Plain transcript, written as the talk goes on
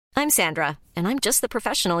I'm Sandra, and I'm just the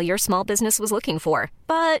professional your small business was looking for.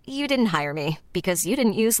 But you didn't hire me because you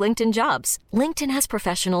didn't use LinkedIn Jobs. LinkedIn has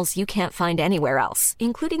professionals you can't find anywhere else,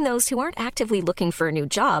 including those who aren't actively looking for a new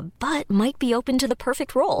job, but might be open to the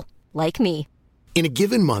perfect role, like me. In a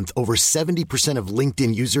given month, over 70% of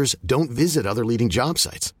LinkedIn users don't visit other leading job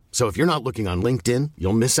sites. So if you're not looking on LinkedIn,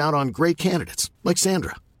 you'll miss out on great candidates like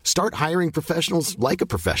Sandra. Start hiring professionals like a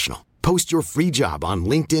professional. Post your free job on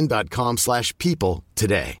linkedin.com/people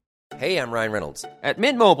today. Hey, I'm Ryan Reynolds. At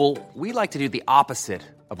Mint Mobile, we like to do the opposite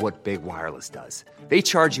of what Big Wireless does. They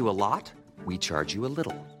charge you a lot, we charge you a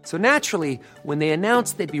little. So naturally, when they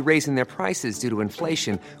announced they'd be raising their prices due to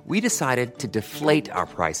inflation, we decided to deflate our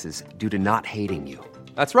prices due to not hating you.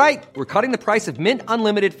 That's right. We're cutting the price of Mint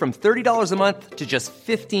Unlimited from $30 a month to just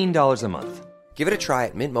 $15 a month. Give it a try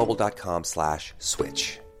at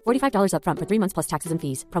mintmobile.com/switch. $45 up front for 3 months plus taxes and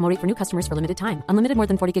fees. Promo rate for new customers for limited time. Unlimited more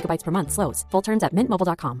than 40 gigabytes per month. Slows full terms at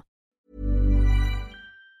mintmobile.com.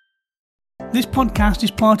 This podcast is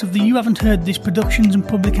part of the You Haven't Heard This Productions and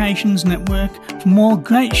Publications Network. For more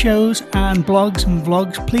great shows and blogs and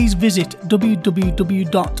vlogs, please visit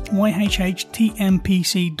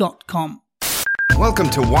www.yhhtmpc.com. Welcome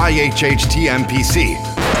to YHHTMPC.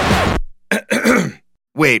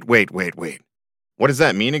 Wait. What does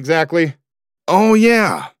that mean exactly? Oh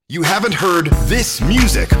yeah, You Haven't Heard This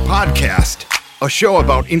Music podcast. A show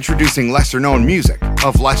about introducing lesser-known music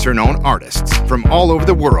of lesser-known artists from all over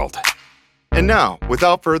the world. And now,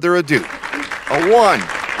 without further ado, a 1,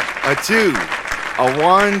 a 2, a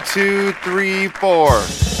 1, 2, 3, 4.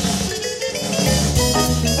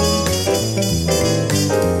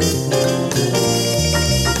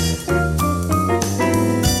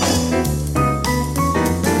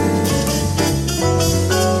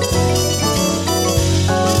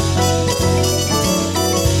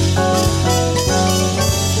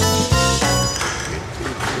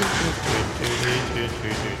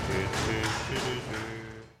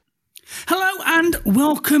 And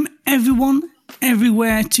welcome everyone,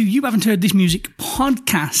 everywhere to You Haven't Heard This Music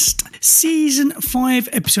podcast, Season 5,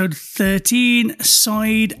 Episode 13,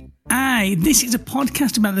 Side A. This is a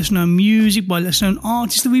podcast about lesser-known music by lesser-known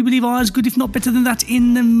artists that we believe are as good, if not better than that,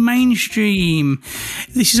 in the mainstream.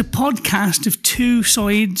 This is a podcast of two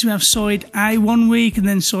sides. We have Side A one week and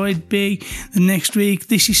then Side B the next week.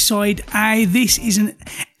 This is Side A. This is an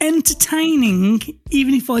entertaining,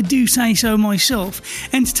 even if I do say so myself,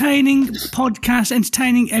 entertaining podcast,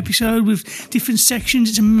 entertaining episode with different sections.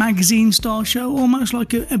 It's a magazine style show, almost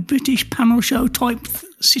like a British panel show type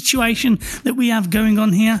situation that we have going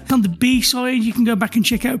on here. On the B side, you can go back and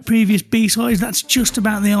check out previous B sides. That's just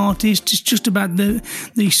about the artist. It's just about the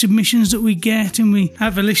submissions that we get, and we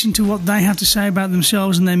have a listen to what they have to say about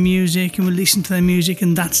themselves and their music, and we listen to their music,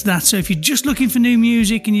 and that's that. So if you're just looking for new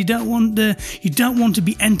music and you don't want to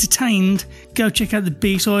be entertained, go check out the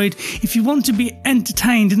B side. If you want to be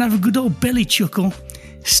entertained and have a good old belly chuckle,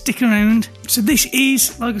 stick around. So this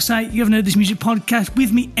is, like I say, You Haven't Heard This Music podcast.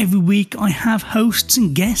 With me every week, I have hosts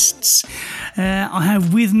and guests. I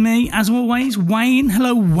have with me, as always, Wayne.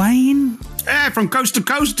 Hello, Wayne. Hey, from coast to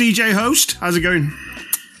coast, DJ host. How's it going?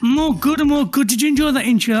 More good and more good. Did you enjoy that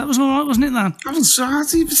intro? That was all right, wasn't it, that? It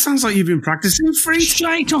sounds like you've been practicing for it.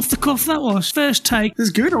 Straight off the cuff, that was. First take. That's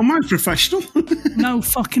good. Almost professional. No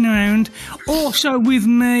fucking around. Also with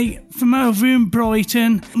me, from over in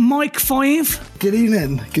Brighton, Mike 5. Good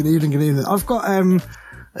evening.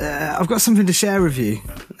 I've got something to share with you.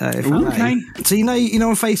 Okay. So you know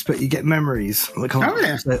on Facebook you get memories.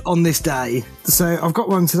 So on this day. So I've got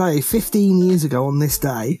one today, 15 years ago on this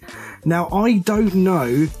day. Now I don't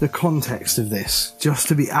know the context of this, just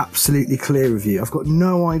to be absolutely clear with you. I've got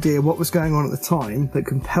no idea what was going on at the time that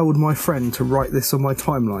compelled my friend to write this on my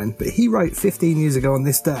timeline. But he wrote 15 years ago on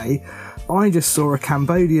this day, I just saw a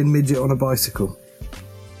Cambodian midget on a bicycle.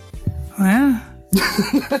 Yeah.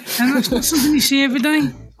 And that's not something you see every day?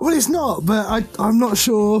 Well, it's not, but I'm not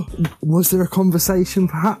sure. Was there a conversation,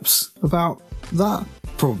 perhaps, about that?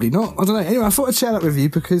 Probably not. I don't know. Anyway, I thought I'd share that with you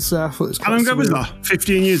because I thought it was quite How long ago was that?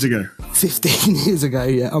 15 years ago? 15 years ago,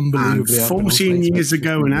 yeah, unbelievably. And 14 years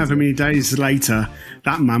ago and however many days later,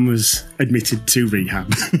 that man was admitted to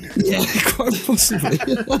rehab. Yeah, quite possibly.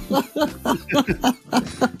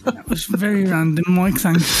 That was very random, Mike.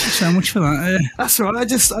 Thanks so much for that. That's right. I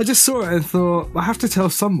just saw it and thought, I have to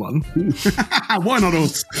tell someone. Why not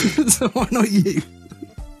us? So why not you?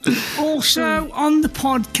 Also on the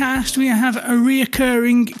podcast we have a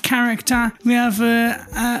reoccurring character. We have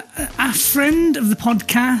a friend of the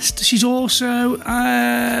podcast. She's also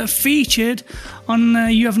featured on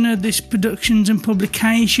You Haven't Heard This Productions and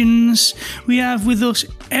Publications. We have with us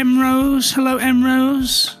Emrose. Hello,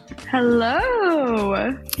 Emrose. Hello.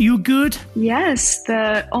 Hello. You good? Yes,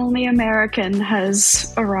 the only American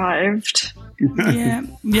has arrived. Yeah.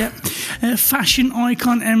 Fashion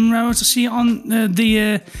icon Emerald. I see it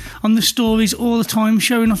on the stories all the time,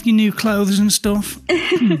 showing off your new clothes and stuff.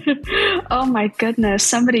 Oh my goodness!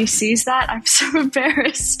 Somebody sees that, I'm so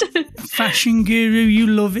embarrassed. Fashion guru, you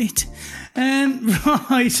love it.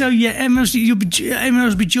 Right, so yeah, Emerald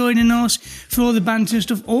will be joining us for all the banter and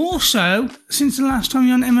stuff. Also, since the last time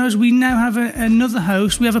you're on Emerald, we now have another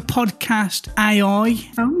host. We have a podcast AI.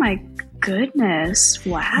 Oh my goodness!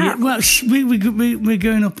 Wow. Yeah, well, we're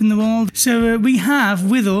going up in the world. So we have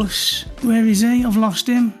with us. Where is he? I've lost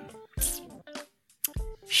him.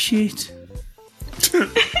 Shit.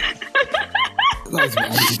 That was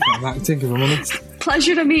acting, if I'm honest.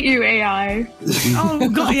 Pleasure to meet you, AI. Oh,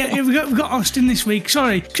 we've got Austin this week.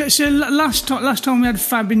 Sorry. So last time we had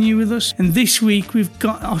Fab and you with us, and this week we've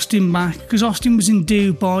got Austin back because Austin was in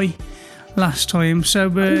Dubai last time. So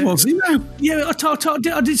was he now? Yeah,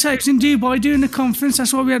 I did say he was in Dubai doing a conference.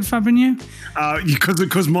 That's why we had Fab and you.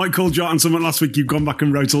 Because Mike called you out on something last week, you've gone back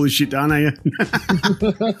and wrote all this shit down, are you?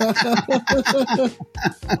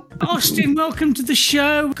 Austin, welcome to the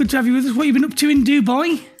show. Good to have you with us. What have you been up to in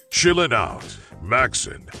Dubai? Chilling out,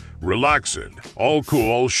 maxing, relaxing, all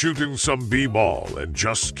cool, shooting some b-ball, and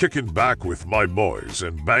just kicking back with my boys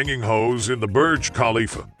and banging hoes in the Burj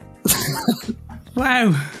Khalifa.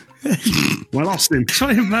 Wow. Well, Austin.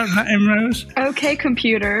 Sorry about that, Emrose. Okay,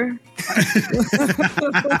 computer.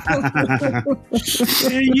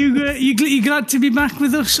 You glad to be back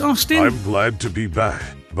with us, Austin? I'm glad to be back,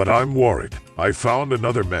 but I'm worried. I found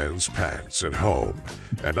another man's pants at home,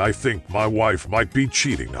 and I think my wife might be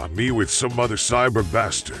cheating on me with some other cyber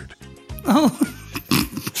bastard. Oh.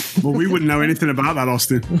 Well, we wouldn't know anything about that,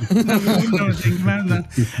 Austin. No, we wouldn't know anything about that.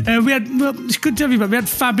 It's good to have you back. We had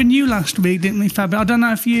Fab and you last week, didn't we, Fab? I don't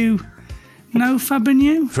know if you know Fab and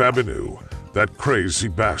you? Fabinu, that crazy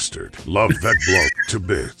bastard. Love that bloke to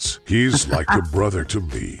bits. He's like a brother to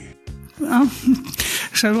me. Well,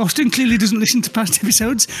 so Austin clearly doesn't listen to past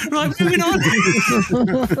episodes. Right, moving on.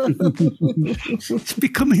 It's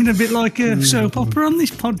becoming a bit like a soap opera on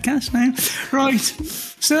this podcast now. Right,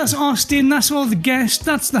 so that's Austin, that's all the guests,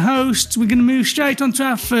 that's the hosts. We're going to move straight on to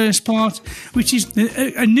our first part, which is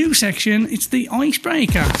a new section. It's the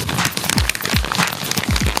Icebreaker.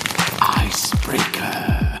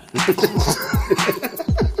 Icebreaker.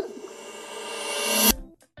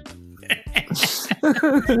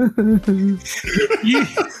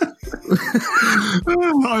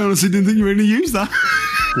 I honestly didn't think you were going to use that.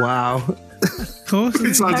 Wow. Of course.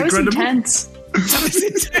 It sounds incredible. Intense.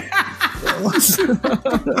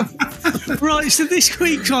 Right, so this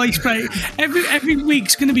week's Icebreaker, every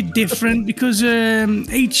week's going to be different because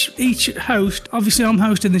each host, obviously I'm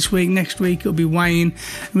hosting this week, next week it'll be Wayne,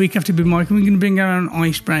 the week after it'll be Mike, and we're going to bring our own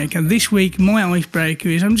Icebreaker. This week, my Icebreaker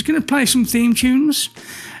is I'm just going to play some theme tunes.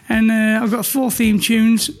 And I've got 4 theme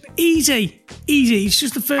tunes. Easy. It's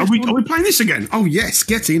just the first one. Are we playing this again? Oh, yes.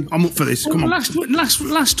 Get in. I'm up for this. Come on.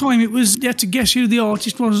 Last time it was, you had to guess who the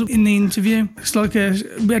artist was in the interview. It's like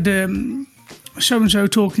we had so-and-so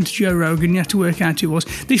talking to Joe Rogan. You had to work out who it was.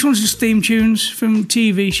 This one's just theme tunes from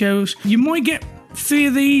TV shows. You might get 3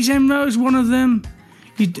 of these, Emrose. One of them,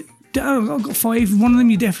 I've got 5. One of them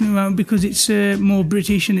you definitely won't because it's more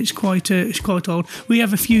British and it's quite old. We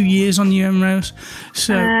have a few years on you, Emrose.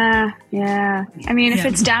 So yeah. I mean, if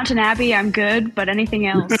it's Downton Abbey, I'm good, but anything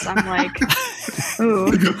else, I'm like,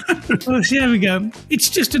 ooh. Well, so there we go. It's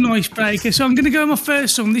just an icebreaker. So I'm going to go with my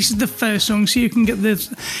first song. This is the first song, so you can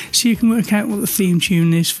work out what the theme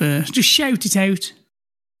tune is first. Just shout it out.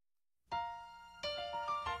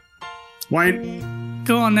 Wayne.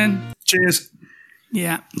 Go on then. Cheers.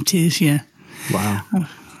 Yeah, it is, yeah. Wow.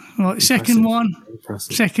 Right, second one.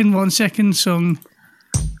 Second song.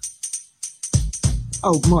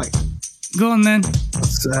 Oh, Mike. Go on then.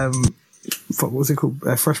 That's, what was it called?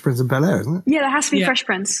 Fresh Prince of Bel-Air, isn't it? Yeah, that has to be Fresh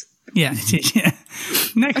Prince. Yeah, it is, yeah.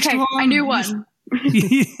 Next okay, one. I knew one.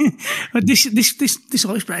 This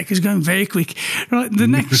icebreaker is going very quick. Right, the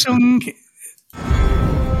next song.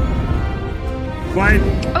 Wayne.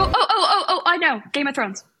 Oh, I know. Game of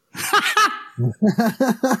Thrones.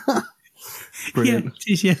 Brilliant. Yeah, it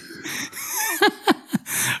is, yeah.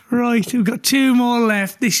 Right, we've got 2 more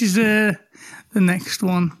left. This is the next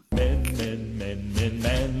one.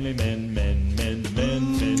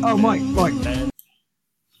 Oh, Mike.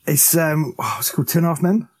 It's what's it called? 2.5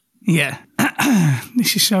 Men? Yeah.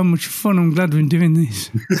 This is so much fun. I'm glad we're doing this.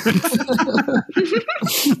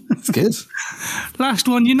 It's good. Last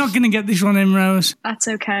one. You're not going to get this one, Emrose. That's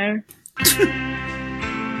okay.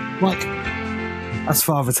 Mike. That's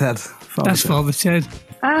Father Ted. Father Ted.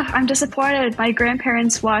 I'm disappointed. My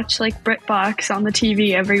grandparents watch like BritBox on the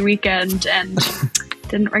TV every weekend and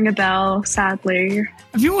didn't ring a bell, sadly.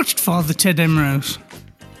 Have you watched Father Ted Emrose?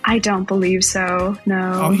 I don't believe so,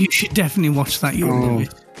 no. Oh, you should definitely watch that. You'll love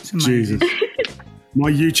it. It's amazing. Jesus. My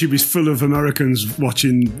YouTube is full of Americans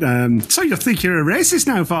watching. So you think you're a racist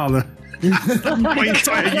now, Father? My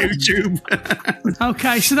entire YouTube.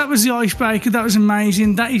 Okay, so that was the icebreaker. That was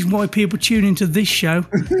amazing. That is why people tune into this show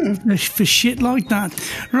for shit like that.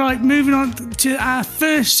 Right, moving on to our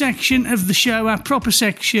first section of the show, our proper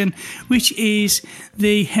section, which is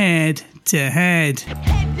the head to head.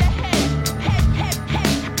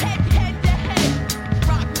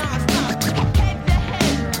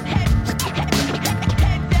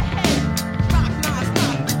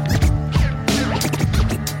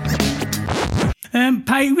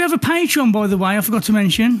 We have a Patreon, by the way, I forgot to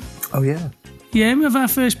mention. Oh, yeah. Yeah, we have our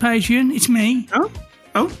first Patreon. It's me.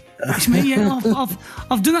 Oh. It's me, yeah.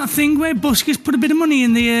 I've done that thing where buskers put a bit of money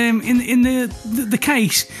in the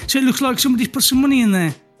case, so it looks like somebody's put some money in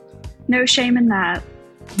there. No shame in that.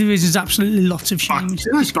 There is absolutely lots of shame.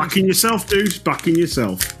 Backing yourself, dude. Backing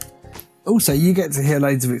yourself. Also, you get to hear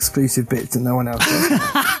loads of exclusive bits that no one else does.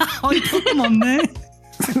 I put them on there.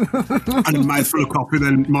 And a mouthful of coffee,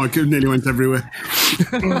 then Mike nearly went everywhere.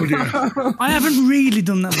 Oh dear. I haven't really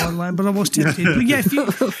done that, by the way, but I was tempted. But yeah,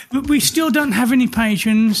 but we still don't have any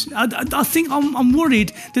patrons. I think I'm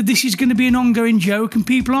worried that this is going to be an ongoing joke, and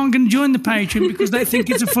people aren't going to join the Patreon because they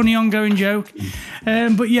think it's a funny ongoing joke.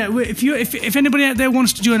 But yeah, if anybody out there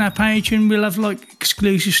wants to join our Patreon, we'll have like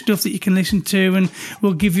exclusive stuff that you can listen to, and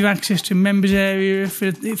we'll give you access to a members area if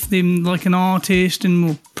they're like an artist, and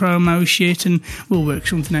we'll promo shit, and we'll work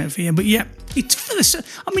something out for you. But yeah, it's for the.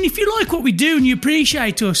 I mean, if you like what we do and you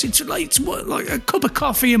appreciate us, it's like a cup of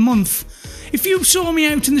coffee a month. If you saw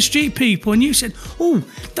me out in the street, people, and you said, "Oh,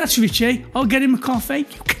 that's Richie, I'll get him a coffee,"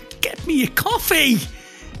 you can get me a coffee.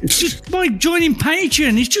 It's just by joining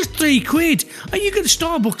Patreon. It's just £3. And you go to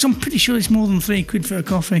Starbucks, I'm pretty sure it's more than £3 for a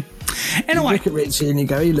coffee. Anyway, you look at Richie and you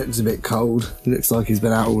go, he looks a bit cold. He looks like he's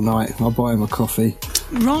been out all night. I'll buy him a coffee.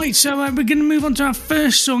 Right, so we're going to move on to our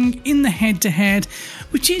first song in the head-to-head,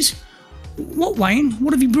 which is, what, Wayne?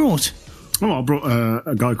 What have you brought? Oh, I brought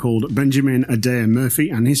a guy called Benjamin Adair Murphy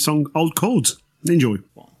and his song Old Chords. Enjoy.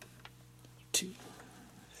 1, 2,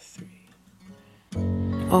 3.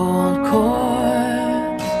 Old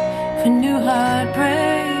chords for new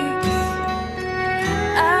heartbreaks.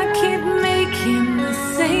 I keep making the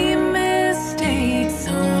same mistakes,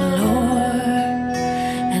 oh Lord,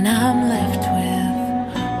 and I'm left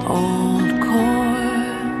with old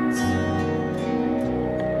chords.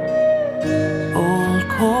 Old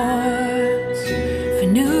chords for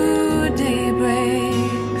new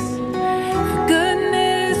daybreaks. For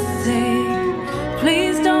goodness sake,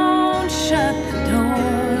 please don't shut the door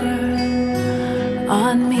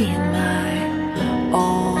on me and my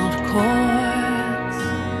old chords.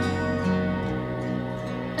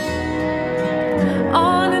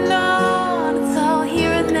 On and on, it's all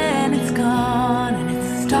here and then it's gone, and it's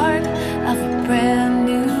the start of a brand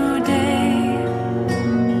new day.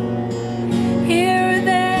 Here or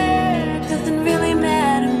there, it doesn't really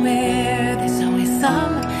matter where, there's always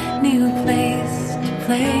some new place to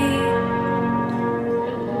play.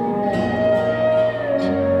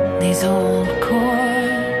 These old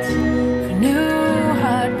chords for new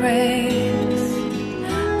heartbreaks.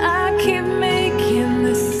 I keep making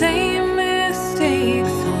the same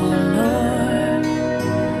mistakes, oh Lord,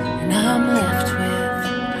 and I'm left with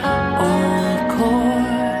old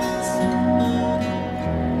chords.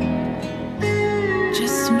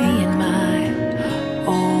 Just me and my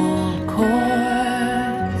old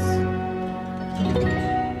chords.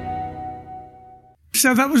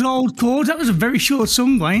 So that was Old Chords. That was a very short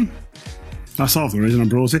song, Wayne. That's half the reason I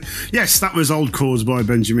brought it. Yes, that was Old Chords by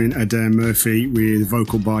Benjamin Adair Murphy with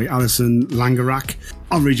vocal by Alison Langerak.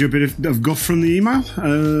 I'll read you a bit of guff from the email.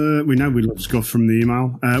 We know we love guff from the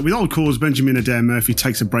email. With Old Chords, Benjamin Adair Murphy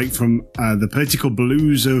takes a break from the political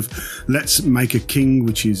blues of Let's Make a King,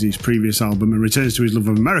 which is his previous album, and returns to his love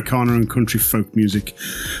of Americana and country folk music.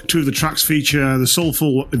 Two of the tracks feature the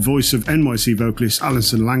soulful voice of NYC vocalist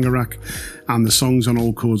Alison Langerak, and the songs on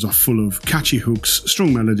Old Chords are full of catchy hooks,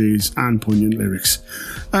 strong melodies, and poignant lyrics.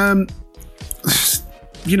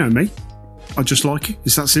 You know me. I just like it.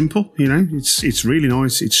 It's that simple, you know. It's really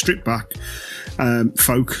nice. It's stripped back,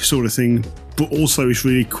 folk sort of thing, but also it's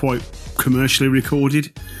really quite commercially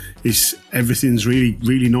recorded. Everything's really,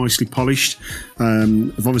 really nicely polished.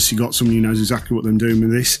 I've obviously got someone who knows exactly what they're doing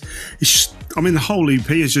with this. It's just, the whole EP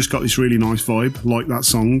has just got this really nice vibe, like that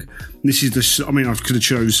song. This is I could have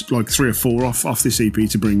chose like 3 or 4 off this EP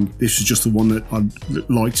to bring. This was just the one that I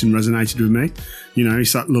liked and resonated with me.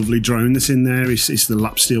 It's that lovely drone that's in there. It's the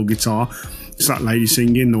lap steel guitar. It's that lady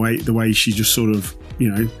singing, the way she just sort of,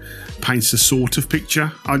 paints a sort of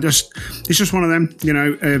picture. It's just one of them,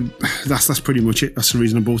 that's pretty much it. That's the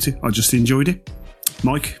reason I bought it. I just enjoyed it.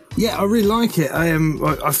 Mike? Yeah, I really like it. I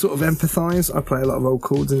sort of empathise. I play a lot of old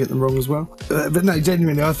chords and get them wrong as well. But no,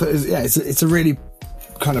 genuinely, I thought it's a really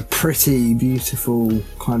kind of pretty, beautiful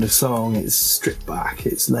kind of song. It's stripped back,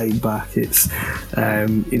 it's laid back, it's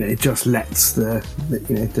it just lets the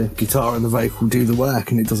guitar and the vocal do the work,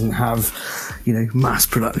 and it doesn't have mass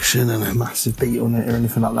production and a massive beat on it or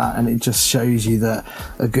anything like that. And it just shows you that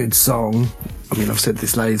a good song, I've said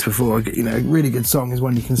this loads before, a really good song is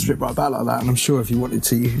one you can strip right back like that. And I'm sure if you wanted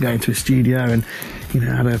to, you could go into a studio and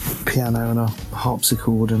had a piano and a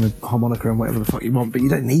harpsichord and a harmonica and whatever the fuck you want, but you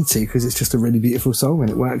don't need to, because it's just a really beautiful song and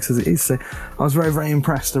it works as it is. So I was very, very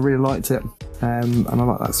impressed. I really liked it, and I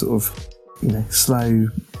like that sort of slow,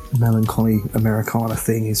 melancholy Americana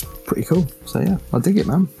thing is pretty cool. So yeah, I dig it,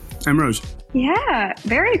 man. Rose. Yeah,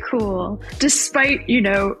 very cool. Despite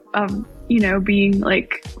being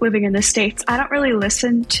like living in the States, I don't really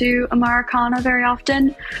listen to Americana very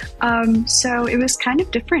often, so it was kind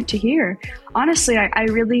of different to hear. Honestly, I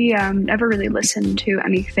really never really listened to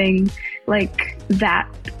anything like that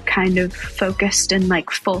kind of focused in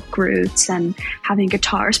like folk roots and having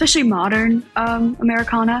guitar, especially modern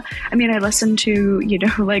Americana. I listen to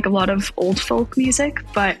like a lot of old folk music,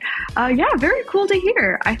 but yeah, very cool to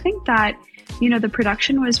hear. I think that the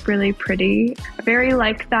production was really pretty. I very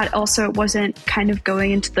like that also it wasn't kind of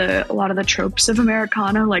going into a lot of the tropes of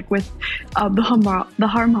Americana, like with the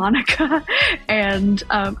harmonica. And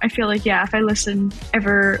I feel like, yeah, if I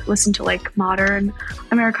ever listen to like modern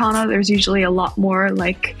Americana, there's usually a lot more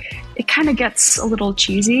like, it kind of gets a little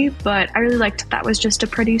cheesy, but I really liked that was just a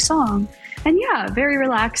pretty song. And yeah, very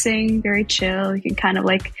relaxing, very chill. You can kind of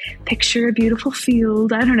like picture a beautiful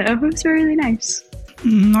field. I don't know. It was really nice.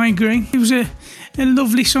 I agree. It was a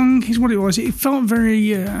lovely song, is what it was. It felt very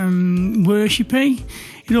worshipy.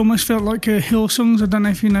 It almost felt like hill songs. I don't know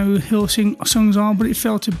if you know who hill songs are, but it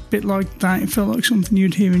felt a bit like that. It felt like something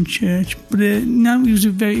you'd hear in church. But no, it was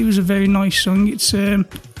a very nice song. It's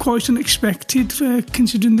quite unexpected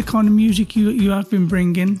considering the kind of music you have been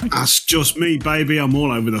bringing. That's just me, baby. I'm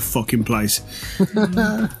all over the fucking place.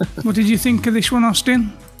 What did you think of this one,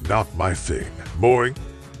 Austin? Not my thing. Boring.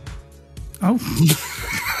 Oh.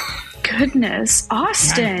 Goodness,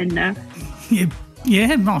 Austin.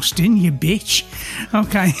 Yeah, Austin, you bitch.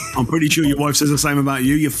 Okay. I'm pretty sure your wife says the same about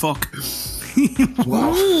you, you fuck.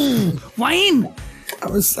 Wow. Wayne. I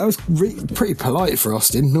was pretty polite for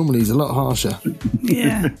Austin. Normally he's a lot harsher.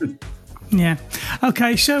 Yeah. Yeah.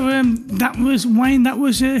 Okay, so that was Wayne. That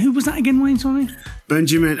was, who was that again, Wayne? Sorry?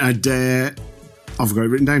 Benjamin Adair. I've got it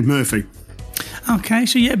written down. Murphy. Okay,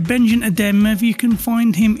 so yeah, Benjamin Adair Murphy. You can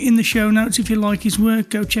find him in the show notes. If you like his work,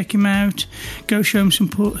 go check him out. Go show him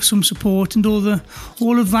some support and all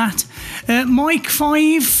of that. Mike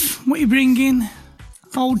 5, what you bringing?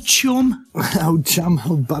 Old chum. Old chum,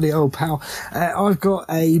 old buddy, old pal. I've got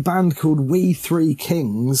a band called We Three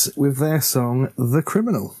Kings with their song The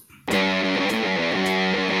Criminal.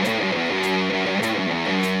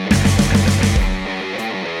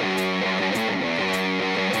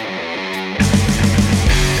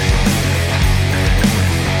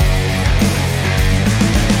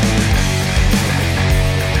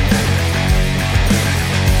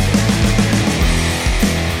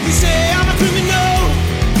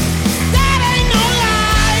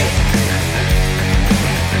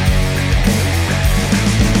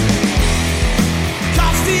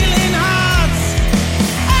 Cost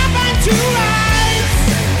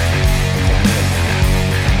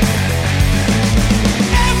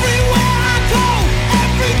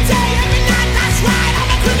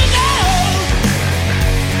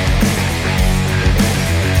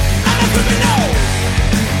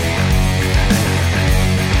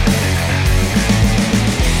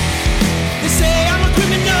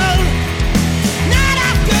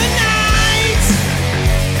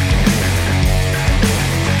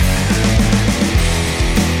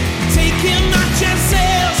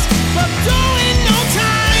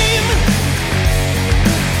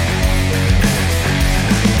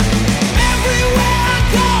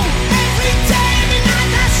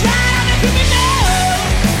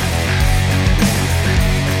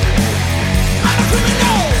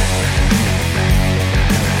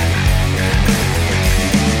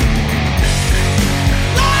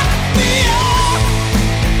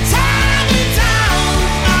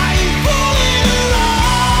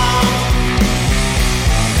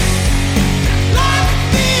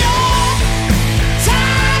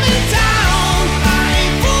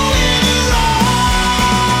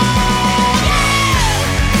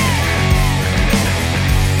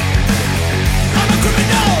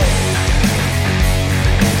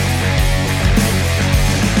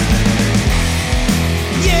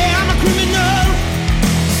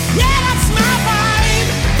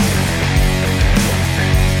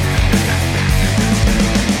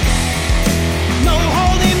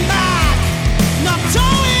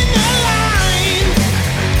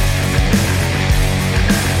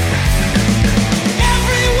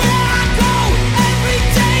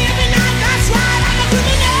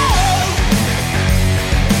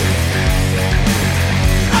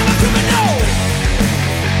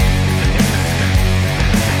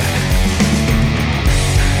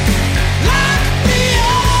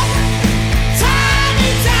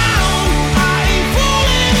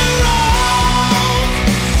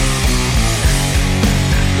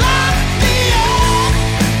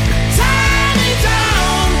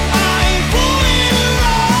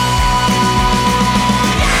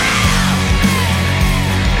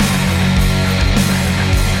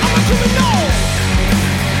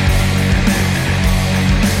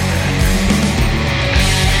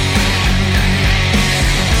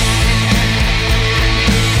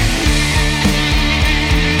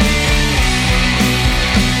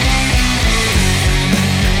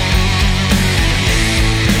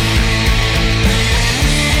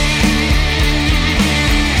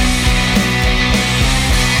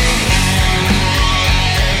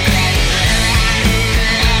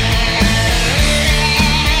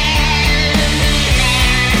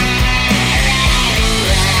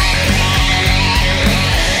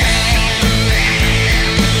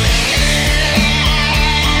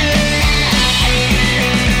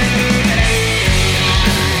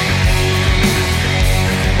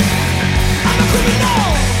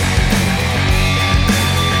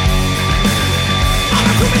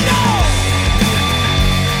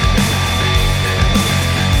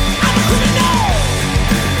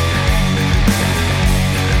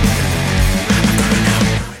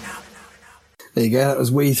you go. That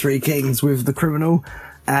was We Three Kings with The Criminal.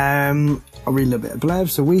 I'll read a little bit of blurb.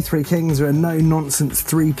 So We Three Kings are a no-nonsense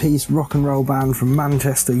three-piece rock and roll band from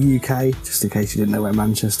Manchester, UK, just in case you didn't know where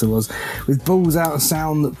Manchester was, with balls out a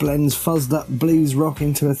sound that blends fuzzed up blues rock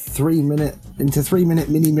into 3-minute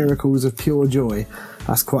mini miracles of pure joy.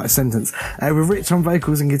 That's quite a sentence. With Rich on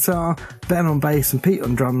vocals and guitar, Ben on bass and Pete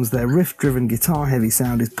on drums, their riff-driven guitar-heavy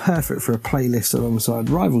sound is perfect for a playlist alongside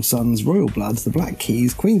Rival Sons, Royal Bloods, The Black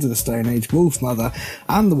Keys, Queens of the Stone Age, Wolf Mother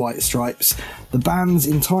and The White Stripes. The band's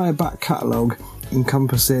entire back catalogue,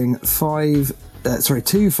 encompassing two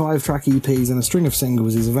 5-track EPs and a string of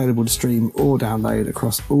singles, is available to stream or download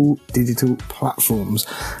across all digital platforms.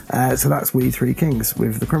 So that's We Three Kings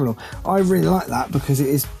with The Criminal. I really like that because it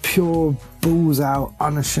is pure balls out,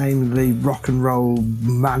 unashamedly rock and roll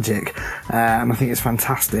magic, and I think it's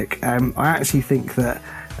fantastic. I actually think that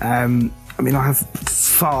I have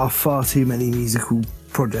far too many musical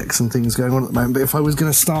projects and things going on at the moment, but if I was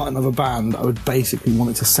going to start another band, I would basically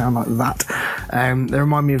want it to sound like that. They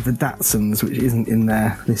remind me of the Datsuns, which isn't in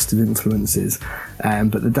their list of influences,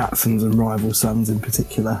 but the Datsuns and Rival Sons in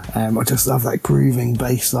particular. I just love that grooving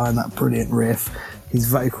bass line, that brilliant riff. His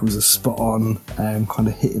vocals are spot on, kind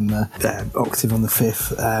of hitting the octave on the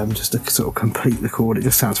fifth, just to sort of complete the chord. It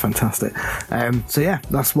just sounds fantastic. So yeah,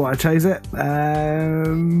 that's why I chose it.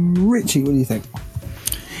 Richie, what do you think?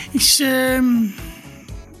 It's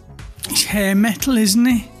hair metal, isn't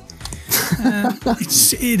it?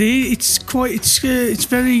 It's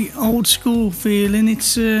very old school feeling.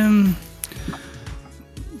 It's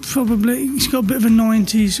it's got a bit of a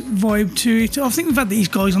 90s vibe to it. I think we've had these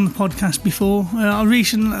guys on the podcast before. I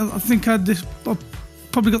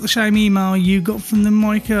probably got the same email you got from them,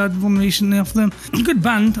 Mike. I had one recently off them. Good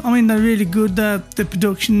band. I mean, they're really good. The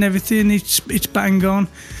production and everything, it's bang on.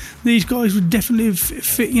 These guys would definitely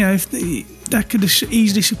fit, if that could have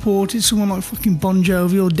easily supported someone like fucking Bon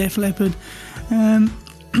Jovi or Def Leppard.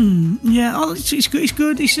 It's good. It's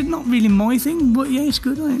good. It's not really my thing, but yeah, it's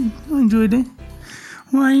good. I enjoyed it.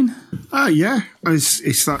 Wayne?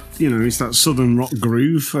 It's that, it's that southern rock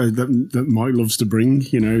groove that Mike loves to bring.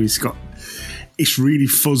 It's really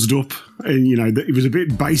fuzzed up, and it was a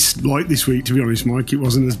bit bass light this week, to be honest, Mike. It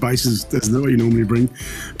wasn't as bass as what you normally bring,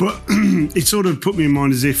 but it sort of put me in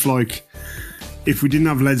mind as if, like, if we didn't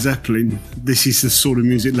have Led Zeppelin, this is the sort of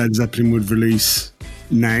music Led Zeppelin would release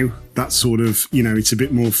now. That sort of, it's a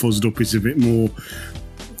bit more fuzzed up, it's a bit more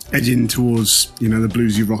edging towards, the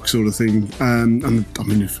bluesy rock sort of thing.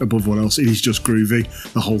 Above all else, it is just groovy.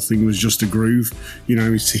 The whole thing was just a groove.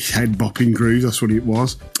 It's a head-bopping groove. That's what it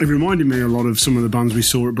was. It reminded me a lot of some of the bands we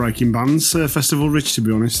saw at Breaking Bands Festival, Rich, to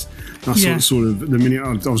be honest. That's sort of the minute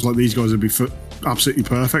I was like, these guys would be absolutely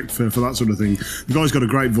perfect for that sort of thing. The guy's got a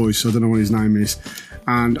great voice. I don't know what his name is.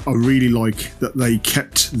 And I really like that they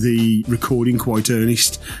kept the recording quite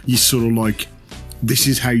earnest. You sort of like, this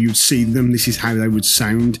is how you'd see them, this is how they would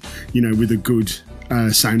sound, with a good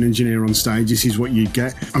sound engineer on stage. This is what you'd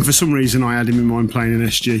get. And for some reason I had him in mind playing an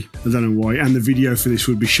SG. I don't know why. And the video for this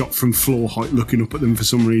would be shot from floor height, looking up at them for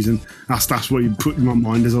some reason. That's what he put in my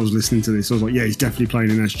mind as I was listening to this. I was like, yeah, he's definitely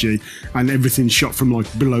playing an SG. And everything's shot from like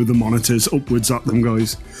below the monitors upwards at them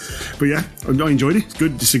guys. But yeah, I enjoyed it. It's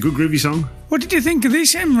good. It's a good groovy song. What did you think of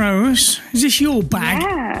this, Rose? Is this your bag?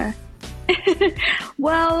 Yeah.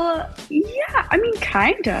 Well, yeah,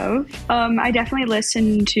 kind of. I definitely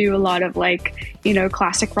listen to a lot of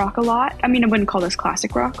classic rock a lot. I wouldn't call this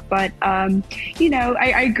classic rock, but I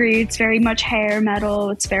agree. It's very much hair metal.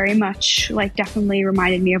 It's very much definitely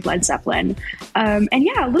reminded me of Led Zeppelin. And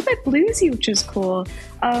yeah, a little bit bluesy, which is cool.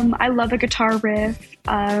 I love a guitar riff.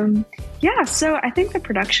 So I think the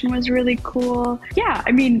production was really cool. Yeah,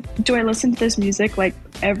 do I listen to this music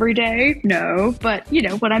every day? No, but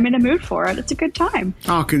when I'm in a mood for it, it's a good time.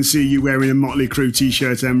 I can see you wearing a Motley Crue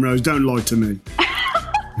t-shirt, Rose. Don't lie to me.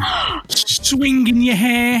 Swinging your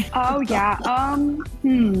hair. Oh yeah.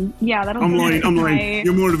 Yeah, that'll. I'm lying.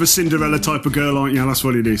 You're more of a Cinderella type of girl, aren't you? That's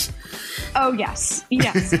what it is. Oh yes.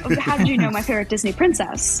 How did you know my favorite Disney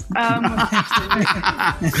princess? That's not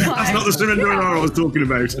the Cinderella I was talking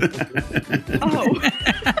about. Oh.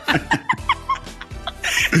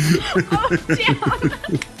 Oh damn.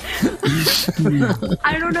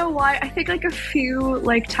 I don't know why. I think a few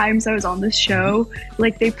times I was on this show,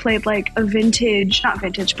 they played a vintage, not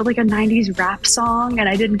vintage, but a 90s rap song, and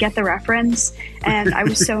I didn't get the reference, and I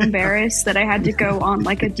was so embarrassed that I had to go on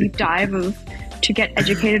a deep dive to get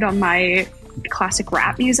educated on my classic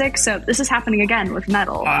rap music. So this is happening again with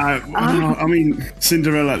metal.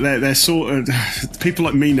 Cinderella, they're sort of, people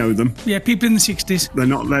like me know them. Yeah, people in the 60s. They're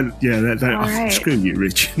not, they're right. Screw you,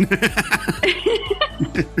 Rich.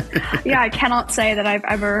 Yeah, I cannot say that I've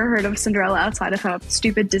ever heard of Cinderella outside of a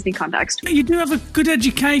stupid Disney context. You do have a good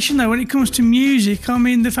education, though, when it comes to music. I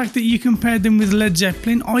mean, the fact that you compared them with Led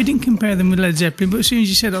Zeppelin, I didn't compare them with Led Zeppelin, but as soon as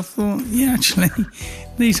you said, I thought, yeah, actually,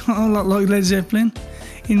 these are a lot like Led Zeppelin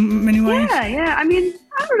in many ways. Yeah. I mean,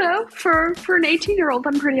 I don't know. For an 18-year-old,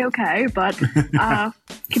 I'm pretty okay, but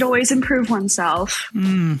could always improve oneself.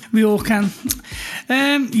 We all can.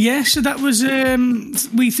 So that was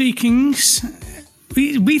We Three Kings.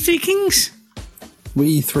 We Three Kings?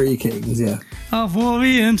 We Three Kings, yeah. Of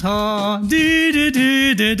Orient Heart.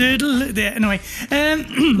 Anyway.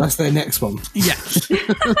 That's their next one. Yeah.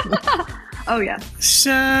 Oh, yeah.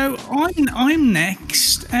 So I'm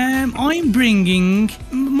next. I'm bringing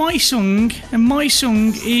my song, and my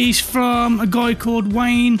song is from a guy called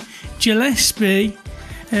Wayne Gillespie.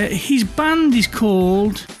 His band is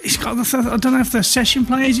called, I don't know if they're session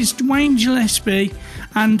players, it's Wayne Gillespie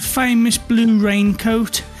and Famous Blue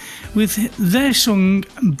Raincoat with their song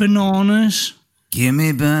Bananas. Give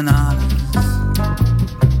me bananas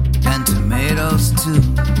and tomatoes too.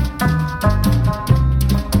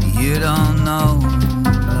 You don't know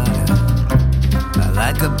what I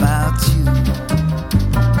like about you.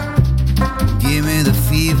 Give me the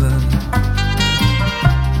fever,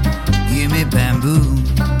 give me bamboo,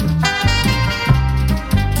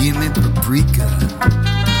 give me paprika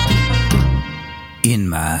in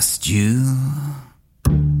my stew.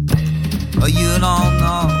 Oh, you don't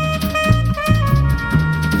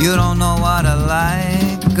know what I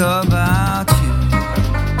like about you.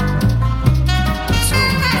 It's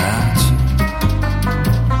all about you.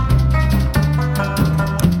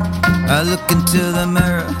 I look into the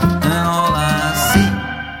mirror and all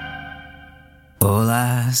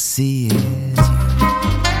I see is you.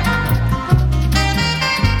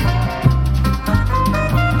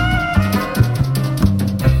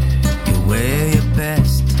 You wear your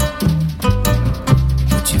best,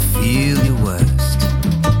 but you feel your worst.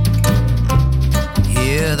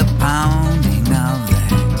 Hear the pounding of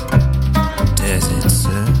that desert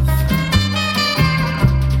surf.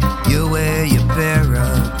 You wear your bare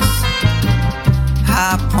rugs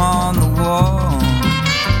high upon the wall.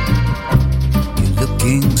 You're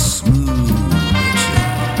looking smooth,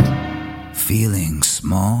 but you're feeling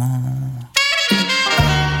small.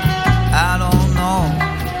 I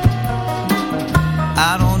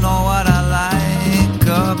don't know what I like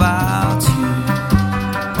about you.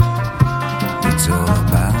 It's all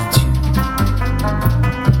about you.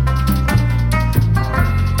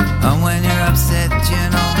 And when you're upset, you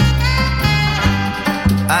know,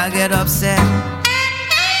 I get upset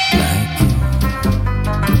like you,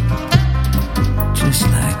 just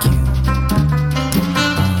like you.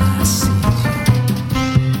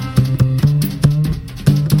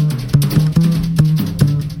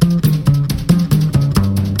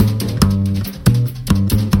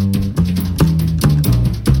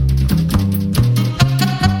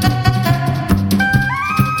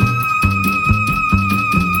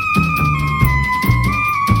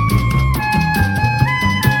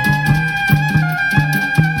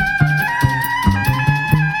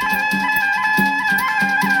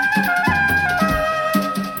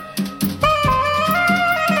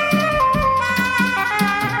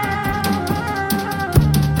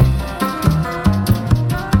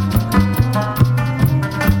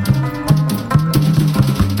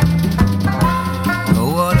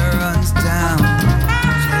 All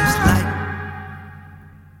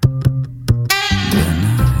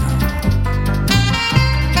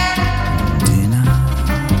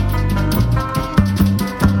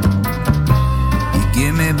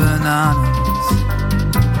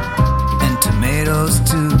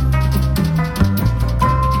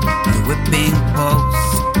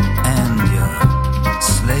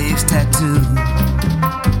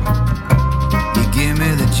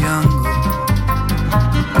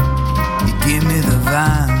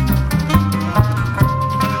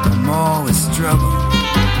see is you.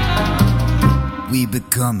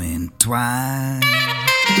 Become entwined.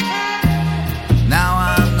 Now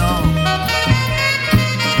I know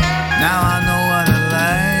what I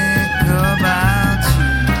like about you.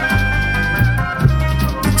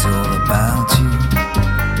 It's all about you.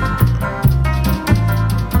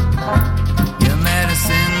 Your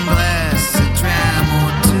medicine glass, a dram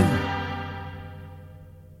or two.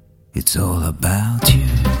 It's all about you.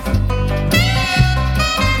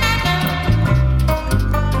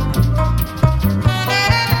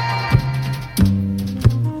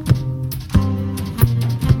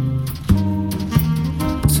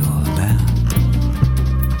 It's all about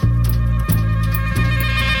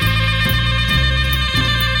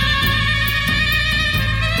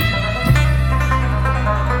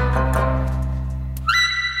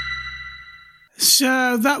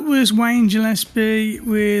So that was Wayne Gillespie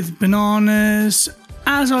with Bananas.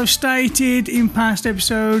 As I've stated in past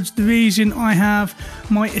episodes, the reason I have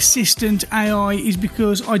my assistant AI is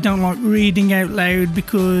because I don't like reading out loud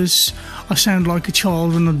because I sound like a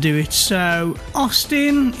child when I do it. So,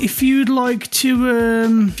 Austin, if you'd like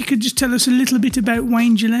to, if you could just tell us a little bit about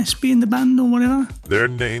Wayne Gillespie and the band or whatever. Their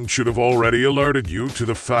name should have already alerted you to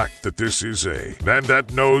the fact that this is a band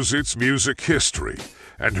that knows its music history.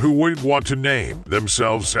 And who would want to name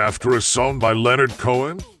themselves after a song by Leonard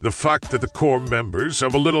Cohen? The fact that the core members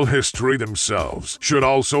have a little history themselves should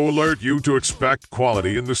also alert you to expect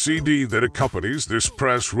quality in the CD that accompanies this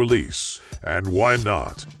press release. And why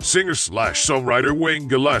not? Singer-slash-songwriter Wayne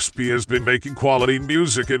Gillespie has been making quality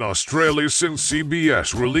music in Australia since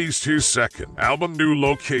CBS released his second album, New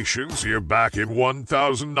Locations, here back in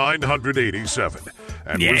 1987,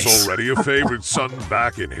 and was already a favorite son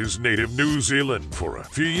back in his native New Zealand for a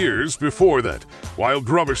few years before that, while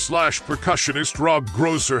drummer-slash-percussionist Rob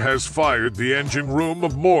Grosser has fired the engine room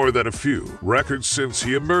of more than a few records since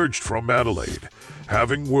he emerged from Adelaide,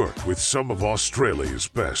 having worked with some of Australia's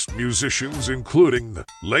best musicians, including the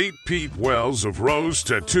late Pete Wells of Rose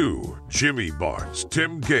Tattoo, Jimmy Barnes,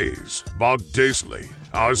 Tim Gaze, Bob Daisley,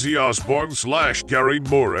 Ozzy Osbourne / Gary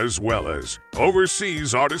Moore, as well as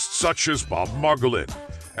overseas artists such as Bob Margolin,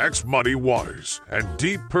 ex-Muddy Waters, and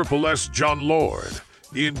Deep Purple-esque John Lord,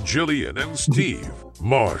 Ian Gillian, and Steve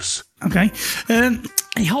Morse. Okay.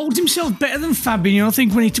 He holds himself better than Fabio, I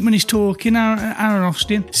think, when he's talking, Aaron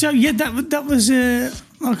Austin. So, yeah, that was...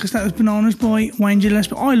 like I said, that was Bananas by Wayne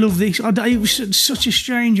Gillespie. I love this. It was such a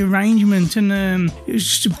strange arrangement, and it was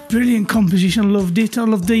just a brilliant composition. I loved it. I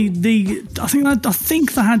loved the. I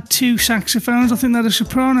think they had two saxophones. I think they had a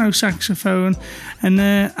soprano saxophone and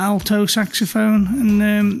alto saxophone,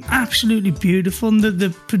 and absolutely beautiful. And the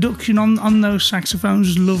production on those saxophones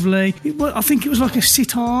was lovely. I think it was like a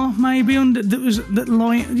sitar, maybe, that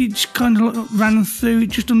line. It just kind of ran through. It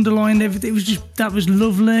just underlined everything. It was just that was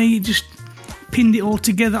lovely. It just pinned it all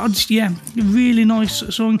together. Really nice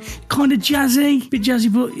song, kind of jazzy, bit jazzy,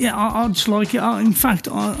 but yeah, I just like it. In fact,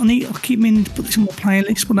 I keep meaning to put this on my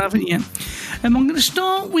playlist, but I haven't yet. I'm going to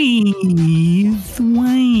start with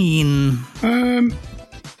Wayne.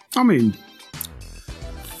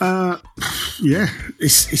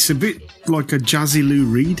 It's a bit like a jazzy Lou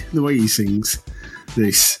Reed the way he sings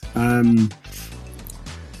this, and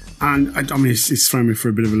it's thrown me for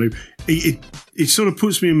a bit of a loop. It sort of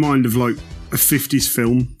puts me in mind of like a 50s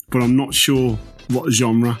film, but I'm not sure what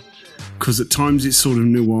genre, because at times it's sort of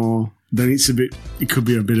noir, then it could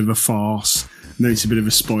be a bit of a farce, and then it's a bit of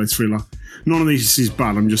a spy thriller. None of these is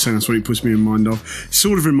bad, I'm just saying that's what it puts me in mind of. It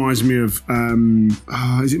sort of reminds me of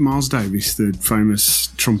is it Miles Davis, the famous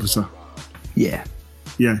trumpeter? Yeah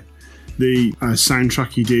the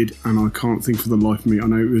soundtrack he did, and I can't think for the life of me. I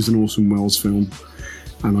know it was an Orson Welles film,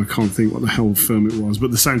 and I can't think what the hell film it was,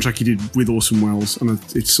 but the soundtrack he did with Orson Welles, and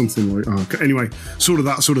it's something like... Anyway,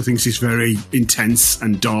 that sort of thing's just very intense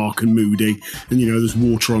and dark and moody, and, there's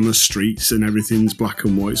water on the streets and everything's black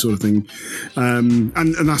and white sort of thing. And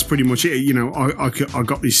that's pretty much it. I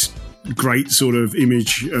got this great sort of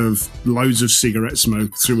image of loads of cigarette smoke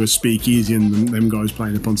through a speakeasy and them guys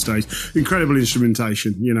playing up on stage. Incredible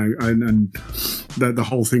instrumentation, and the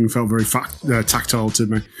whole thing felt very tactile to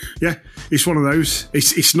me. Yeah, it's one of those.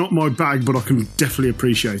 It's not my bag, but I can definitely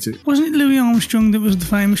appreciate it. Wasn't it Louis Armstrong that was the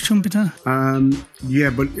famous trumpeter? Yeah,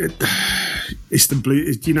 but it's the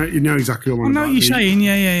blue. You know exactly what I'm about. I know what you're saying.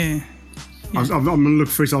 Yeah. I'm going to look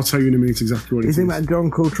for it. I'll tell you in a minute exactly what it is. You think about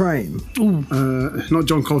John Coltrane? Not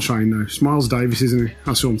John Coltrane, no. It's Miles Davis, isn't he?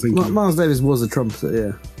 That's what I'm thinking. Miles Davis was a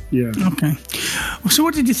trumpeter, yeah. Okay. So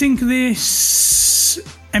what did you think of this,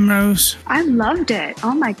 Emrose? I loved it.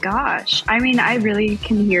 Oh my gosh. I mean, I really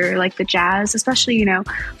can hear like the jazz, especially, of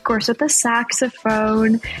course with the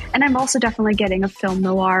saxophone. And I'm also definitely getting a film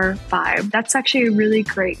noir vibe. That's actually a really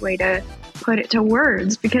great way to put it to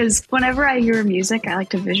words, because whenever I hear music, I like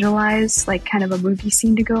to visualize like kind of a movie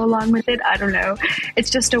scene to go along with it. I don't know. It's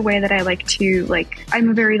just a way that I like to I'm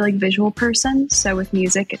a very visual person. So with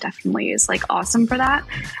music, it definitely is awesome for that.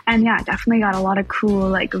 And yeah, definitely got a lot of cool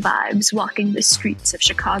vibes walking the streets of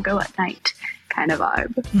Chicago at night kind of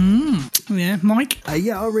vibe. Yeah, Mike?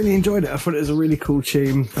 Yeah, I really enjoyed it. I thought it was a really cool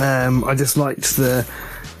tune. I just liked the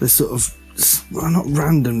sort of, well, not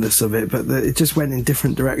randomness of it, but it just went in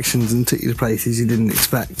different directions and took you to places you didn't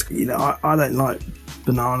expect. I don't like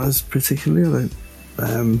Bananas particularly.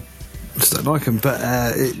 I just don't like them. But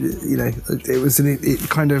it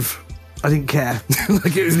kind of, I didn't care.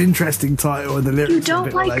 It was an interesting title, and the lyrics. You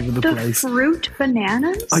don't were a bit like all over the place. Fruit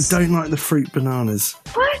bananas? I don't like the fruit bananas.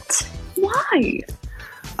 What? Why?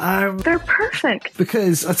 They're perfect.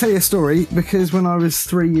 Because, I'll tell you a story, because when I was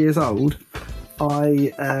 3 years old,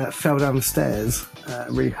 I fell down the stairs,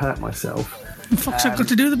 really hurt myself. What the fuck's that got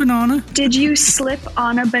to do with the banana? Did you slip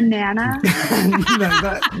on a banana? No,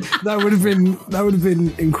 that would have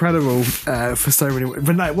been incredible for so many.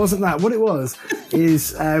 But no, it wasn't that. What it was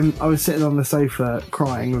is I was sitting on the sofa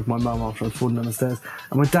crying with my mum after I was falling down the stairs,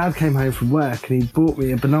 and my dad came home from work and he bought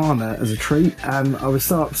me a banana as a treat, and I was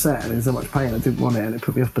so upset and in so much pain I didn't want it, and it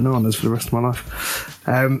put me off bananas for the rest of my life.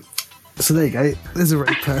 So there you go. There's a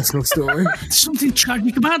very personal story. There's something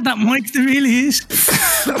tragic about that, Mike. There really is.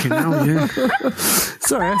 Fucking hell, yeah.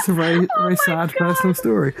 Sorry, that's a very, very sad personal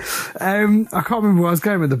story. I can't remember where I was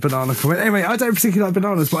going with the banana comment. Anyway, I don't particularly like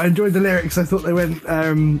bananas, but I enjoyed the lyrics. I thought they went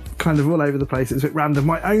kind of all over the place. It was a bit random.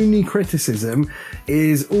 My only criticism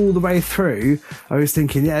is all the way through, I was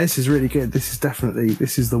thinking, yeah, this is really good. This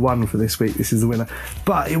is the one for this week. This is the winner.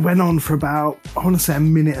 But it went on for about, I want to say, a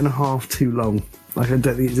minute and a half too long. Like, I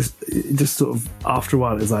don't think it just sort of, after a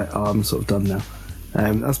while, it's like, oh, I'm sort of done now.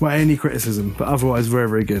 That's my only criticism, but otherwise, very,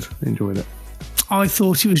 very good. Enjoyed it. I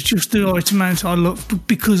thought it was just the right amount I loved,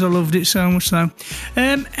 because I loved it so much so.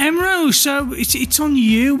 Emro, so it's on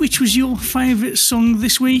you. Which was your favourite song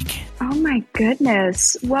this week? Oh my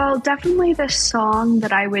goodness. Well, definitely the song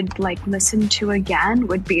that I would listen to again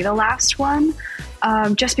would be the last one.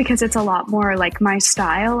 Just because it's a lot more like my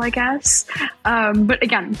style, I guess. But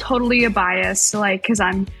again, totally a bias, because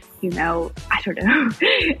I'm, I don't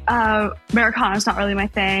know. Americana's not really my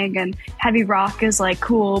thing, and heavy rock is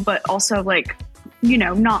cool, but also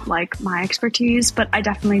not my expertise. But I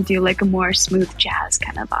definitely do a more smooth jazz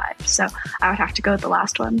kind of vibe. So I would have to go with the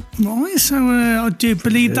last one. Right, so I do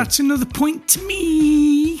believe that's another point to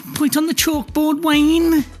me. Point on the chalkboard,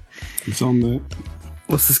 Wayne. It's on there.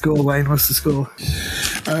 What's the score, Wayne? What's the score?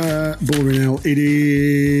 Boring hell. It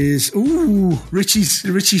is... Ooh,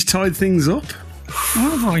 Richie's tied things up.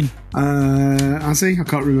 Oh, fine. Has he? I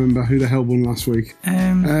can't remember who the hell won last week.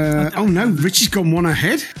 Oh no, Richie's gone one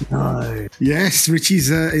ahead. No. Yes, Richie's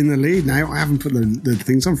in the lead now. I haven't put the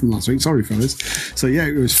things on from last week. Sorry, fellas. So yeah,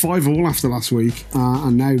 it was 5-5 after last week,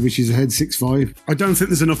 and now Richie's ahead 6-5. I don't think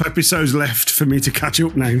there's enough episodes left for me to catch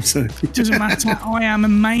up now. So it doesn't matter. I am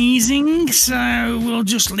amazing. So we'll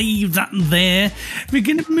just leave that there. We're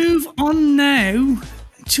going to move on now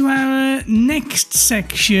to our next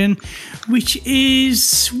section, which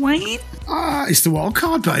is Wayne. It's the wild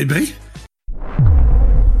card, baby.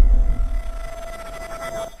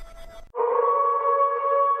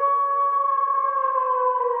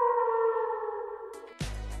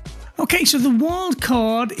 Okay, so the wild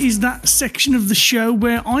card is that section of the show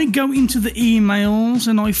where I go into the emails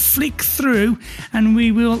and I flick through, and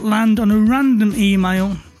we will land on a random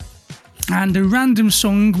email and a random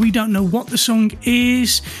song. We don't know what the song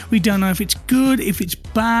is. We don't know if it's good, if it's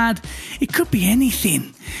bad. It could be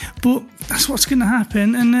anything, but that's what's going to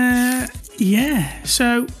happen. And yeah,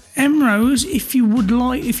 so Emrose, if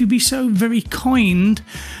you'd be so very kind,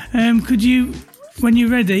 could you, when you're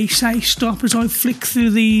ready, say stop as I flick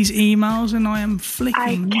through these emails? And I am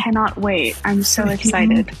flicking. I cannot wait. I'm so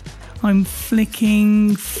excited. I'm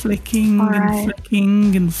flicking, right.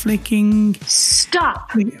 and flicking. Stop.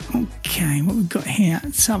 Okay, what we've got here?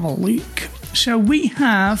 Let's have a look. So we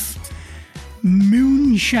have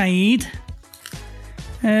Moonshade.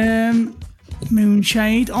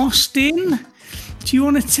 Moonshade. Austin, do you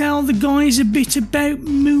want to tell the guys a bit about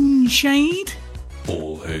Moonshade?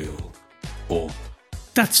 All hail. All.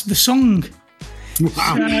 That's the song.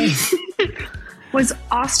 Wow. Was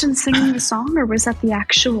Austin singing the song, or was that the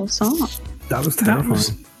actual song? That was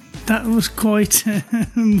terrifying. That was quite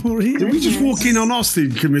worrying. Did we just walk in on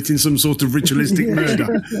Austin committing some sort of ritualistic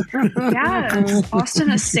murder? Yeah,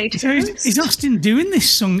 Austin is Satan. So is Austin doing this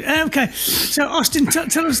song? Okay, so Austin,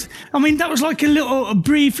 tell us. I mean, that was like a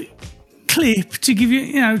brief clip to give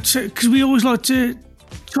you, because we always like to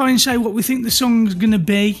try and say what we think the song's going to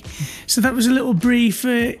be. So that was a little brief,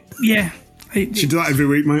 yeah. Should do that every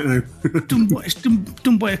week, mate, now.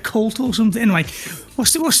 done by a cult or something. Anyway,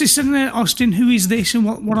 what's this in there, Austin? Who is this, and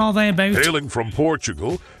what are they about? Hailing from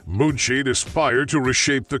Portugal, Moonshade aspire to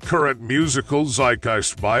reshape the current musical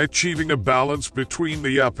zeitgeist by achieving a balance between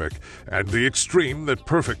the epic and the extreme that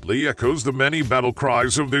perfectly echoes the many battle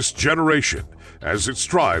cries of this generation, as it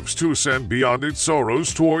strives to ascend beyond its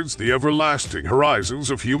sorrows towards the everlasting horizons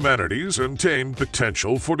of humanity's untamed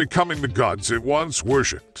potential for becoming the gods it once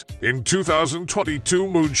worshipped. In 2022,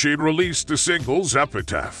 Moonshade released the singles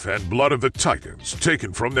Epitaph and Blood of the Titans,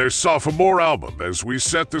 taken from their sophomore album As We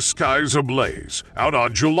Set the Skies Ablaze, out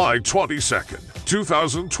on July 22nd.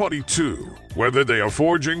 2022. Whether they are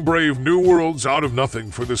forging brave new worlds out of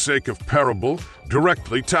nothing for the sake of parable,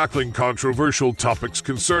 directly tackling controversial topics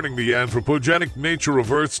concerning the anthropogenic nature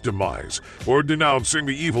of Earth's demise, or denouncing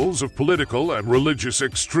the evils of political and religious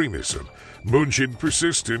extremism, Moonshade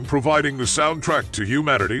persists in providing the soundtrack to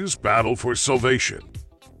humanity's battle for salvation.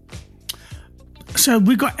 So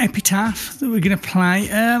we've got Epitaph that we're going to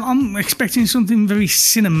play. I'm expecting something very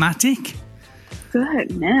cinematic.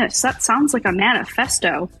 Goodness, that sounds like a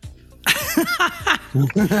manifesto.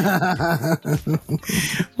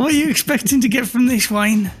 What are you expecting to get from this,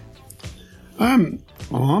 Wayne?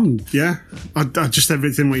 Just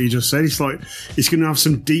everything what you just said. It's like it's going to have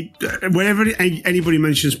some deep. Whenever anybody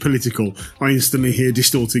mentions political, I instantly hear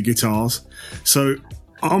distorted guitars. So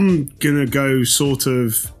I'm going to go sort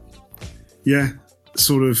of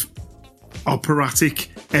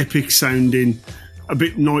operatic, epic sounding, a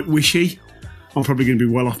bit Nightwishy. I'm probably going to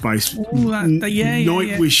be well off base.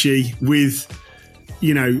 Nightwishy with,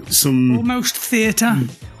 some almost theatre,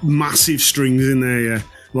 massive strings in there, yeah,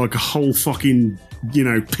 like a whole fucking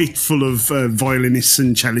pit full of violinists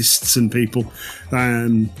and cellists and people,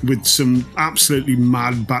 with some absolutely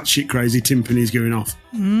mad, batshit crazy timpanis going off.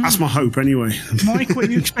 That's my hope, anyway. Mike, what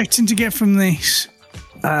are you expecting to get from this?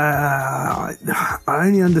 I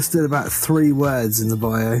only understood about 3 words in the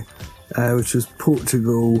bio, which was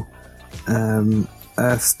Portugal,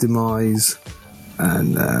 Earth's demise,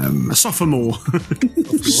 and a sophomore.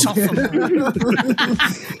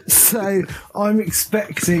 So I'm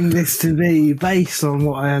expecting this to be, based on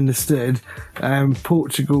what I understood,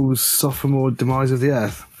 Portugal's sophomore demise of the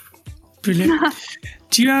Earth. Brilliant.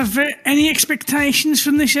 Do you have any expectations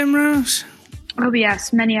from this, Emrose? Oh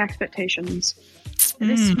yes, many expectations.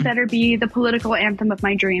 This better be the political anthem of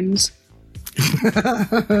my dreams.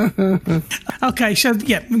 Okay, so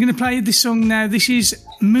we're going to play this song now. This is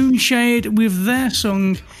Moonshade with their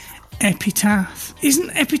song Epitaph. Isn't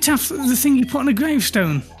Epitaph the thing you put on a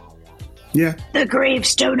gravestone? Yeah. The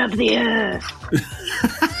gravestone of the earth.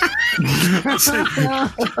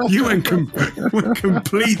 You went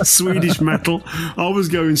complete Swedish metal. I was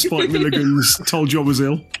going Spike Milligan's Told You I Was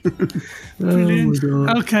Ill. Brilliant.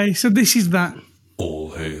 Oh, okay, so this is that.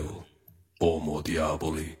 All hail, Homo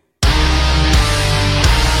Diaboli.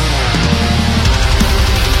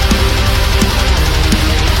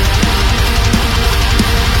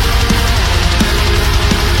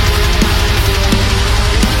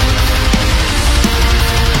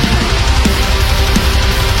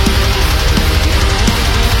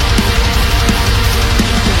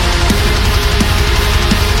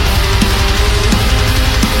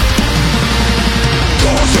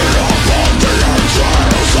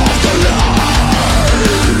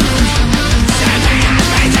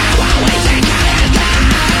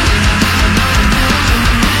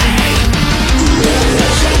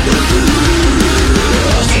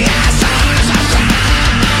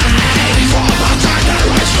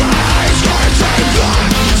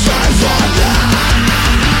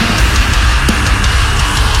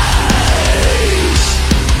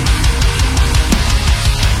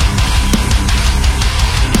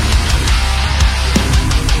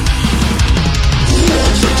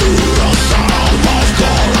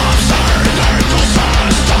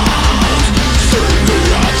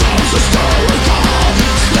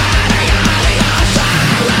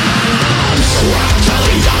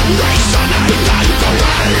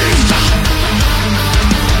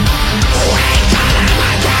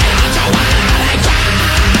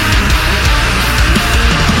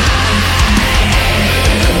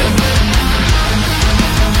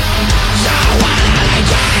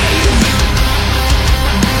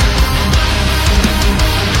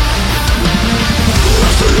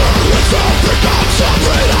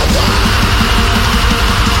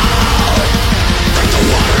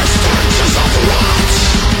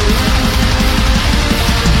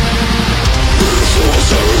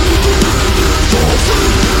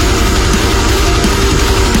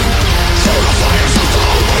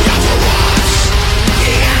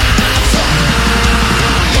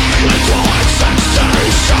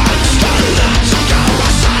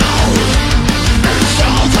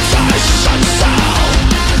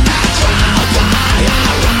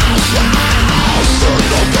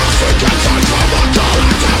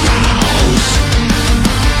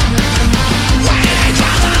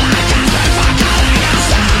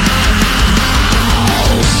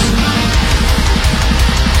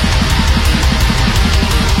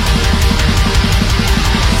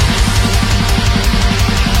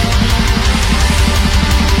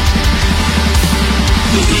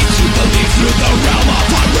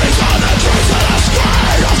 Trace of the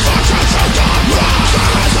screen of such a dark rock.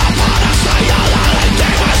 There is upon us the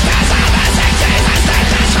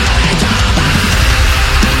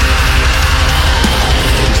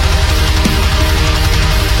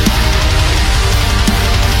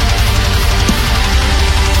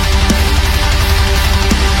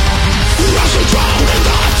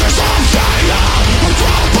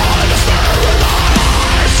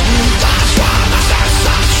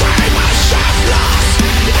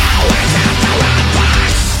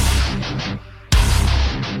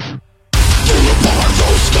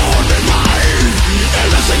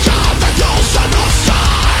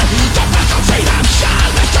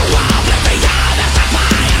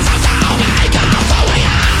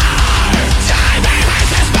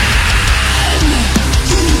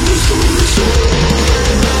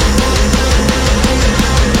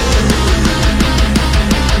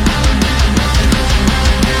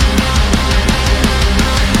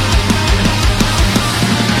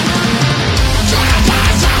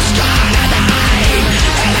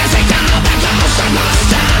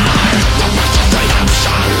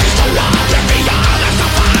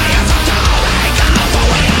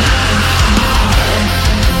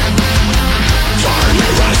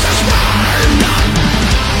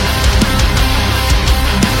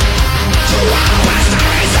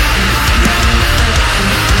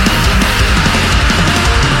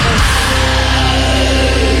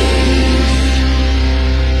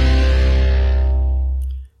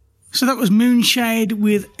So that was Moonshade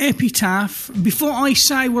with Epitaph. Before I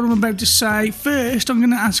say what I'm about to say, first I'm going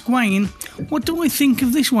to ask Wayne, what do I think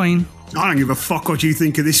of this, Wayne? I don't give a fuck what you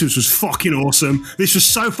think of this. This was fucking awesome. This was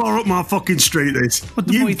so far up my fucking street, this. What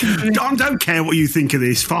do I think of it? I don't care what you think of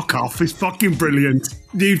this. Fuck off. It's fucking brilliant.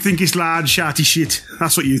 You think it's loud, shouty shit.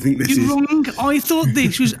 That's what you think this is. You're wrong. I thought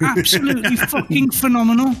this was absolutely fucking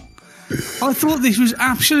phenomenal. I thought this was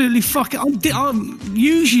absolutely fucking...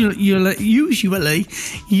 Usually,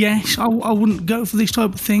 yes, I wouldn't go for this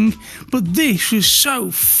type of thing, but this was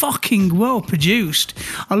so fucking well produced.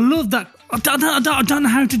 I love that. I don't know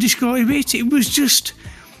how to describe it. It was just...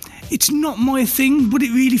 It's not my thing, but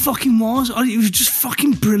it really fucking was. It was just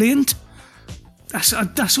fucking brilliant. That's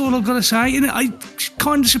all I've got to say. And it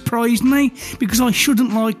kind of surprised me, because I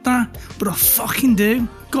shouldn't like that, but I fucking do.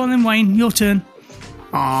 Go on then, Wayne, your turn.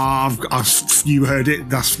 You heard it.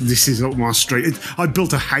 This is up my street. I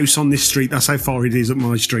built a house on this street. That's how far it is up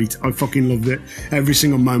my street. I fucking loved it. Every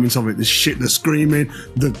single moment of it. The shit, the screaming,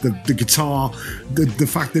 the guitar, the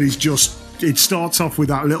fact that it starts off with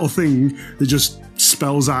that little thing that just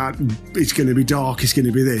spells out it's going to be dark, it's going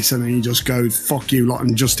to be this, and then you just go fuck you lot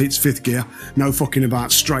and just hits fifth gear. No fucking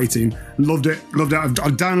about, straight in. Loved it.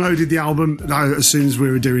 I downloaded the album as soon as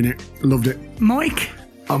we were doing it. Loved it. Mike?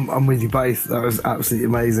 I'm with you both. That was absolutely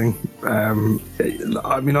amazing. I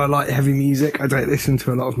mean, I like heavy music. I don't listen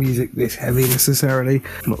to a lot of music this heavy necessarily.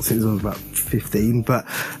 Not since I was about 15, but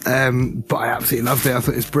I absolutely loved it. I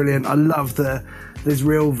thought it was brilliant. I love there's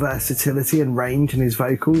real versatility and range in his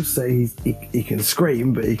vocals. So he can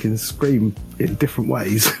scream, but he can scream in different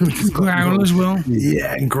ways. Growl as well.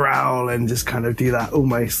 Yeah, and growl and just kind of do that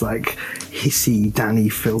almost like hissy Danny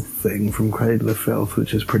Filth thing from Cradle of Filth,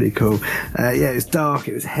 which is pretty cool. Yeah, it was dark,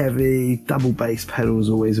 it was heavy, double bass pedals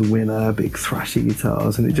always a winner, big thrashy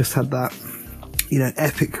guitars, and it just had that,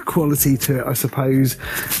 epic quality to it, I suppose,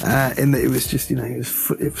 in that it was just, it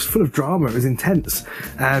was full of drama. It was intense,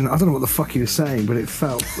 and I don't know what the fuck he was saying, but it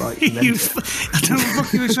felt like I don't know what the fuck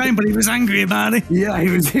he was saying, but he was angry about it. Yeah,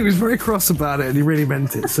 he was very cross about it, and he really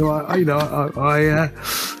meant it. So I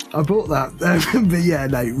bought that, but yeah,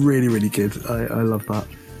 no, really, really good. I love that.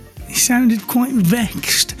 He sounded quite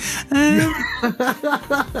vexed.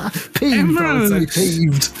 Peeved, I would say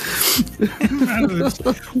peeved.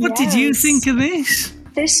 What did you think of this?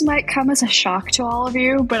 This might come as a shock to all of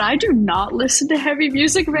you, but I do not listen to heavy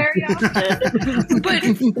music very often. But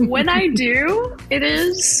when I do, it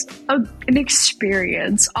is an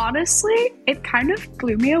experience. Honestly, it kind of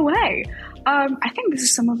blew me away. I think this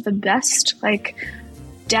is some of the best,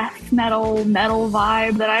 death metal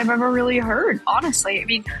vibe that I've ever really heard. Honestly, I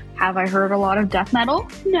mean, have I heard a lot of death metal?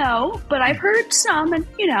 No, but I've heard some, and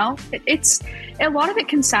it's a lot of it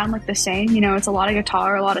can sound like the same. It's a lot of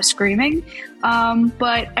guitar, a lot of screaming.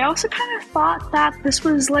 But I also kind of thought that this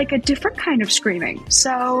was like a different kind of screaming.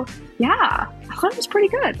 So yeah, I thought it was pretty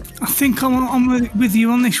good. I think I'm with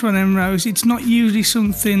you on this one, Rose. It's not usually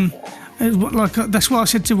something. That's what I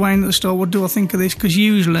said to Wayne at the start. What do I think of this? Because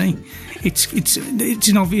usually it's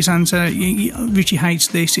an obvious answer. Richie hates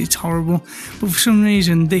this. It's horrible. But for some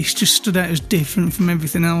reason, this just stood out as different from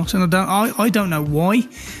everything else, and I don't know why,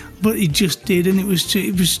 but it just did. And it was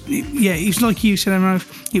like you said, Emma.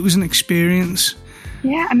 It was an experience.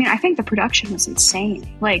 Yeah, I mean, I think the production was insane.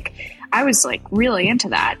 I was really into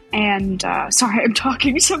that. And sorry, I'm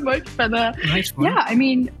talking so much, but yeah, I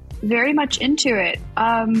mean, very much into it.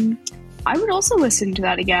 I would also listen to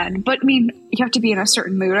that again, but I mean, you have to be in a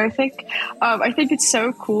certain mood, I think. I think it's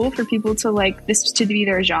so cool for people to this to be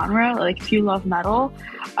their genre, if you love metal.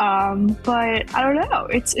 But I don't know,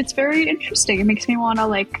 it's very interesting. It makes me want to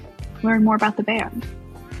learn more about the band.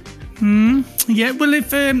 Yeah, well,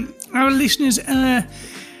 if our listeners are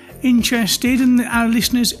interested and our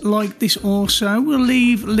listeners like this also, we'll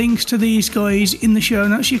leave links to these guys in the show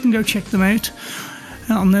notes. You can go check them out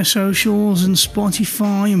on their socials and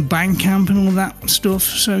Spotify and Bandcamp and all that stuff.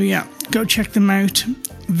 So yeah, go check them out.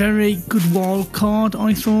 Very good wild card,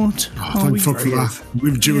 I thought. Thank fuck for that.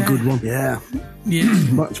 We've due a good one. Yeah.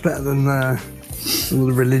 Much better than all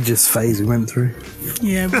the religious phase we went through.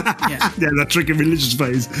 Yeah. That tricky religious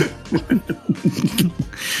phase.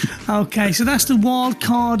 Okay, so that's the wild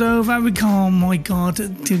card over. Oh my god,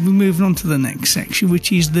 we're moving on to the next section,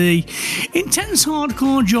 which is the intense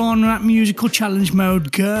hardcore genre musical challenge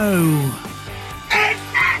mode. Go.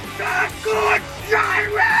 Intense hardcore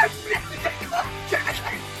genre musical challenge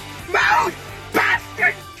mode.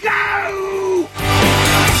 Bastard, go.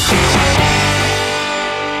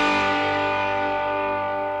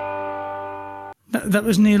 that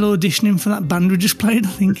was Neil auditioning for that band we just played, I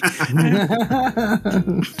think.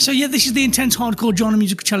 So yeah, this is the Intense Hardcore Genre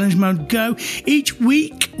Music Challenge Mode Go. Each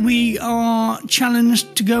week we are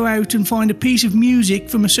challenged to go out and find a piece of music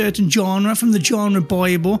from a certain genre, from the genre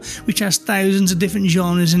Bible, which has thousands of different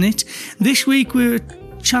genres in it. This week we're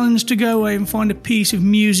challenged to go away and find a piece of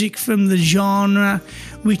music from the genre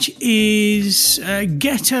which is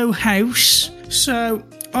ghetto house. So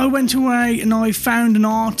I went away and I found an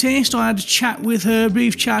artist. I had a chat with her,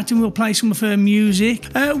 brief chat, and we'll play some of her music.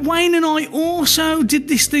 Wayne and I also did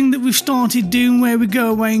this thing that we've started doing where we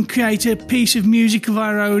go away and create a piece of music of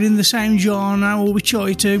our own in the same genre, or we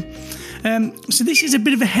try to. So this is a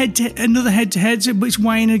bit of another head-to-head, but it's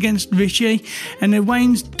Wayne against Richie, and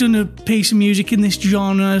Wayne's done a piece of music in this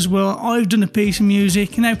genre as well. I've done a piece of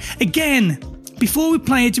music. Now, again, before we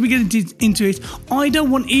play it, we get into it, I don't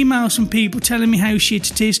want emails from people telling me how shit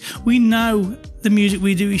it is. We know the music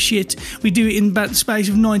we do is shit. We do it in about the space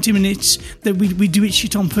of 90 minutes, that we do it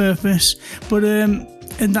shit on purpose. But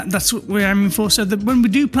and that's what we're aiming for, so that when we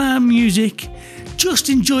do play our music, just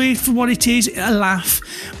enjoy it for what it is, a laugh.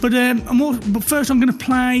 But first I'm going to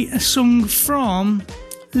play a song from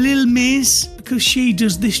Lil Miz, because she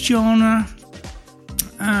does this genre,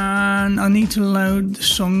 and I need to load the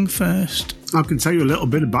song first. I can tell you a little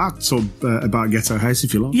bit about Ghetto House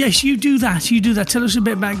if you like. Yes, you do that. Tell us a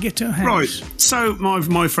bit about Ghetto House. Right. So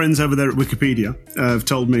my friends over there at Wikipedia have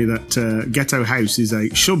told me that Ghetto House is a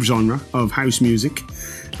subgenre of house music,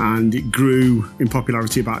 and it grew in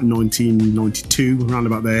popularity about 1992, around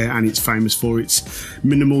about there, and it's famous for its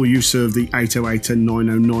minimal use of the 808 and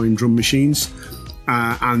 909 drum machines,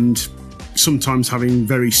 and sometimes having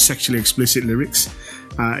very sexually explicit lyrics.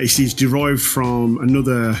 It is derived from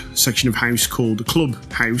another section of house called Club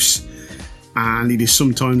House, and it is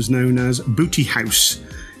sometimes known as Booty House.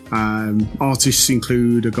 Artists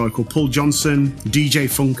include a guy called Paul Johnson, DJ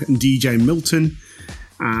Funk and DJ Milton,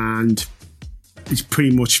 and it's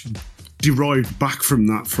pretty much derived back from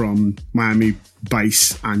that, from Miami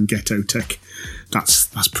bass and ghetto tech.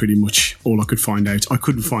 That's pretty much all I could find out. I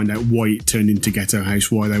couldn't find out why it turned into ghetto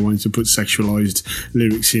house, why they wanted to put sexualised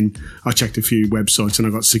lyrics in. I checked a few websites and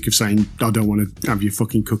I got sick of saying, I don't want to have your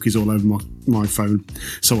fucking cookies all over my phone,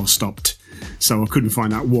 so I stopped. So I couldn't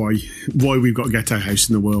find out why we've got ghetto house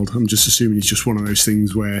in the world. I'm just assuming it's just one of those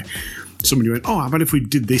things where somebody went, how about if we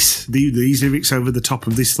did these lyrics over the top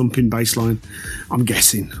of this thumping bass line? I'm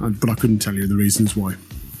guessing, but I couldn't tell you the reasons why.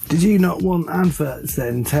 Did you not want adverts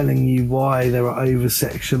then telling you why there were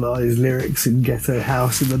over-sexualised lyrics in Ghetto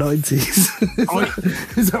House in the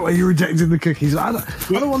 90s? Is that why you rejected the cookies? I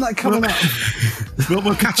don't want that coming up.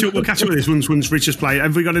 We'll catch up with this once Rich has played.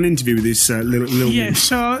 Have we got an interview with this Lil Miz? Yeah,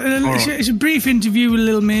 so it's a brief interview with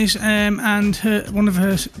Lil Miz, and one of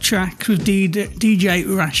her tracks was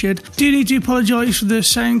DJ Rashid. Do need to apologise for the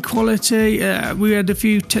sound quality. We had a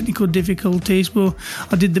few technical difficulties, but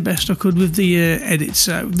I did the best I could with the edit.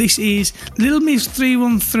 So this is Lil Miz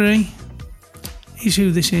 313 is who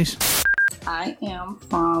this is. I am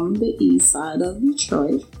from the east side of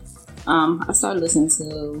Detroit. I started listening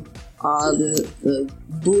to all the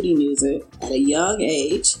booty music at a young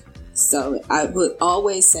age. So I would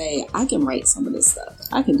always say, I can write some of this stuff.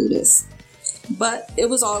 I can do this. But it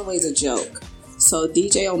was always a joke. So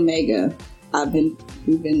DJ Omega, I've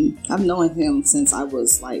known him since I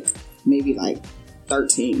was maybe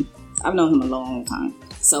 13. I've known him a long time.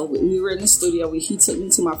 So we were in the studio. He took me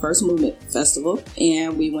to my first movement festival,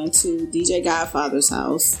 and we went to DJ Godfather's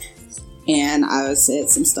house, and I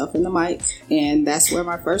said some stuff in the mic, and that's where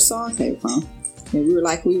my first song came from. And we were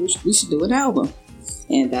like, we should do an album,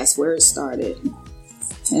 and that's where it started.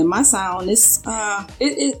 And my sound is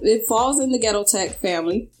it falls in the ghetto tech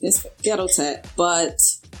family. It's ghetto tech, but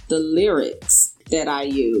the lyrics that I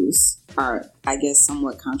use are, I guess,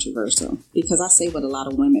 somewhat controversial, because I say what a lot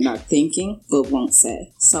of women are thinking but won't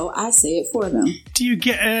say. So I say it for them. Do you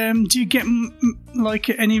get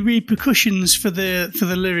any repercussions for the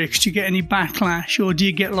lyrics? Do you get any backlash, or do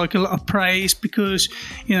you get a lot of praise because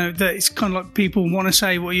that it's kind of like people want to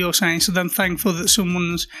say what you're saying, so I'm thankful that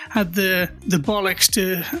someone's had the bollocks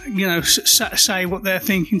to say what they're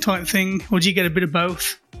thinking type thing? Or do you get a bit of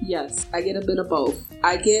both? Yes, I get a bit of both.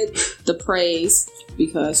 I get the praise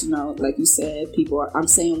because, like you said, I'm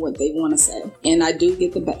saying what they want to say. And I do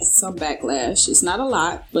get some backlash. It's not a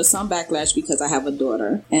lot, but some backlash because I have a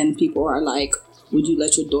daughter. And people are like, would you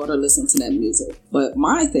let your daughter listen to that music? But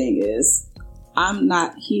my thing is, I'm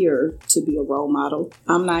not here to be a role model.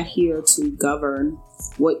 I'm not here to govern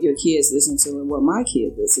what your kids listen to and what my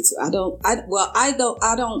kids listen to. I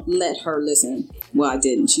don't let her listen. Well, I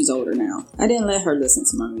didn't. She's older now. I didn't let her listen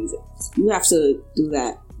to my music. You have to do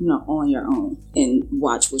that on your own and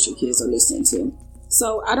watch what your kids are listening to.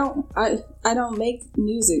 So I don't make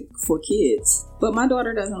music for kids, but my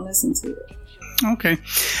daughter doesn't listen to it. Okay,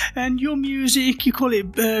 and your music, you call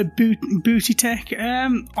it booty tech.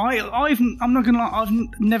 I'm not gonna lie, I've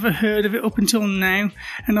never heard of it up until now,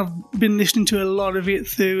 and I've been listening to a lot of it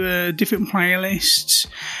through different playlists.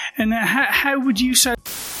 And how would you say?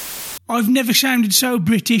 I've never sounded so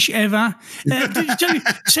British ever.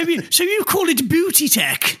 So you call it booty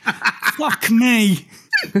tech? Fuck me.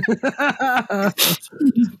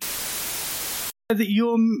 That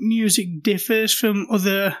your music differs from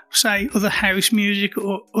other house music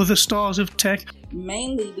or other styles of tech?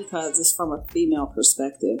 Mainly because it's from a female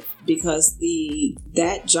perspective. Because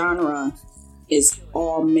that genre is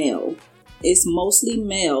all male. It's mostly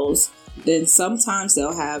males. Then sometimes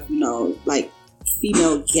they'll have, like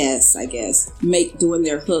female guests, I guess, doing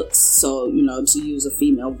their hooks. So, to use a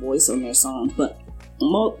female voice on their songs. But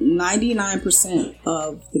 99%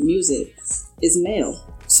 of the music is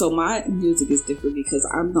male. So my music is different because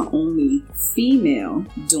I'm the only female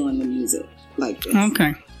doing the music like this.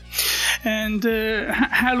 Okay. And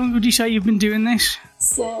how long would you say you've been doing this?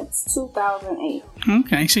 Since 2008.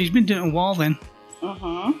 Okay, so you've been doing it a while then.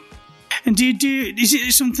 Mm-hmm. And is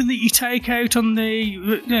it something that you take out on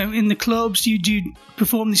in the clubs? Do you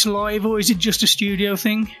perform this live, or is it just a studio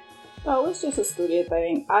thing? No, it's just a studio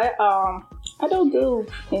thing. I don't do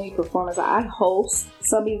any performance. I host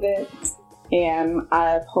some events. And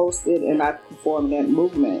I've hosted and I've performed at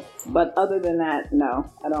movement. But other than that,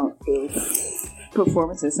 no, I don't do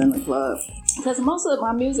performances in the club. Because most of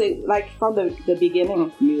my music, like from the beginning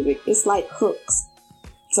of music, it's like hooks.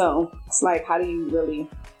 So it's like, how do you really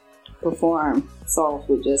perform songs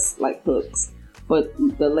with just like hooks? But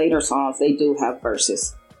the later songs, they do have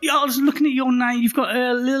verses. Yeah, I was looking at your name. You've got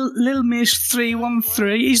Lil Miss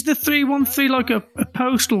 313. Is the 313 like a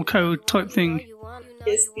postal code type thing?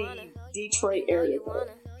 It's the Detroit area code.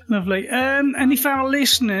 Lovely. And if our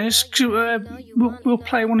listeners, we'll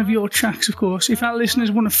play one of your tracks, of course. If our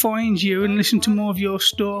listeners want to find you and listen to more of your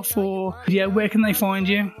stuff, where can they find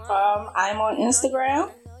you? I'm on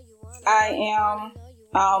Instagram. I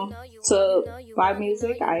am to buy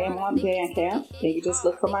music. I am on Bandcamp. You can just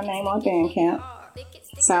look for my name on Bandcamp,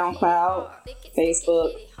 SoundCloud,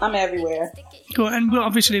 Facebook. I'm everywhere. Cool. And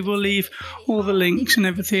we'll leave all the links and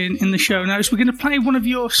everything in the show notes. We're going to play one of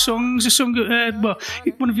your songs,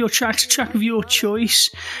 one of your tracks, a track of your choice.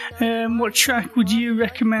 What track would you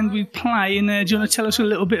recommend we play? And do you want to tell us a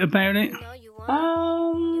little bit about it?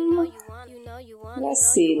 Let's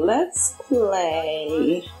see. Let's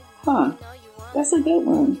play. That's a good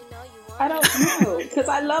one. I don't know, because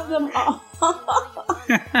I love them all.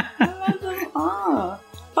 I love them all.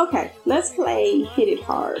 Okay, let's play Hit It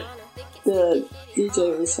Hard, the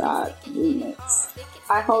DJ Rashad remix.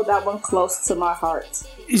 I hold that one close to my heart.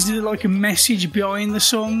 Is there like a message behind the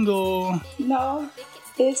song, or? No,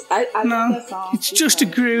 I love that song. It's just a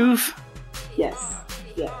groove. Yes.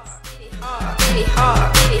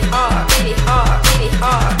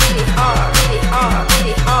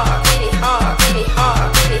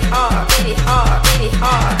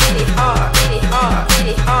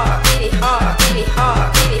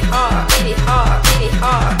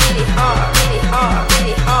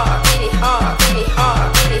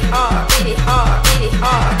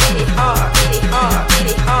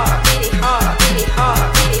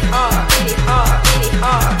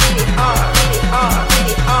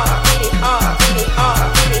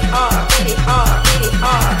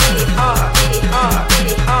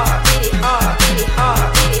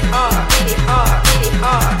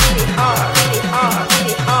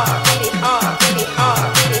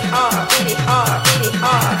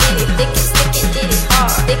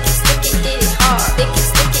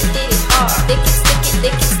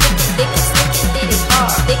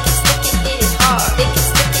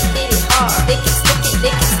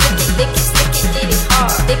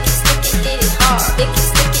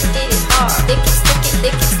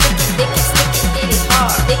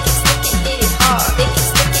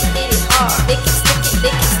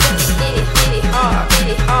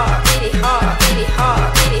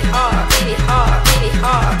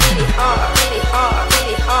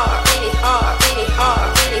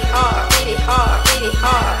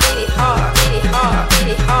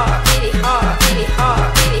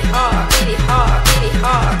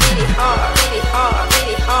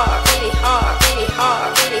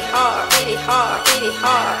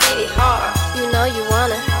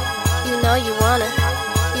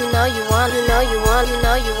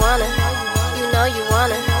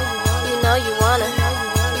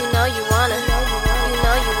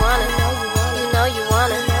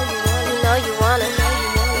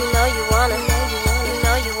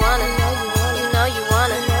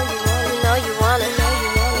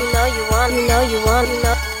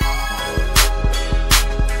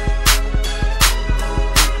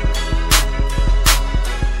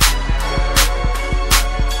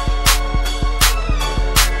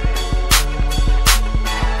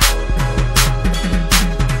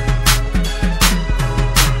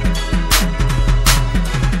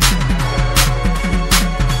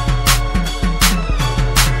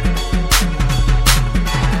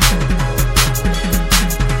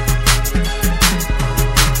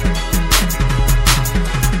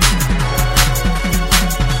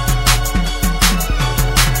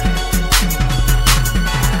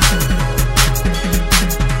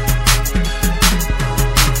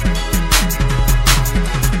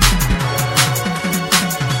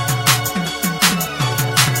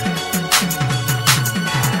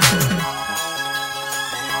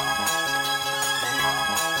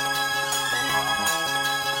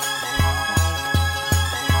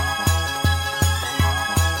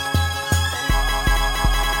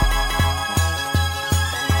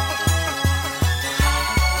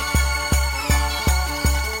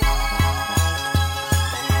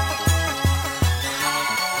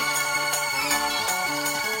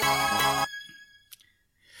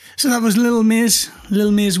 So that was Lil Miz with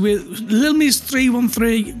Lil Miz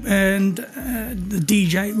 313 and the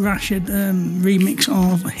DJ Rashid remix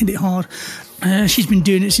of Hit It Hard. She's been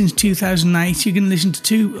doing it since 2008. You're going to listen to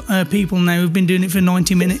two people now who've been doing it for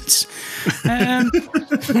 90 minutes. And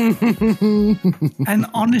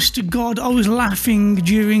honest to God, I was laughing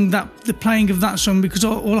during the playing of that song because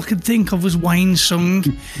all I could think of was Wayne's song.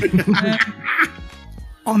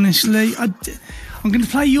 Honestly, I'm going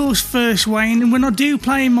to play yours first, Wayne, and when I do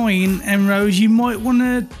play mine, Rose, you might want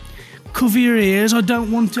to cover your ears. I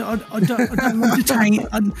don't want to. I don't want to taint.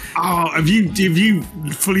 Have you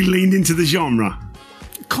fully leaned into the genre?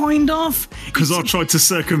 Kind of. Because I tried to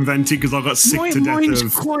circumvent it because I got sick to death mine's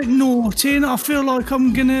of. Quite naughty, and I feel like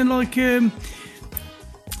I'm gonna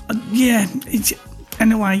yeah. It's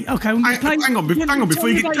anyway. Okay. I'm gonna play, hang on before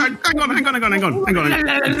you get. Hang on.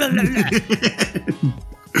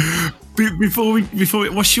 Before we,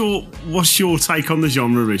 what's your take on the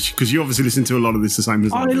genre, Rich? Because you obviously listen to a lot of this the same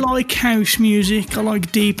as I do. I like house music. I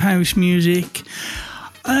like deep house music.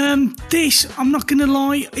 This, I'm not gonna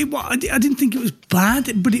lie, I didn't think it was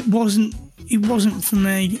bad, but it wasn't for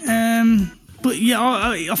me. But yeah,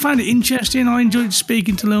 I found it interesting. I enjoyed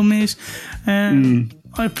speaking to Lil Miz. I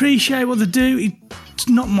appreciate what they do. It's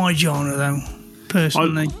not my genre though.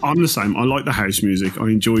 Personally, I'm the same. I like the house music. I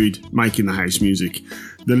enjoyed making the house music.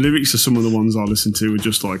 The lyrics are some of the ones I listen to are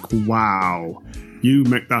just like, wow, you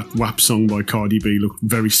make that WAP song by Cardi B look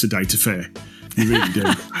very sedate affair. You really do.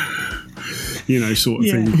 Sort of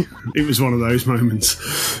thing. It was one of those moments.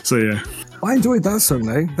 So yeah, I enjoyed that song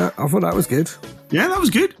though. I thought that was good. Yeah, that was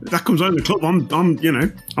good. That comes out in the club. I'm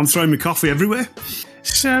throwing my coffee everywhere.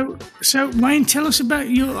 So Wayne, tell us about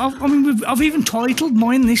your. I've even titled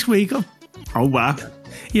mine this week. Oh wow!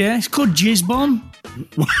 Yeah, it's called Jizz Bomb.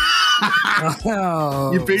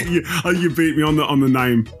 You beat me on the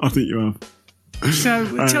name. I think you have. So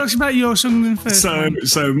tell us about your song then first.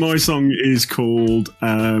 So my song is called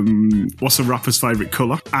 "What's a Rapper's Favourite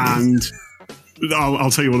Colour?" and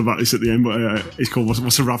I'll tell you all about this at the end. But it's called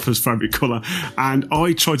 "What's a Rapper's Favourite Colour?" and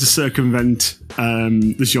I tried to circumvent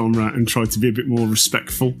the genre and tried to be a bit more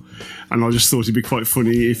respectful. And I just thought it'd be quite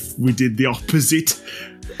funny if we did the opposite.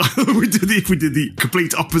 If we did the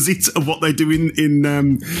complete opposite of what they do in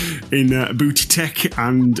booty tech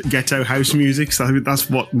and ghetto house music. So that's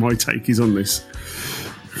what my take is on this.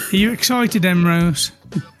 Are you excited, Rose?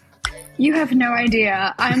 You have no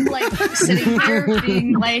idea. I'm sitting here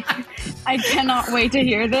being I cannot wait to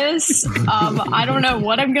hear this. I don't know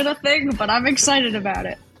what I'm gonna think, but I'm excited about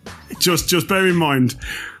it. Just bear in mind,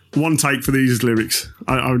 one take for these lyrics.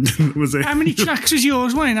 Was it? How many tracks is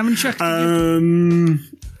yours, Wayne? How many tracks?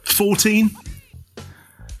 14.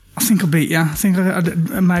 I think I beat you. I think I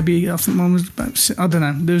think one was about. I don't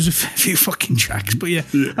know. There was a few fucking tracks, but yeah.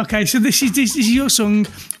 Okay, so this is your song.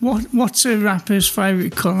 What's a rapper's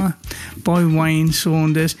favourite colour by Wayne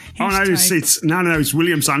Saunders? It's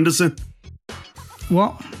William Sanderson.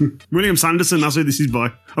 What? William Sanderson. That's who this is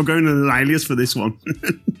by. I'm going to an alias for this one.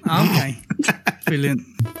 Okay, brilliant.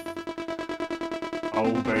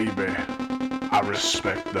 Oh baby, I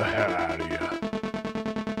respect the hell out of you.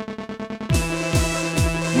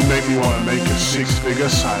 You make me want to make a 6-figure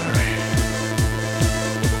salary.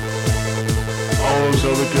 All those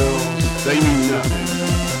other girls, they mean nothing.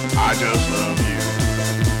 I just love you.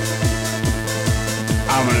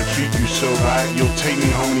 I'm gonna treat you so right, you'll take me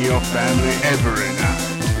home to your family every night.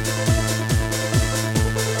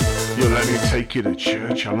 You'll let me take you to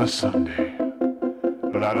church on a Sunday.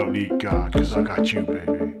 But I don't need God, cause I got you,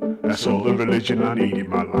 baby. That's all the religion I need in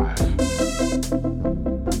my life.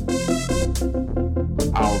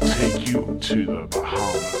 I'll take you to the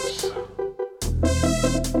Bahamas.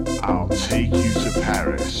 I'll take you to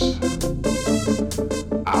Paris.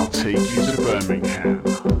 I'll take you to Birmingham.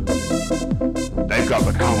 They've got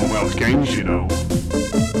the Commonwealth Games, you know.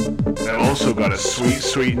 They've also got a sweet,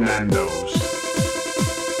 sweet Nando's.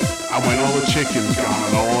 And when all the chicken's gone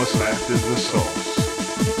and all that's left is the sauce,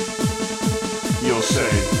 you'll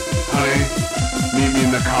say, honey, meet me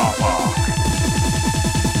in the car park.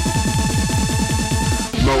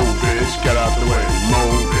 Mo, bitch, get out the way. Mo,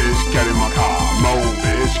 bitch, get in my car. Mo,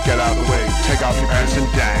 bitch, get out the way. Take off your pants and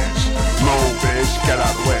dance. Mo, bitch, get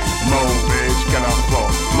out the way. Mo, bitch, get off the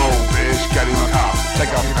floor. Mo, bitch, get in my car.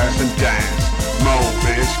 Take off your pants and dance. Mo,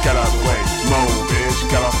 bitch, get out the way. Mo, bitch,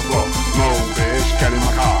 get off the floor. Mo, bitch, get in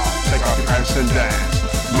my car. Take off your pants and dance.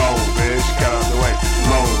 Mo, bitch, get out the way.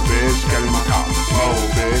 Mo, bitch, get in my car. Mo,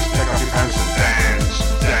 bitch, take off your pants and dance,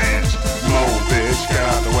 dance. Mo, bitch, get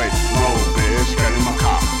out the way. Mo, bitch, get in my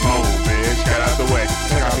car. Mo, bitch, get out the way.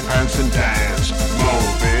 Take off your pants and dance. Mo,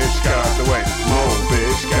 bitch, get out the way. Mo,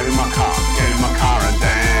 bitch, get in my car. Get in my car and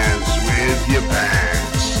dance.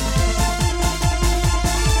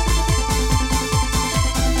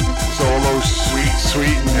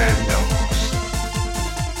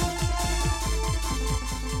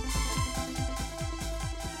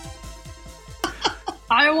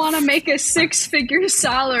 want to make a 6-figure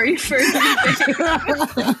salary for you. I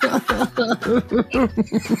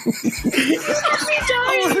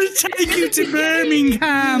want to take you to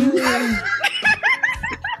Birmingham.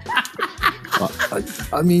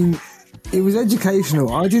 I mean, it was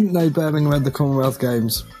educational. I didn't know Birmingham had the Commonwealth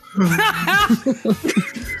Games.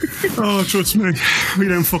 Oh, trust me, we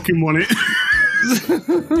don't fucking want it.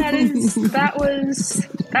 That was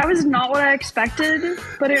not what I expected,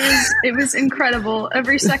 but it was incredible.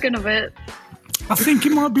 Every second of it. I think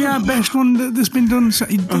it might be our best one that's been done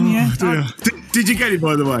yet. Dear. Did you get it,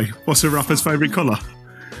 by the way? What's a rapper's favourite colour?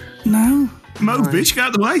 No. Mauve, bitch, get out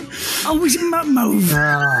of the way. Oh, was it Mauve?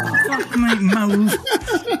 Fuck me, Mauve.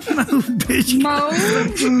 Mauve, bitch.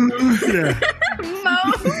 Mauve? Yeah.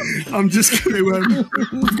 Mauve? I'm just going to...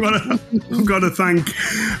 I've got to thank...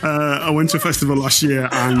 I went to a festival last year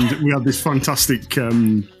and we had this fantastic...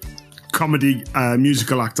 comedy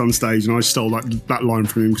musical act on stage, and I stole that line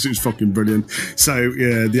from him because it was fucking brilliant. So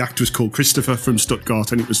yeah, the act was called Christopher from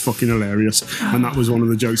Stuttgart, and it was fucking hilarious. And that was one of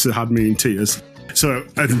the jokes that had me in tears. So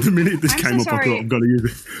the minute this came up, I thought I've got to use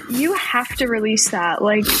it. You have to release that.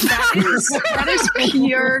 Like that is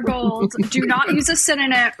pure gold. Do not use a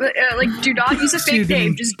synonym. Do not use a fake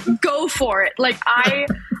name. Just go for it. Like I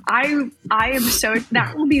am so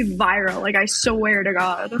that will be viral. Like I swear to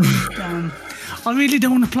God. I really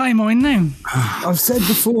don't want to play mine now. I've said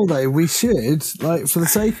before though, we should, like, for the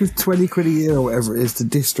sake of 20 quid a year or whatever it is to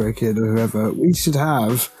DistroKid or whoever, we should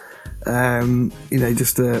have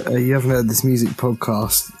just a you haven't heard this music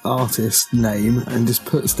podcast artist name and just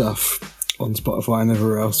put stuff on Spotify and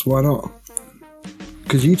everywhere else. Why not?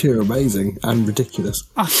 Because you two are amazing and ridiculous.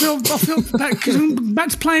 I feel that because I'm about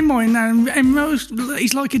to play mine now, and Rose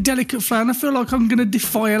is like a delicate flower, and I feel like I'm going to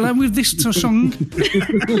defile her with this song.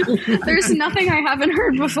 There's nothing I haven't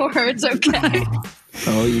heard before. It's okay.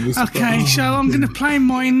 Okay, so I'm going to play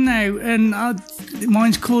mine now, and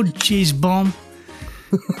mine's called Jizz Bomb.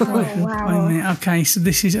 Oh, wow. Okay, so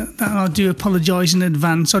this is... I do apologise in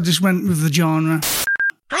advance. I just went with the genre.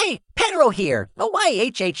 Hi, Pedro here, the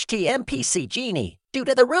YHHT MPC genie. Due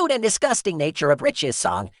to the rude and disgusting nature of Rich's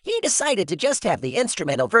song, he decided to just have the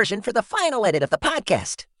instrumental version for the final edit of the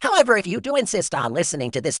podcast. However, if you do insist on listening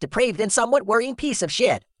to this depraved and somewhat worrying piece of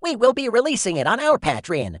shit, we will be releasing it on our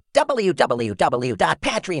Patreon,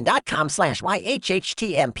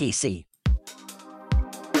 www.patreon.com/YHHTMPC.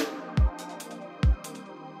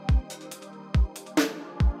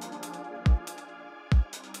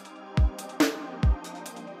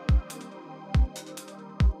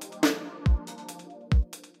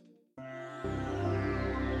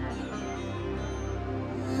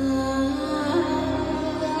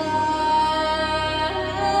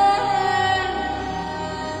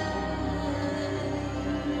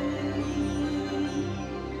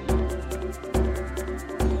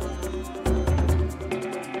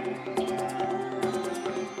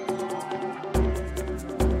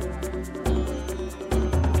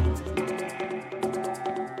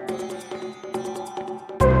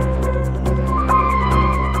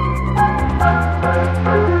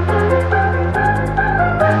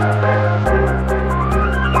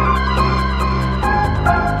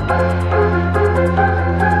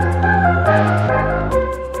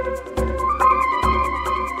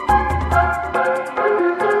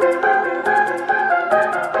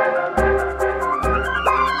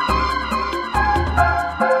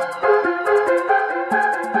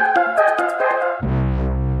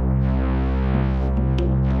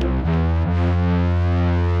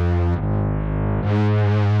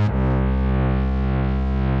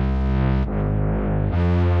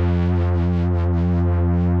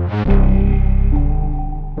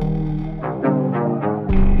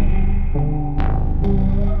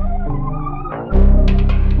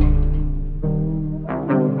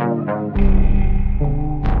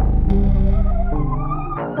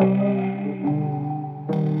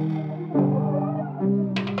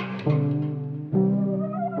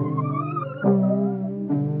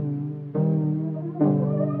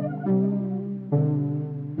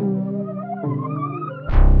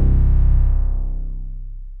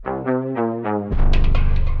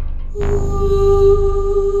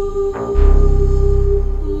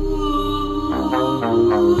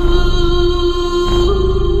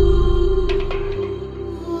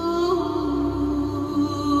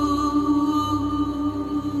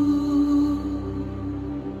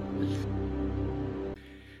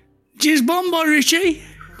 Jizz Bomb by Richie.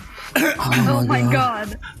 Oh my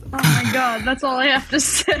god. Oh my god. That's all I have to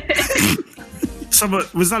say. So,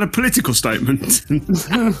 was that a political statement?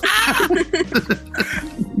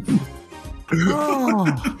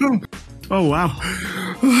 Oh wow.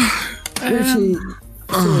 Richie,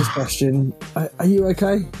 Serious question. Are you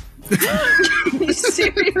okay?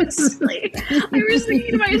 Seriously, I was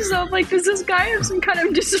thinking to myself, like, does this guy have some kind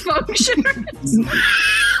of dysfunction?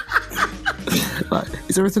 Like,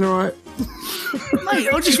 is everything all right? Mate,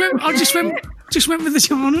 I just went with the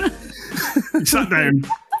genre. You sat down.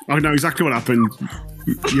 I know exactly what happened.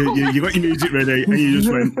 You got your music ready, and you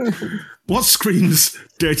just went, what screams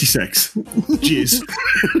dirty sex? Jizz.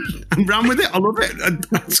 And ran with it. I love it.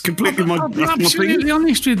 That's completely my I'll be that's my absolutely thing.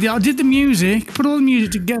 honest with you. I did the music, put all the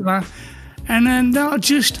music together, and then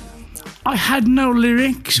I had no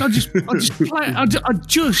lyrics. I just played.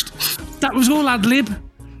 That was all ad lib.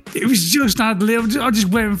 It was just ad lib. I just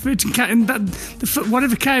went for it, and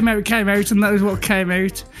whatever came out, and that was what came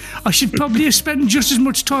out. I should probably have spent just as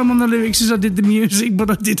much time on the lyrics as I did the music,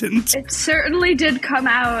 but I didn't. It certainly did come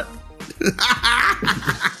out.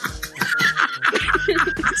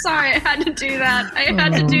 Sorry, I had to do that.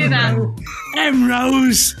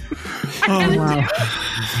 M-Rose. Oh, wow.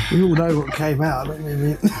 We all know what came out, don't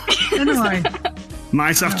we? Anyway.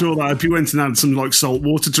 Mate, after all that, if you went and had some like salt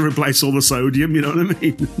water to replace all the sodium, you know what I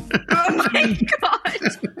mean? Oh my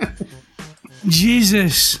god!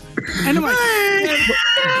 Jesus. Anyway,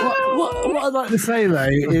 what I'd like to say though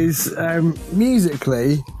is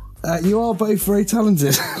musically, you are both very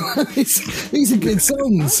talented. These are good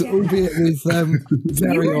songs, albeit with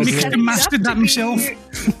very odd. Mixed and mastered that himself.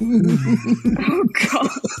 Oh god!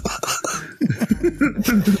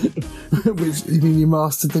 Which you mean you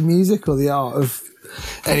mastered the music or the art of?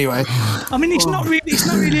 Anyway, I mean it's not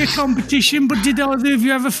really a competition, but did either of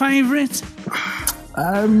you have a favourite?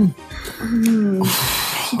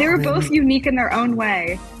 They were both unique in their own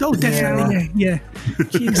way. Oh, definitely, yeah.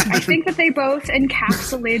 I think that they both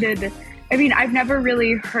encapsulated. I mean, I've never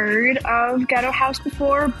really heard of Ghetto House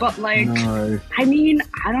before, but like, no. I mean,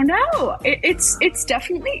 I don't know. It's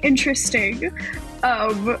definitely interesting.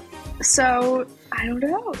 So I don't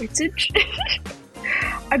know. It's interesting.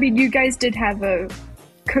 I mean, you guys did have a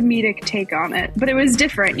comedic take on it, but it was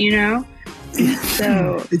different, you know?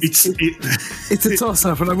 So it's a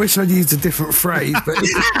toss-up, and I wish I'd used a different phrase, but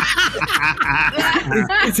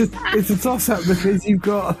it's a toss-up because you've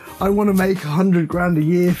got I want to make $100,000 a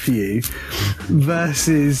year for you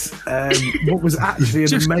versus what was actually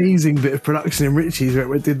an amazing bit of production in Richie's,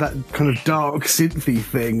 where it did that kind of dark synthy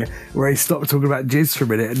thing where he stopped talking about jizz for a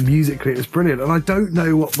minute, and musically it was brilliant. And I don't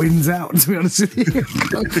know what wins out, to be honest with you.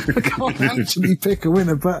 I can't actually pick a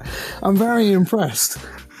winner, but I'm very impressed.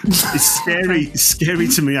 It's scary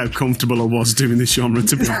to me how comfortable I was doing this genre,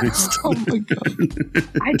 to be honest. Oh my god!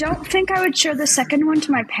 I don't think I would show the second one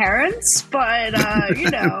to my parents, but you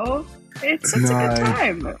know, it's a good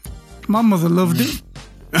time. My mother loved it.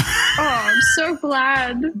 Oh, I'm so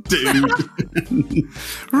glad, dude.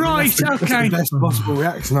 Right, okay. The best possible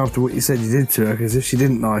reaction after what you said you did to her, because if she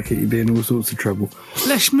didn't like it, you'd be in all sorts of trouble.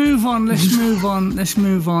 Let's move on.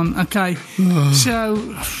 Okay,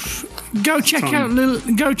 so. Go check out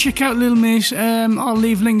Little Miss. I'll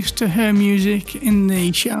leave links to her music in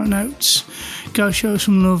the show notes. Go show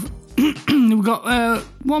some love. We've got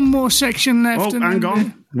one more section left. Oh, hang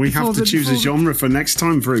on. We have to choose a genre for next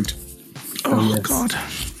time, Fruit. Oh, yes. God.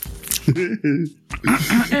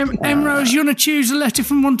 Rose, you want to choose a letter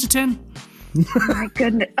from 1 to 10? Oh my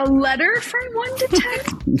goodness. A letter from 1 to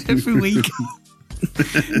 10? Every week.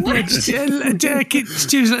 Let's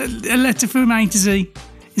choose a letter from A to Z.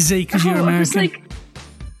 Z, because you're American.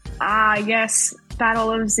 Yes,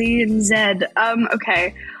 Battle of Z and Z.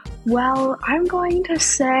 Okay. Well, I'm going to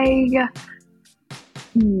say...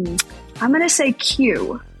 I'm going to say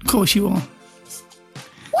Q. Of course you are.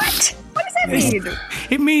 What? What does that mean?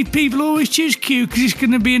 It means people always choose Q because it's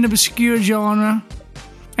going to be an obscure genre.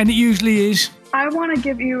 And it usually is. I want to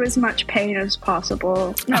give you as much pain as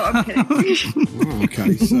possible. No, I'm kidding. Oh,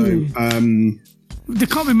 okay, so... there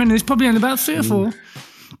can't be many. There's probably only about 3 or 4.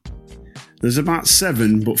 There's about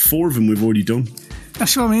 7, but 4 of them we've already done.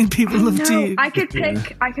 That's what I mean. People love to. I could pick.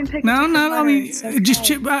 Yeah. I can pick. No. I mean, okay. Just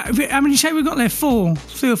how many say we got left? 4,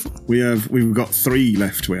 3 or 4. We've got 3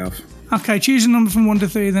 left. We have. Okay, choose a number from 1 to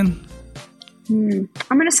 3 then. I'm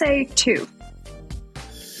going to say 2.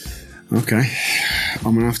 Okay, I'm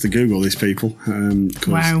going to have to Google this, people.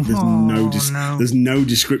 Wow. There's no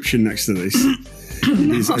description next to this.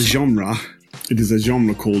 It is a genre. It is a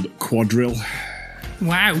genre called quadrille.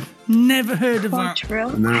 Wow, never heard of quadrille?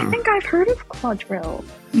 That. No. I think I've heard of quadrille.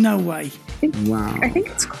 No way. Wow. I think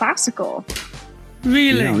it's classical.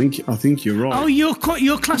 Really? Yeah, I think you're right. Oh, you're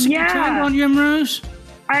classical trained, aren't you, Rose?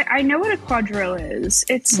 I know what a quadrille is.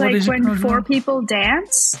 It's like when 4 people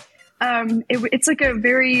dance, It's like a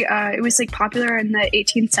very it was like popular in the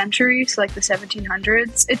 18th century, so like the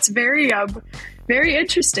 1700s. It's very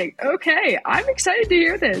interesting. Okay, I'm excited to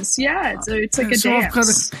hear this. Yeah, it's like a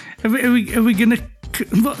dance. Are we gonna?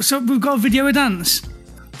 So we've got a video of dance.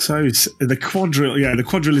 So it's the quadrille. Yeah, the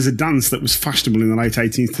quadrille is a dance that was fashionable in the late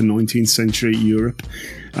 18th to 19th century Europe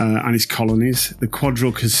and its colonies. The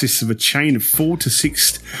quadrille consists of a chain of 4 to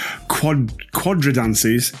 6 quadra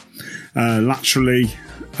dances. Laterally,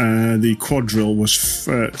 the quadrille was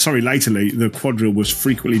latterly the quadrille was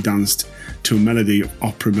frequently danced to a medley of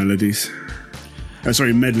opera melodies.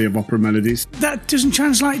 That doesn't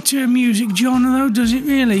translate to a music genre, though, does it?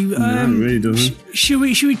 Really? No, it really doesn't. Should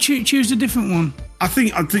we choose a different one? I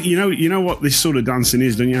think you know what this sort of dancing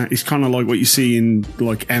is, don't you? It's kind of like what you see in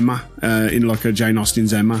like Emma, in like a Jane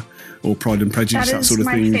Austen's Emma or Pride and Prejudice, that sort of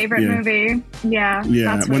thing. That is my favorite movie. Yeah.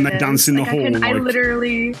 Yeah, when they dance in the hall.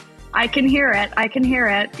 I can hear it.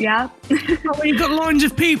 Yeah. Well, you've got lines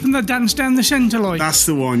of people that dance down the centre line. That's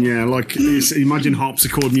the one. Yeah, like imagine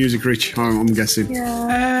harpsichord music, Rich. I'm guessing.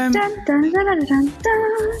 Yeah.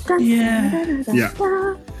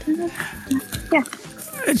 Yeah.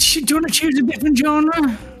 Do you want to choose a different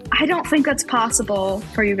genre? I don't think that's possible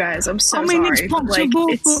for you guys. I'm so sorry. I mean, it's possible,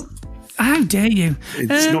 but how dare you?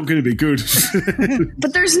 It's not going to be good.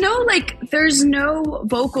 But there's no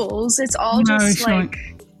vocals. It's all just like...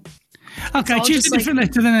 Okay, choose a different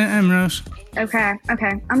letter than Rose. Okay.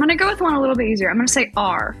 I'm going to go with one a little bit easier. I'm going to say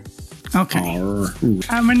R. Okay. R.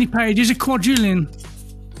 How many pages? A quadrillion?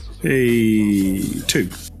 2.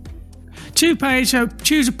 2 pages, so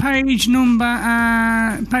choose a page number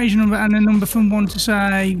and a number from 1 to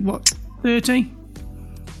say, what, 30?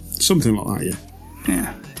 Something like that,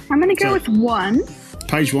 yeah. I'm going to go with 1.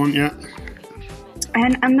 Page 1, yeah.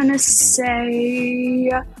 And I'm going to say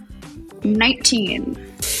 19.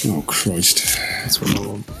 Oh, Christ. That's what I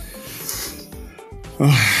want.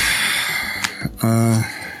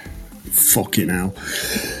 Fucking hell.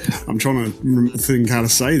 I'm trying to think how to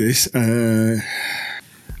say this.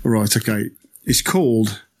 Right, okay. It's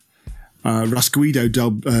called Rasguido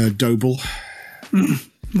Doble.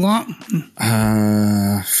 What?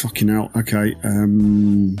 Fucking hell. Okay.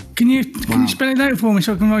 Can you spell it out for me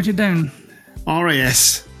so I can write it down?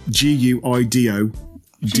 RASGUIDO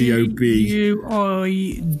DOB.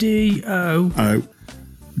 GUIDO.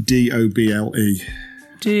 DOBLE.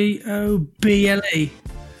 DOBLE.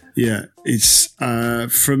 Yeah, it's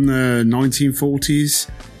from the 1940s.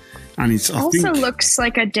 And it's looks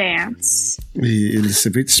like a dance. It's a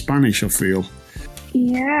bit Spanish, I feel.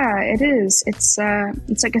 Yeah, it is. It's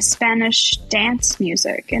like a Spanish dance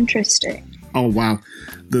music. Interesting. Oh wow,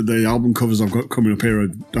 the album covers I've got coming up here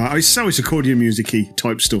it's accordion music-y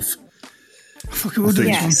type stuff. Fuck it, we'll do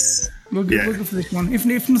this one. We'll go for this one. If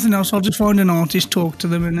nothing else, I'll just find an artist, talk to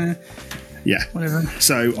them, and whatever.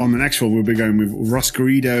 So on the next one, we'll be going with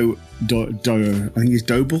Rasguido I think it's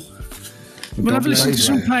Doble. We'll have a listen to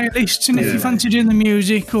some playlists, and if you fancy doing the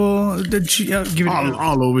music or give it.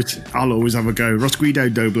 I'll always have a go.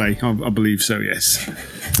 Rasguido Doble, I believe so. Yes.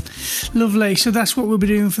 Lovely. So that's what we'll be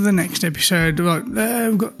doing for the next episode. Right,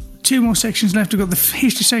 we've got 2 more sections left. We've got the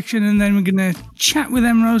history section, and then we're going to chat with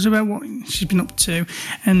Rose about what she's been up to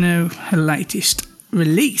and her latest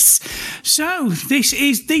release. So this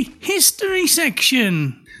is the history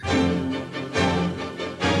section.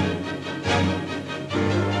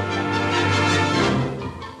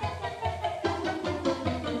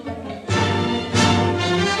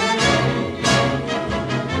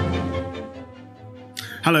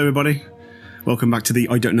 Hello, everybody. Welcome back to the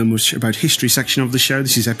I Don't Know Much About History section of the show.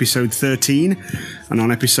 This is episode 13. And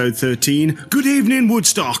on episode 13, good evening,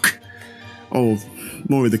 Woodstock. Or,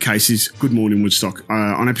 more of the cases, good morning, Woodstock.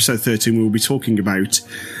 On episode 13, we will be talking about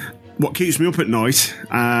what keeps me up at night.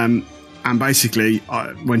 And basically,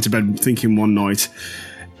 I went to bed thinking one night,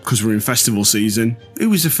 because we're in festival season, who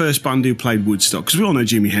was the first band who played Woodstock? Because we all know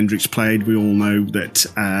Jimi Hendrix played, we all know that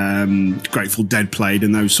Grateful Dead played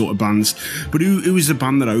and those sort of bands, but who was the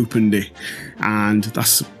band that opened it? And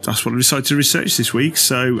that's what I decided to research this week.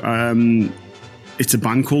 So it's a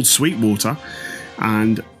band called Sweetwater,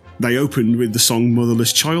 and they opened with the song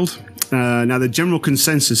Motherless Child. Now the general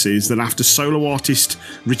consensus is that after solo artist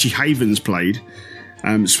Richie Havens played,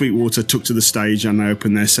 Sweetwater took to the stage and they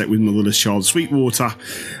opened their set with Motherless Child. Sweetwater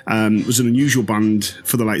was an unusual band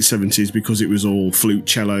for the late 70s because it was all flute,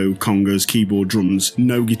 cello, congas, keyboard, drums,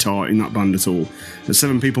 no guitar in that band at all. The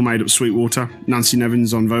 7 people made up Sweetwater: Nancy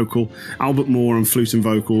Nevins on vocal, Albert Moore on flute and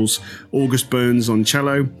vocals, August Burns on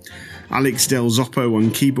cello, Alex Del Zoppo on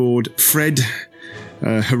keyboard, Fred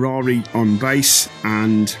Harari on bass,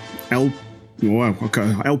 and El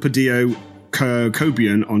Padillo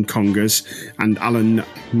Cobian on congas, and Alan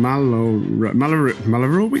Malarowitz.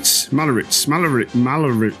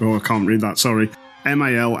 Oh, I can't read that, sorry.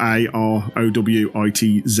 Malarowitz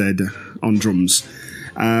on drums.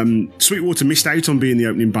 Sweetwater missed out on being the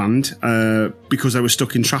opening band because they were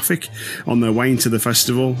stuck in traffic on their way into the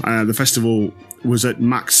festival. The festival was at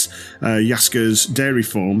Max Yasker's dairy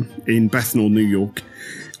farm in Bethnal, New York,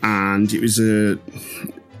 and it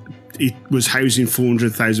was housing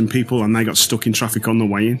 400,000 people, and they got stuck in traffic on the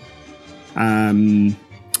way in.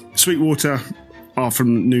 Sweetwater are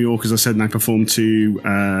from New York, as I said, and they perform to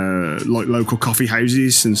like local coffee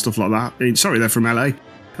houses and stuff like that. They're from LA.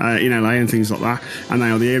 In LA and things like that, and they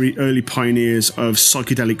are the early pioneers of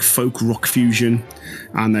psychedelic folk rock fusion,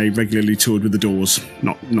 and they regularly toured with the Doors.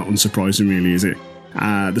 Not unsurprising, really, is it?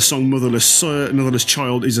 The song Motherless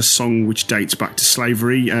Child is a song which dates back to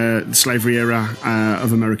slavery, the slavery era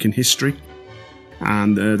of American history,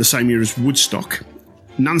 and the same year as Woodstock.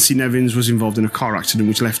 Nancy Nevins was involved in a car accident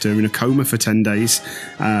which left her in a coma for 10 days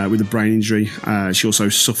with a brain injury. She also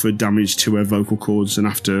suffered damage to her vocal cords, and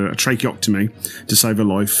after a tracheotomy to save her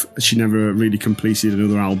life, she never really completed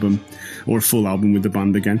another album or a full album with the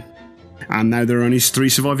band again. And now there are only 3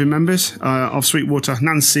 surviving members of Sweetwater: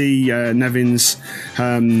 Nancy Nevins,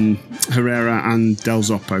 Herrera and Del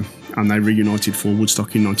Zoppo, and they reunited for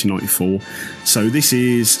Woodstock in 1994. So this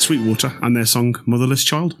is Sweetwater and their song Motherless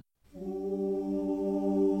Child.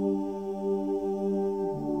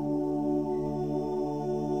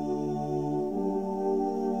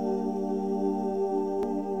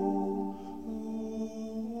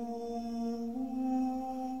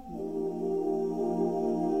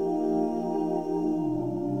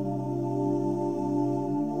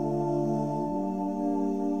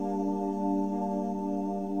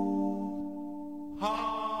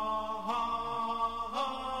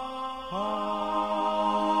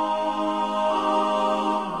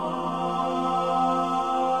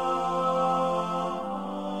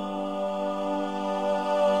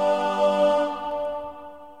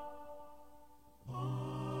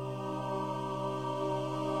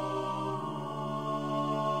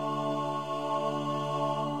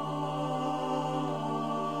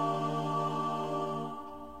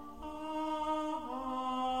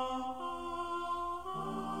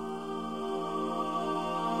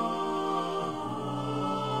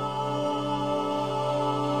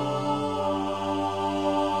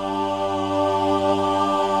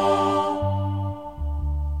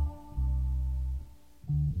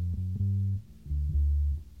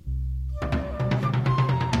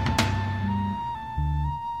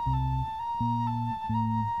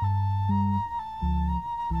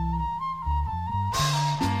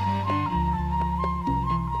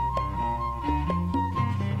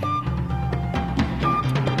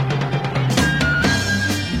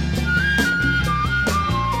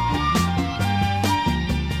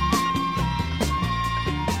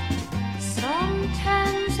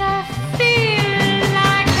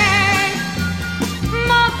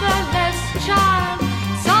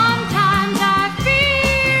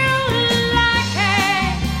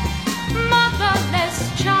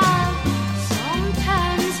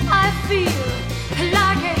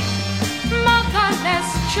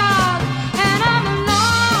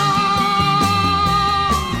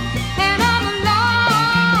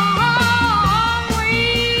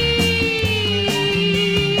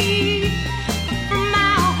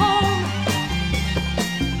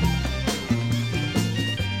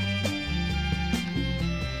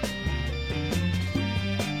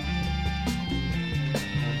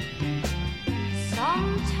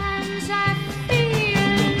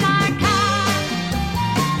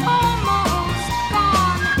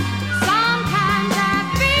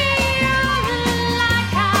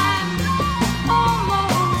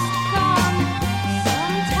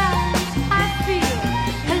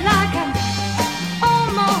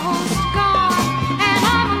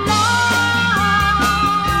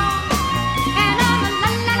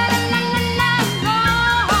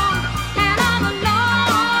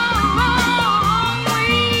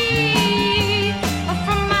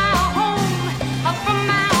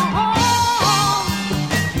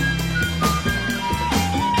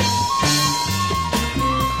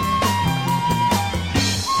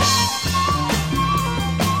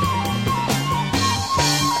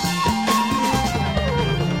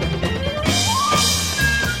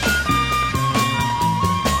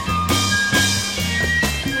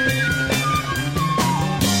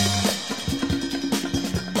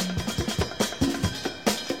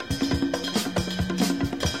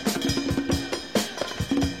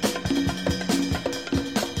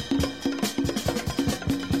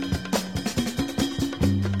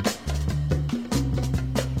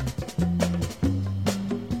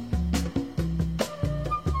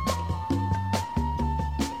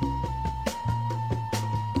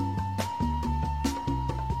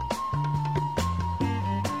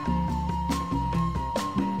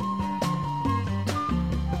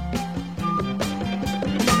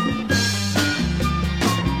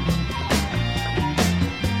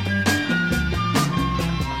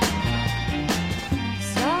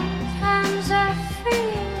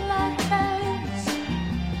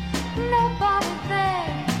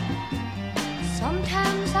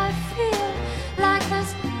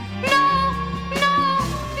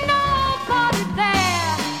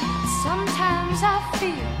 Sometimes I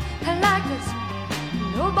feel like there's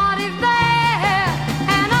nobody there,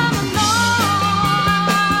 and I'm alone,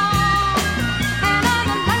 and I'm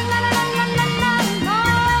alone,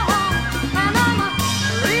 and I'm a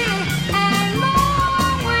really and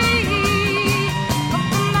long way up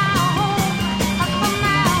from my home, up from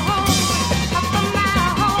my home, up from my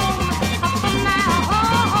home, up from my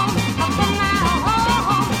home, up from my home,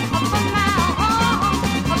 up from my home,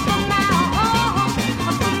 up from my home,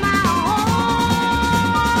 up from my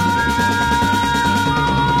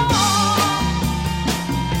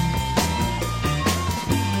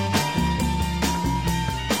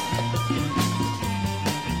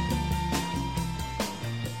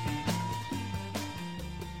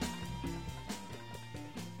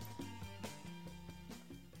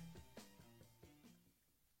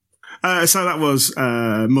So that was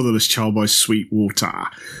Motherless Child by Sweetwater.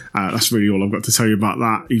 That's really all I've got to tell you about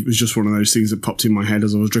that. It was just one of those things that popped in my head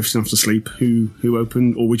as I was drifting off to sleep. Who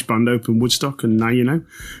opened, or which band opened Woodstock, and now you know.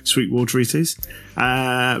 Sweetwater it is.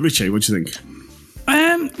 Richie, what do you think?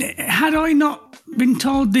 Had I not been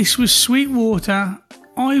told this was Sweetwater,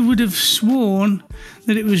 I would have sworn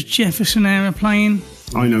that it was Jefferson Airplane.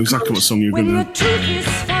 I know exactly what song you're going to when the truth is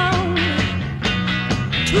found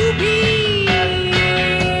to be lies.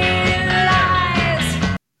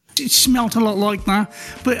 It smelt a lot like that,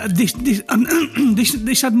 but this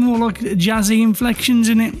had more like jazzy inflections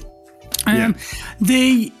in it. I'm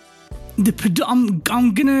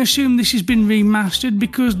going to assume this has been remastered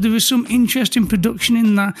because there was some interesting production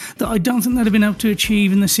in that I don't think they'd have been able to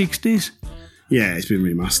achieve in the 60s. Yeah, it's been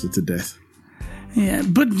remastered to death. Yeah,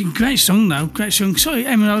 but great song though, great song. Sorry,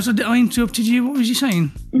 Emma, I interrupted you. What was you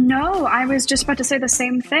saying? No, I was just about to say the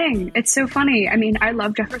same thing. It's so funny. I mean, I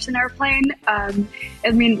love Jefferson Airplane.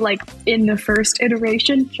 Like in the first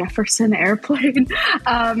iteration, Jefferson Airplane.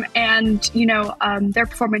 And, their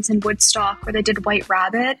performance in Woodstock where they did White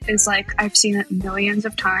Rabbit is like, I've seen it millions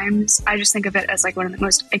of times. I just think of it as like one of the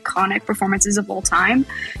most iconic performances of all time.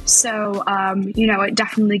 So, it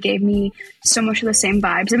definitely gave me so much of the same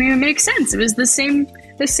vibes. I mean, it makes sense. It was the same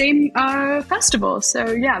festival.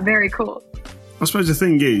 So yeah, very cool. I suppose the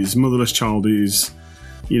thing is, Motherless Child is,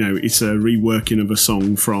 it's a reworking of a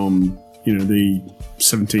song from, the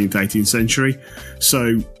 17th, 18th century.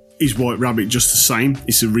 So is White Rabbit just the same?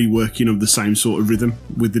 It's a reworking of the same sort of rhythm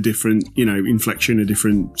with the different, inflection, a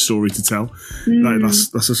different story to tell. That's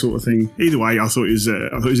the sort of thing. Either way, I thought it was an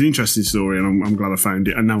interesting story, and I'm glad I found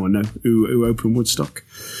it. And now I know who opened Woodstock.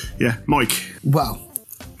 Yeah, Mike. Well,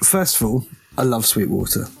 first of all, I love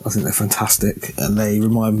Sweetwater. I think they're fantastic, and they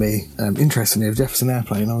remind me, interestingly, of Jefferson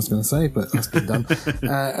Airplane, I was going to say, but that's been done.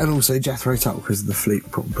 And also Jethro Tull because of the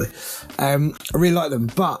flute, probably. I really like them,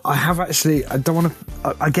 but I have actually, I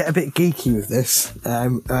get a bit geeky with this,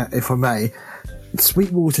 if I may.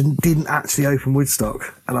 Sweetwater didn't actually open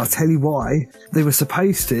Woodstock, and I'll tell you why. They were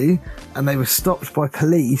supposed to, and they were stopped by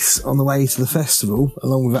police on the way to the festival,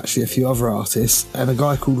 along with actually a few other artists, and a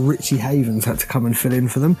guy called Richie Havens had to come and fill in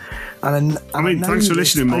for them. And thanks for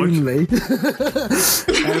listening, Mike.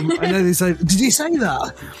 I know this. Did you say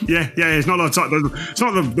that? Yeah. It's not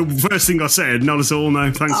the first thing I said. Not at all.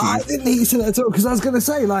 No, thanks, mate. I didn't think you said that at all because I was going to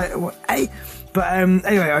say hey. But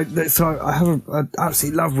anyway, I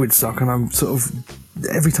absolutely love Woodstock, and I'm sort of,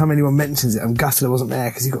 every time anyone mentions it, I'm gutted I wasn't there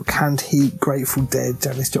because you've got Canned Heat, Grateful Dead,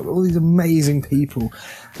 Janis Joplin, all these amazing people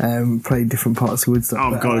played different parts of Woodstock.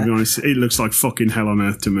 I've got to be honest, it looks like fucking hell on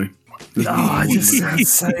earth to me. Oh, it just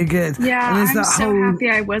sounds so good. Yeah, I'm so happy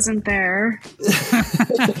I wasn't there.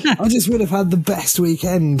 I just would have had the best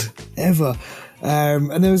weekend ever.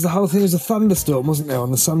 And there was the whole thing, there was a thunderstorm, wasn't there, on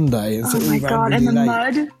the Sunday? And so oh my God, and the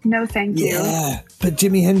mud? No, thank you. Yeah, but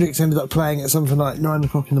Jimi Hendrix ended up playing at something like 9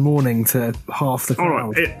 o'clock in the morning to half the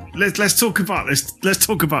crowd. All right, let's talk about this. Let's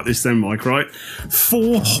talk about this then, Mike, right?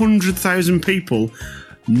 400,000 people,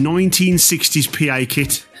 1960s PA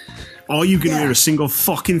kit. Are you going to hear a single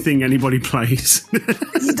fucking thing anybody plays?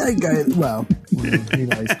 You don't go, well, who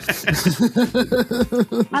knows?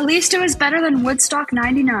 At least it was better than Woodstock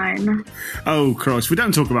 99. Oh, Christ. We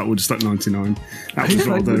don't talk about Woodstock 99. That was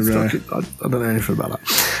rather... I don't know anything about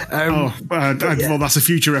that. Well, that's a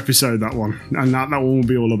future episode, that one. And that one will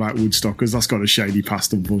be all about Woodstock, because that's got a shady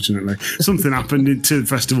past, unfortunately. Something happened to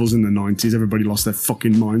festivals in the 90s. Everybody lost their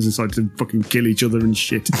fucking minds and started to fucking kill each other and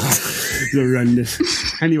shit. It's horrendous.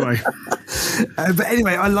 Anyway... but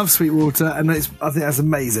anyway, I love Sweetwater, and I think that's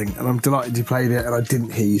amazing, and I'm delighted you played it, and I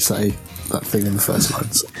didn't hear you say that thing in the first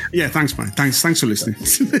line. So. Yeah, thanks, mate. Thanks for listening.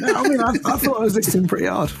 I mean, I thought I was listening pretty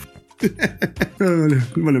hard. Well,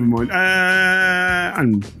 never mind.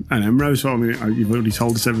 And Emro, so I mean, you've already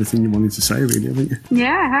told us everything you wanted to say, really, haven't you?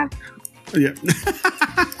 Yeah, I have. Yeah.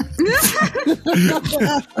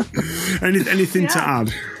 Anything to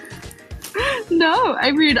add? No,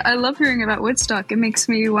 I mean, I love hearing about Woodstock. It makes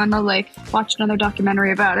me want to watch another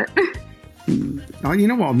documentary about it. Oh, you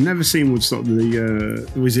know what? I've never seen Woodstock.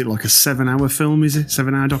 Was it like a 7-hour film? Is it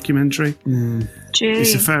 7-hour documentary? Gee.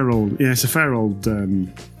 It's a fair old. Yeah, it's a fair old.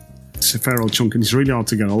 It's a fair old chunk, and it's really hard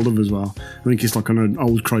to get hold of as well. I think it's like on an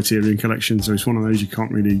old Criterion collection, so it's one of those you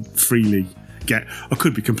can't really freely get. I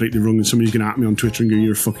could be completely wrong, and somebody's going to at me on Twitter and go,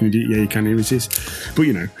 "You're a fucking idiot." Yeah, you can. Here it is.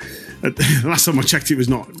 But last time I checked, it was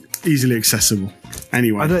not easily accessible.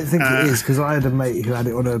 Anyway, I don't think it is, because I had a mate who had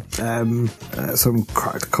it on some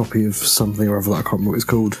cracked copy of something or other that I can't remember what it's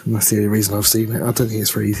called, and that's the only reason I've seen it. I don't think it's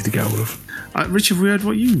very easy to get hold of. Richard, have we heard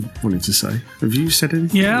what you wanted to say? Have you said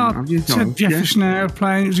anything? Yeah, have you? I said Jefferson Hour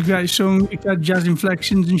playing. It was a great song. It had jazz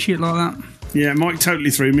inflections and shit like that. Yeah, Mike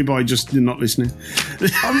totally threw me by just not listening.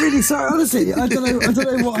 I'm really sorry, honestly. I don't know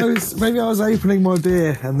what I was. Maybe I was opening my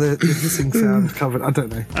beer and the hissing sound covered. I don't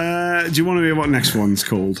know. Do you want to hear what next one's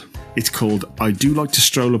called? It's called "I Do Like to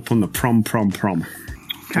Stroll Upon the Prom." Okay.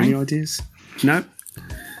 Any ideas? No?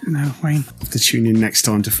 No, Wayne. Have to tune in next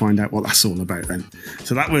time to find out what that's all about then.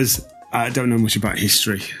 So that was, I don't know much about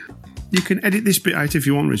history. You can edit this bit out if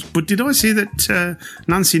you want, Rich. But did I see that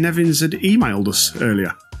Nancy Nevins had emailed us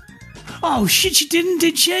earlier? Oh shit! She didn't,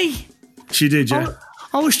 did she? She did, yeah.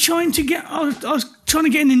 I was trying to get. I was trying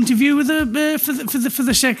to get an interview with her for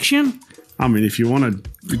the section. I mean, if you want to,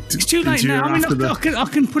 it's too late now. I mean, I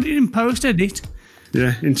can put it in post edit.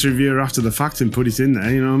 Yeah, interview her after the fact and put it in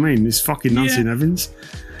there. You know what I mean? It's fucking Nancy Nevins.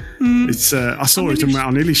 It's. I saw it and I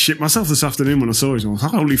nearly shit myself this afternoon when I saw it. I was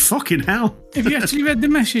like, holy fucking hell! Have you actually read the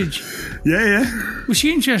message? Yeah. Was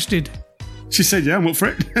she interested? She said, "Yeah, I'm up for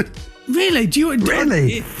it." Really? Do you want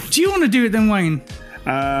to do it then, Wayne?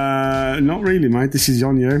 Not really, mate. This is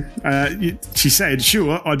on you. She said,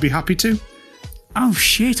 "Sure, I'd be happy to." Oh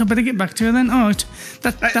shit! I better get back to her then. Oh,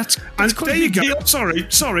 that's and there you go.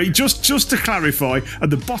 Sorry. Just to clarify, at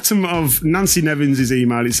the bottom of Nancy Nevins'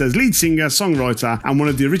 email, it says lead singer, songwriter, and one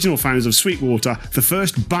of the original founders of Sweetwater, the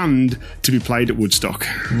first band to be played at Woodstock.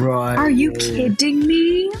 Right? Are you kidding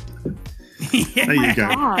me? There you go.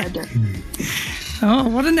 God. Oh,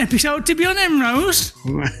 what an episode to be on, Rose.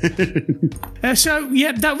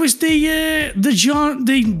 That was the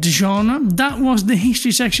genre. That was the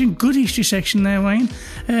history section. Good history section there, Wayne.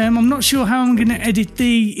 I'm not sure how I'm going to edit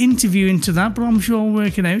the interview into that, but I'm sure I'll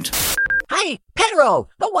work it out. Hi, Pedro,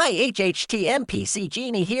 the YHHT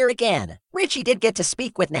Genie here again. Richie did get to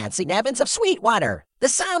speak with Nancy Nevins of Sweetwater. The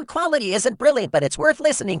sound quality isn't brilliant, but it's worth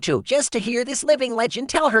listening to just to hear this living legend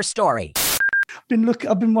tell her story.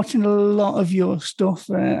 I've been watching a lot of your stuff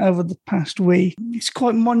over the past week. It's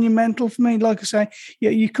quite monumental for me. Like I say,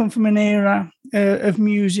 you come from an era of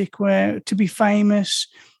music where to be famous,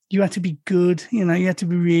 you had to be good. You had to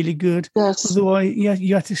be really good. Yes. Otherwise,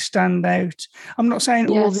 you had to stand out. I'm not saying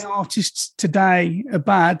all the artists today are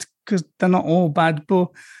bad, because they're not all bad,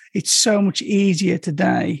 but it's so much easier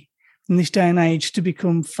today in this day and age to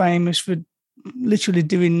become famous for literally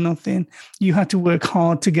doing nothing. You had to work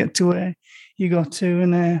hard to get to where you got to,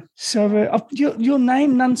 and your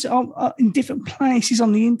name, Nancy, in different places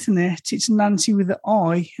on the internet, it's Nancy with an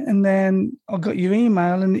I, and then I got your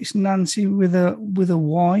email, and it's Nancy with a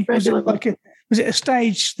Y. Was it a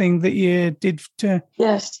stage thing that you did to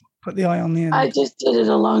put the I on the end? I just did it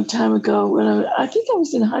a long time ago when I think I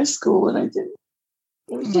was in high school when I did it.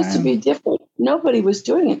 It was just to be different. Nobody was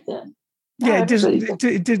doing it then. Yeah,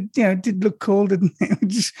 it did look cool, didn't it?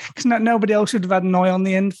 Because nobody else would have had an eye on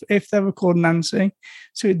the end if they were called Nancy.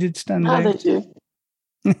 So it did stand out. They do.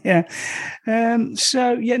 Yeah.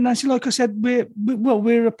 Nancy, like I said, we're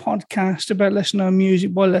a podcast about lesser known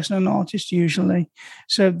music by lesser known artists usually.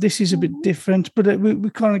 So this is a bit different, but we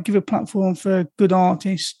kind of give a platform for good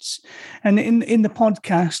artists. And in the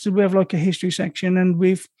podcast, we have like a history section, and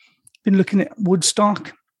we've been looking at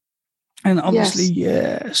Woodstock. And obviously,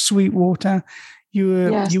 Sweetwater, you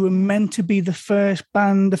were meant to be the first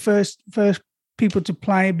band, the first people to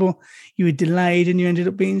play, but you were delayed and you ended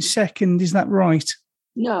up being second. Is that right?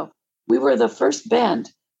 No, we were the first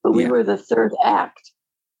band, but we were the third act.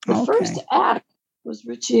 The first act was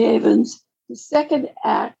Richie Havens. The second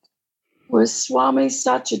act was Swami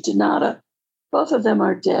Satchidananda. Both of them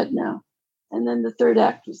are dead now. And then the third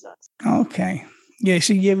act was us. Okay. Yeah,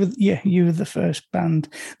 so you were the first band.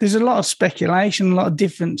 There's a lot of speculation, a lot of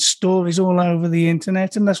different stories all over the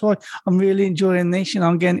internet, and that's why I'm really enjoying this.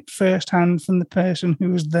 I'm getting it firsthand from the person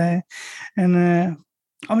who was there. And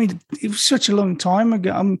I mean, it was such a long time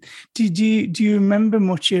ago. Do you remember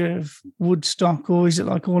much of Woodstock, or is it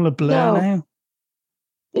like all a blur now?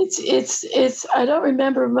 It's. I don't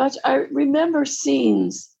remember much. I remember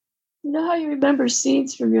scenes You know how you remember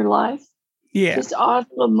scenes from your life? Yeah. Just odd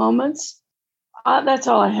little moments. That's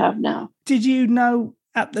all I have now. Did you know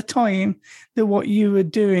at the time that what you were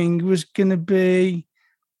doing was going to be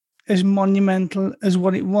as monumental as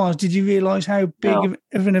what it was? Did you realize how big No.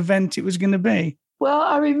 of an event it was going to be? Well,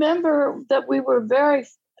 I remember that we were very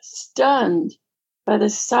stunned by the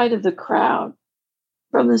sight of the crowd.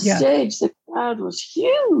 From the Yeah. stage, the crowd was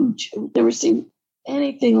huge. I've never seen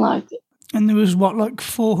anything like it. And there was, what, like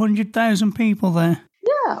 400,000 people there?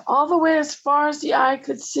 Yeah, all the way as far as the eye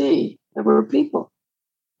could see, there were people.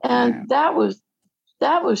 And that was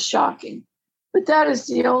shocking. But that is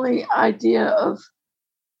the only idea of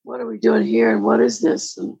what are we doing here and what is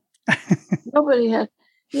this? And nobody had,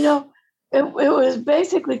 it was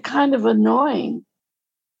basically kind of annoying,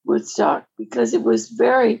 Woodstock, because it was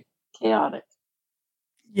very chaotic.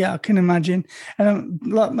 Yeah, I can imagine. And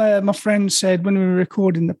like my friend said when we were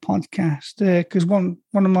recording the podcast, because one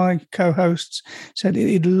of my co-hosts said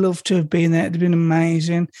he'd love to have been there. It'd have been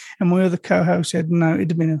amazing. And my other co-host said no,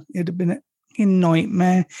 it'd have been a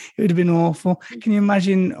nightmare. It would have been awful. Can you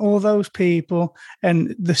imagine all those people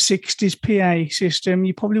and the 60s PA system?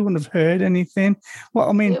 You probably wouldn't have heard anything. What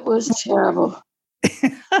I mean, it was terrible.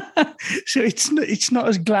 So it's not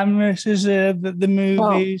as glamorous as the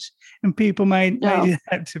movies and people made it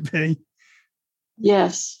out to be.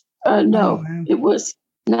 Yes. No, it was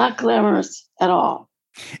not glamorous at all.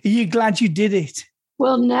 Are you glad you did it?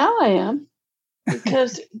 Well, now I am,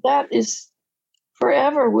 because that is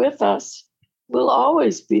forever with us. We'll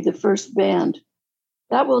always be the first band.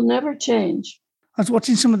 That will never change. I was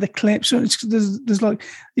watching some of the clips. So there's like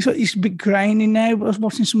it's a bit grainy now, but I was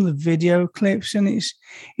watching some of the video clips, and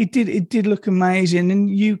it did look amazing. And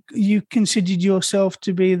you considered yourself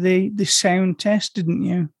to be the sound test, didn't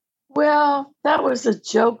you? Well, that was a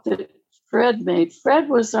joke that Fred made. Fred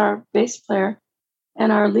was our bass player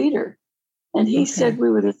and our leader, and he said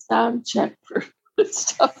we were the sound check for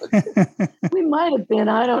stuff. We might have been.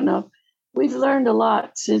 I don't know. We've learned a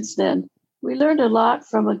lot since then. We learned a lot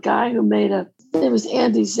from a guy who made it was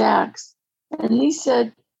Andy Zachs. And he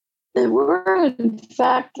said they were, in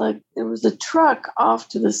fact, like there was a truck off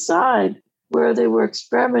to the side where they were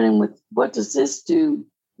experimenting with what does this do?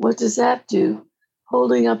 What does that do?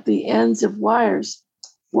 Holding up the ends of wires,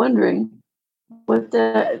 wondering what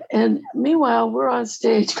that. And meanwhile, we're on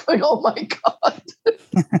stage going, oh my God.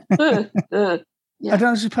 I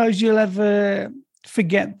don't suppose you'll ever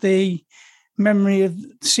forget the memory of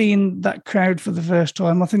seeing that crowd for the first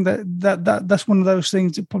time. I think that's one of those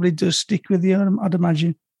things that probably does stick with you, I'd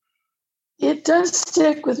imagine. It does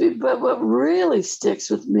stick with me, but what really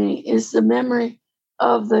sticks with me is the memory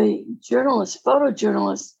of the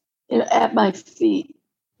photojournalist at my feet.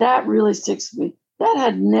 That really sticks with me. That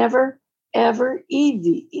had never, ever,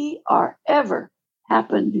 EVER, ever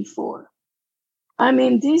happened before. I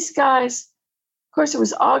mean, these guys, of course, it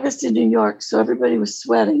was August in New York, so everybody was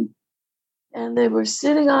sweating. And they were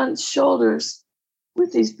sitting on shoulders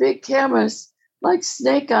with these big cameras like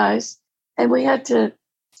snake eyes, and we had to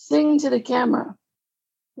sing to the camera.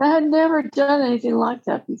 I had never done anything like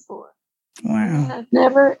that before. Wow. It had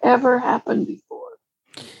never, ever happened before.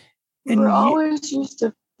 We were always used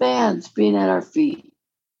to fans being at our feet.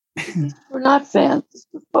 We're not fans,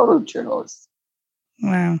 we're photojournalists.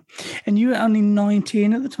 Wow. And you were only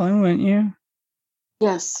 19 at the time, weren't you?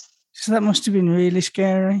 Yes. So that must have been really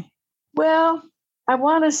scary. Well, I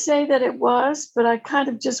want to say that it was, but I kind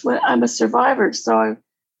of just I'm a survivor, so I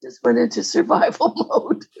just went into survival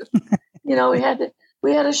mode.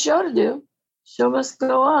 We had a show to do. Show must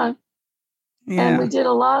go on. Yeah. And we did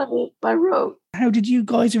a lot of it by rote. How did you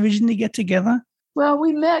guys originally get together? Well,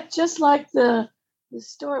 we met just like the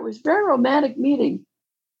story. It was a very romantic meeting.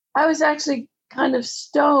 I was actually kind of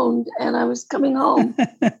stoned, and I was coming home.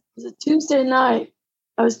 It was a Tuesday night.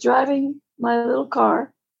 I was driving my little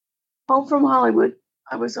car home from Hollywood.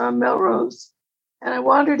 I was on Melrose, and I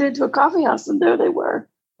wandered into a coffee house, and there they were.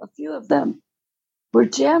 A few of them were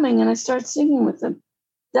jamming, and I started singing with them.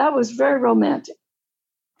 That was very romantic.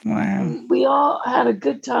 Wow. And we all had a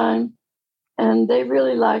good time, and they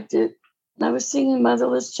really liked it. And I was singing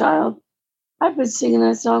Motherless Child. I've been singing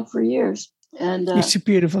that song for years. And it's a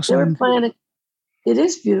beautiful song. They were playing it. It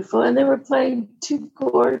is beautiful. And they were playing two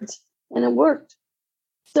chords, and it worked.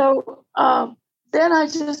 So then I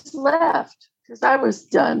just left because I was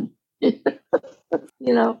done,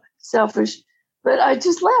 selfish. But I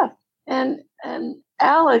just left. And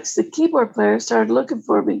Alex, the keyboard player, started looking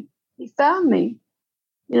for me. He found me,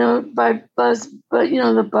 by buzz, but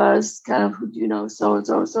the buzz kind of,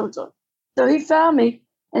 so-and-so, so-and-so. So he found me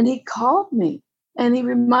and he called me and he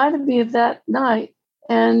reminded me of that night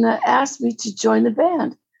and asked me to join the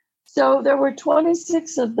band. So there were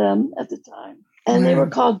 26 of them at the time, and they were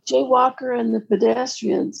called Jaywalker and the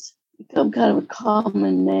Pedestrians. Become kind of a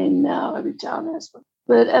common name now. Every town has one.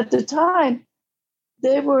 But at the time,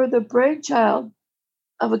 they were the brainchild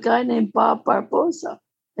of a guy named Bob Barbosa.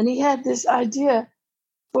 And he had this idea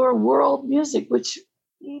for world music, which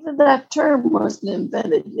even that term wasn't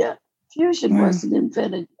invented yet. Fusion wasn't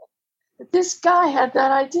invented yet. But this guy had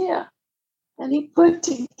that idea. And he put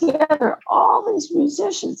together all these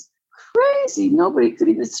musicians. Crazy. Nobody could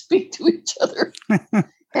even speak to each other.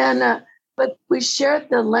 And but we shared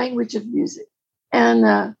the language of music.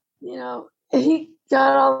 And, he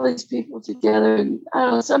got all these people together. And I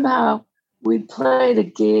don't know, somehow we played a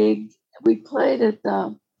gig. We played at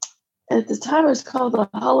the time it was called the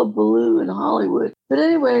Hullabaloo in Hollywood. But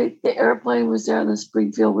anyway, the Airplane was there and the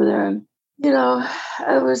Springfield were there. And,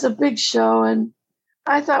 it was a big show. And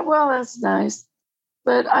I thought, well, that's nice.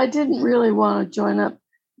 But I didn't really want to join up.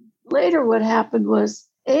 Later, what happened was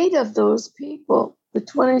 8 of those people, the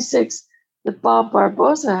 26 that Bob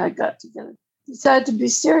Barbosa had got together, decided to be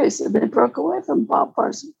serious. And they broke away from Bob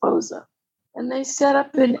Barbosa. And they set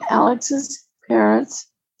up in Alex's parents'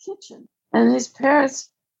 kitchen. And his parents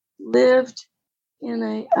lived in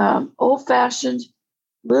a old-fashioned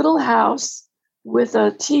little house with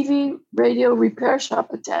a TV radio repair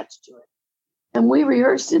shop attached to it. And we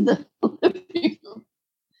rehearsed in the living room.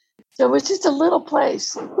 So it was just a little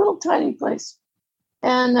place, a little tiny place.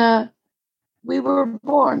 And we were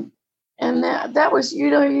born. And that was,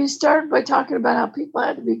 you started by talking about how people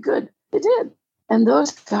had to be good. They did. And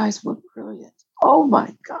those guys were brilliant. Oh,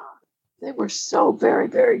 my God. They were so very,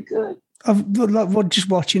 very good. Just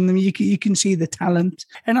watching them, you can see the talent.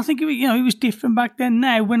 And I think, it was different back then.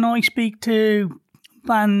 Now, when I speak to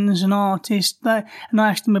bands and artists, and I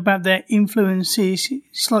ask them about their influences,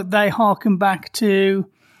 it's like they harken back to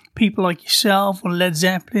people like yourself or Led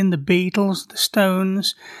Zeppelin, the Beatles, the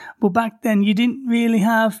Stones. But back then, you didn't really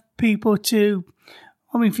have people to...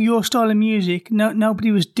 for your style of music,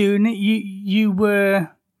 nobody was doing it. You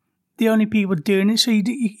were the only people doing it. So you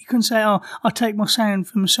couldn't say, oh, I'll take my sound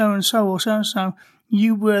from so-and-so or so-and-so.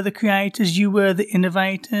 You were the creators. You were the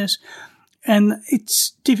innovators. And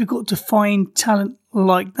it's difficult to find talent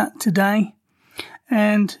like that today.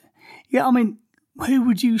 And, who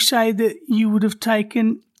would you say that you would have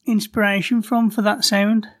taken inspiration from for that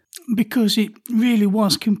sound? Because it really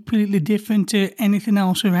was completely different to anything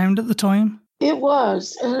else around at the time. It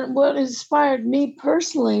was. And what inspired me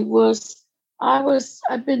personally was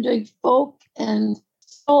I've been doing folk and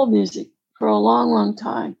soul music for a long, long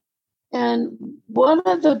time. And one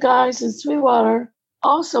of the guys in Sweetwater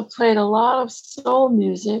also played a lot of soul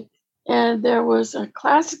music. And there was a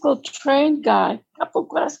classical trained guy, a couple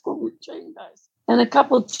classical trained guys, and a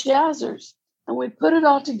couple jazzers. And we put it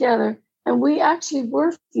all together. And we actually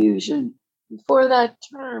were fusion before that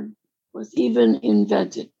term was even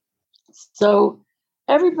invented. So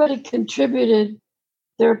everybody contributed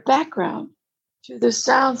their background to the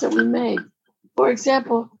sounds that we made. For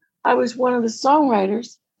example, I was one of the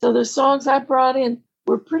songwriters. So the songs I brought in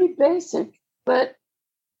were pretty basic, but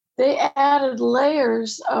they added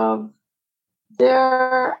layers of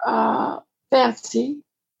their fancy,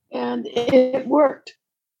 and it worked.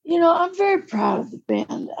 I'm very proud of the band,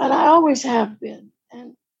 and I always have been.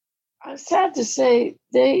 And I'm sad to say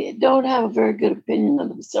they don't have a very good opinion of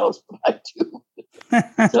themselves, but I do.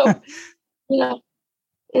 So,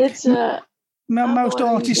 it's most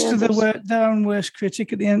artists are their own worst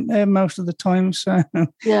critic at the end, most of the time. So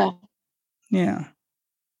yeah.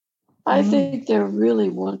 I think they're really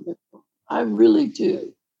wonderful. I really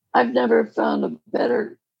do. I've never found a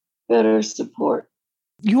better support.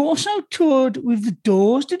 You also toured with the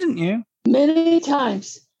Doors, didn't you? Many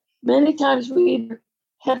times. Many times we either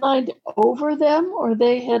headlined over them or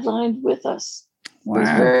they headlined with us. Wow. It was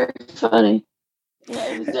very funny.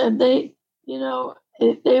 And they,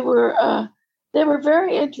 they were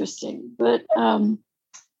very interesting. But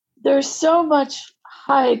there's so much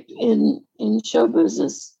hype in show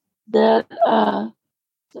business that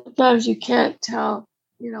sometimes you can't tell,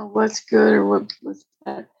 what's good or what's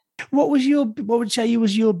bad. What would you say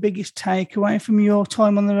was your biggest takeaway from your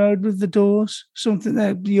time on the road with the Doors? Something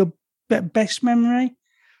that your best memory,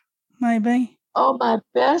 maybe? Oh, my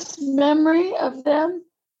best memory of them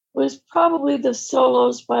was probably the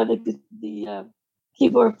solos by the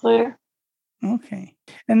keyboard player. Okay.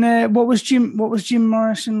 And what was Jim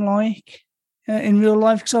Morrison like in real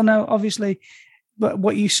life? Because I know, obviously, but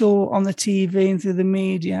what you saw on the TV and through the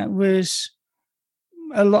media was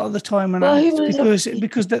a lot of the time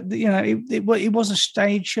because that it was a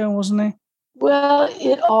stage show, wasn't it? Well,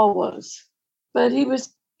 it all was, but he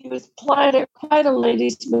was He was quite a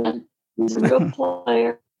ladies' man. He was a real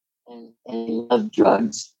player, and he loved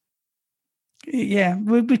drugs. Yeah,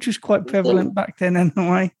 which was quite prevalent back then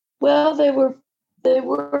anyway. Well, they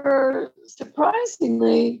were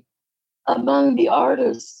surprisingly among the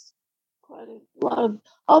artists. Quite a lot of,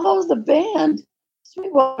 although the band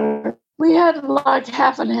Sweetwater, we had like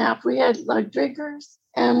half and half. We had like drinkers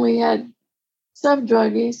and we had some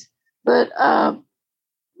druggies, but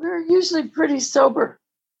we were usually pretty sober.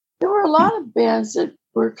 There were a lot of bands that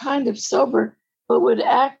were kind of sober but would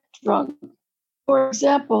act drunk. For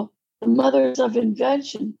example, the Mothers of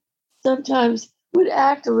Invention sometimes would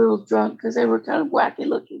act a little drunk because they were kind of wacky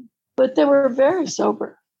looking, but they were very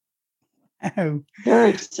sober. Oh,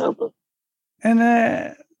 very sober. And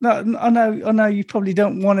I know you probably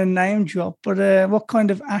don't want to name drop, but what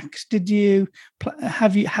kind of acts did you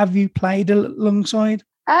have you played alongside?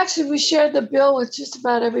 Actually, we shared the bill with just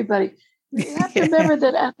about everybody. You have to remember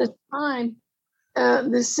that at the time,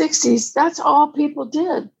 the 60s, that's all people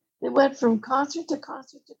did. They went from concert to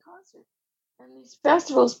concert to concert. And these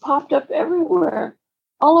festivals popped up everywhere,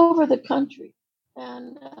 all over the country.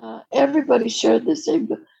 And everybody shared the same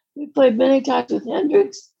bill. We played many times with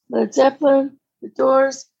Hendrix, Led Zeppelin, The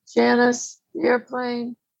Doors, Janis, The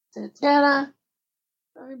Airplane, Santana.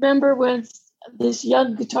 I remember when this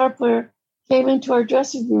young guitar player came into our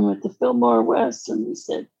dressing room at the Fillmore West, and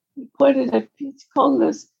he pointed at Pete's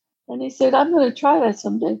congas, and he said, "I'm going to try that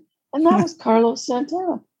someday." And that was Carlos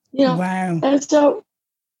Santana. Wow. And so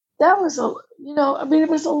that was it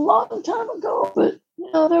was a long time ago, but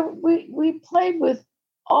we played with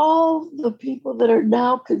all the people that are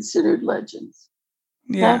now considered legends.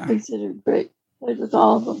 Yeah. Now considered great. Played with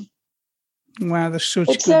all of them. Wow, there's such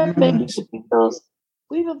Except good maybe memories. the Beatles.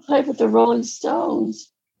 We even played with the Rolling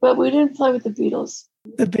Stones, but we didn't play with the Beatles.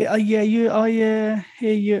 I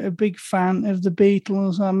hear you're a big fan of the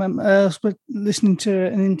Beatles. I remember I was listening to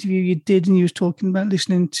an interview you did, and you was talking about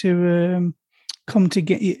listening to "Come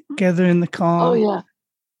Together in the Car." Oh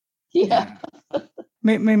yeah.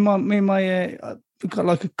 Me, we got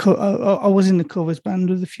like I was in the covers band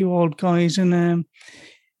with a few old guys, and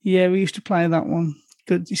we used to play that one.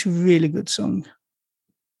 Good, it's a really good song.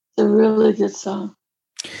 It's a really good song.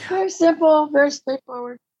 Very simple, very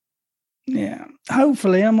straightforward. Yeah,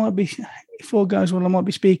 hopefully I might be, if all goes well, I might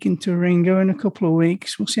be speaking to Ringo in a couple of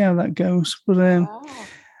weeks. We'll see how that goes. But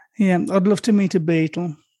yeah, I'd love to meet a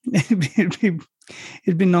Beatle.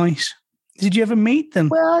 It'd be nice. Did you ever meet them?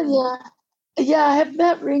 Well, yeah, I have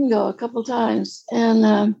met Ringo a couple times,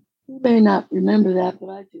 and you may not remember that, but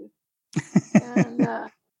I do. And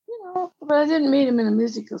but I didn't meet him in a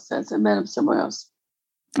musical sense. I met him somewhere else.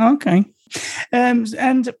 Okay,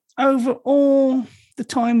 and over all the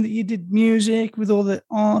time that you did music with all the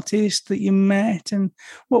artists that you met, and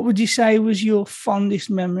what would you say was your fondest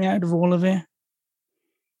memory out of all of it?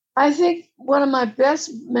 I think one of my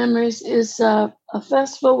best memories is a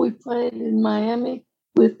festival we played in Miami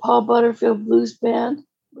with Paul Butterfield Blues Band.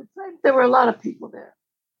 There were a lot of people there.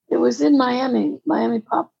 It was in Miami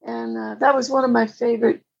Pop, and that was one of my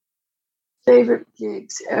favorite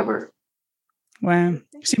gigs ever. Wow.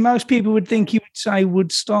 See, most people would think you would say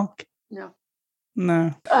Woodstock.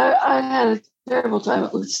 No. I had a terrible time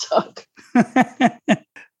at Woodstock.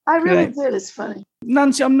 I really did. It's funny.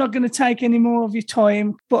 Nancy, I'm not going to take any more of your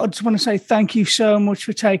time, but I just want to say thank you so much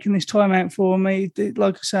for taking this time out for me.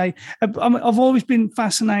 Like I say, I've always been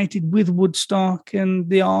fascinated with Woodstock and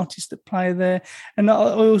the artists that play there. And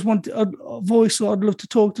I've always thought I'd love to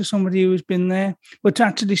talk to somebody who's been there, but to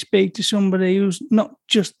actually speak to somebody who's not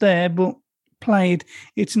just there, but played,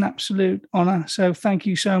 it's an absolute honour. So thank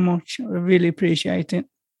you so much. I really appreciate it.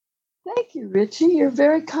 Thank you, Richie. You're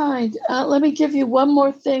very kind. Let me give you one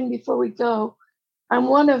more thing before we go. I'm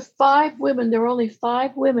one of 5 women. There were only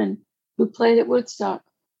 5 women who played at Woodstock.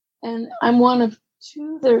 And I'm one of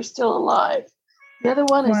 2 that are still alive. The other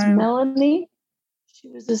one is Melanie. She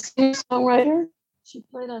was a singer-songwriter. She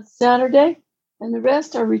played on Saturday. And the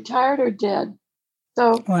rest are retired or dead.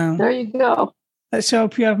 So there you go. Let's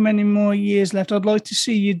hope you have many more years left. I'd like to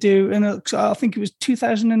see you do, and I think it was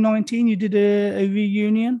 2019, you did a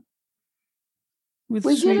reunion. We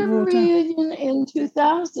did a reunion in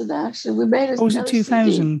 2000, actually. We made was it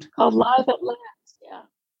 2000? Called Live at Last, yeah.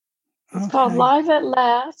 It's called Live at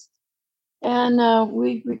Last, and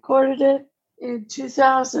we recorded it in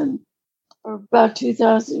 2000, or about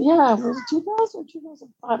 2000. Yeah, was it 2000 or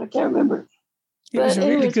 2005? I can't remember. It was a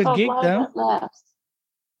really good gig, Live though. At Last.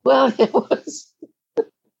 Well, it was.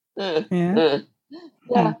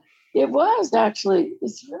 Yeah, it was actually.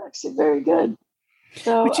 It's actually very good.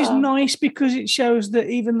 So, which is nice because it shows that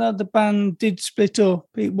even though the band did split up,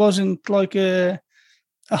 it wasn't like a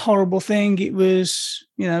a horrible thing. It was,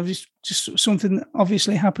 just something that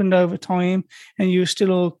obviously happened over time, and you were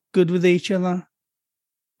still all good with each other.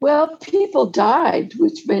 Well, people died,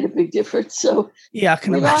 which made a big difference. So yeah, I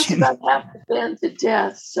can imagine. imagine. We lost about half the band to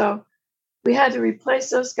death, so we had to replace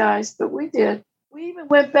those guys. But we did. We even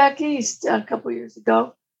went back east a couple years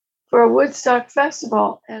ago for a Woodstock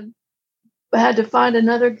festival, and we had to find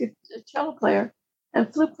another cello player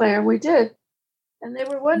and flute player. We did, and they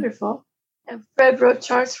were wonderful. And Fred wrote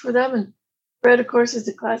charts for them, and Fred, of course, is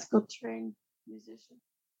a classical trained musician.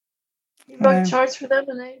 He wrote charts for them,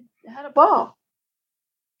 and they had a ball.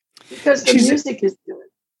 Because the music is good.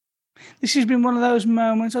 This has been one of those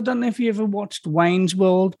moments. I don't know if you ever watched Wayne's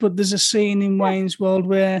World, but there's a scene in Wayne's World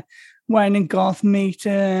where Wayne and Garth meet.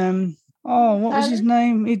 What was his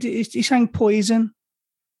name? He sang Poison.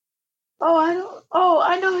 I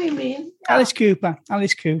know who you mean. Yeah. Alice Cooper.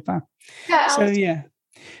 Yeah,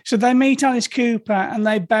 So they meet Alice Cooper and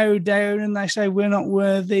they bow down and they say, "We're not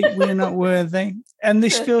worthy. We're not worthy." And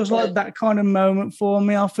this feels like that kind of moment for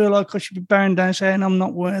me. I feel like I should be bowing down saying, "I'm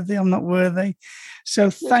not worthy. I'm not worthy."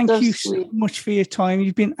 So thank you so much for your time.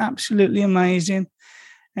 You've been absolutely amazing.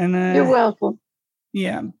 And you're welcome.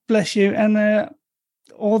 Yeah, bless you. And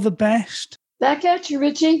all the best. Back at you,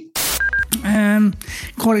 Richie.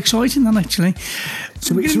 Quite exciting, then, actually.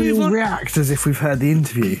 So we all react as if we've heard the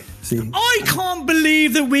interview. See? I can't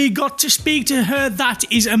believe that we got to speak to her. That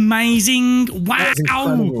is amazing. Wow. That's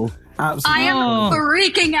incredible. Absolutely. I am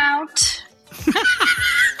freaking out.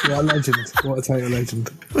 What a legend. What a total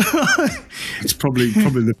legend. It's probably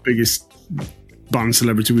the biggest band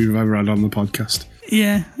celebrity we've ever had on the podcast.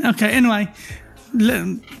 Yeah. Okay. Anyway,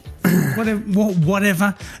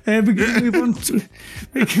 whatever. We're going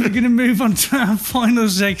to move on to our final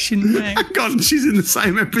section now. God, she's in the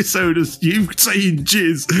same episode as you saying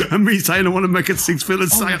jizz and me saying I want to make a 6-filler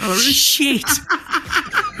salary. Shit.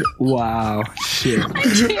 Wow. Shit.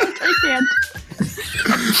 I can't.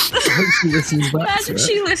 Imagine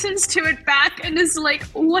she listens to it back and is like,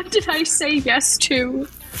 what did I say yes to?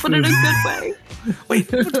 But in a good way.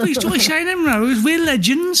 Wait, what do we say then, Rose? We're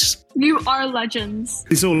legends. You are legends.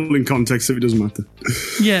 It's all in context, so it doesn't matter.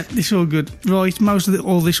 Yeah, it's all good. Right, most of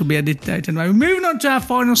all this will be edited out anyway. We're moving on to our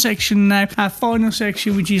final section now. Our final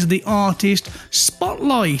section, which is the Artist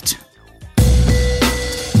Spotlight.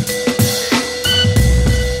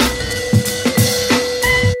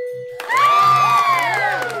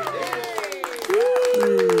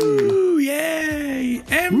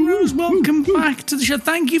 Welcome back to the show.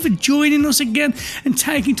 Thank you for joining us again and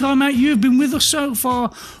taking time out. You have been with us so far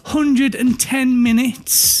 110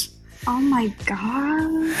 minutes. Oh my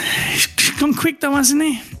god. It's gone quick though, hasn't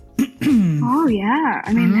it? Oh yeah.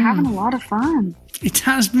 I mean, having a lot of fun. It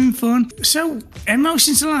has been fun. So, Emma,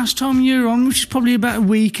 since the last time you were on, which is probably about a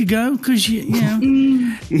week ago, because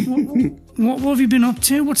what have you been up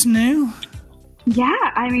to? What's new?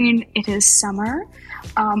 Yeah, I mean, it is summer.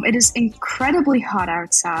 It is incredibly hot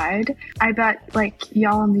outside. I bet,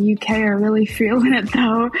 y'all in the UK are really feeling it,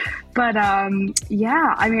 though. But,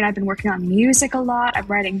 yeah, I mean, I've been working on music a lot. I'm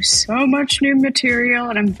writing so much new material,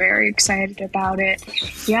 and I'm very excited about it.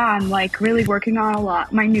 Yeah, I'm, really working on a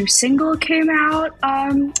lot. My new single came out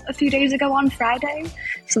a few days ago on Friday,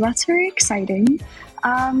 so that's very exciting.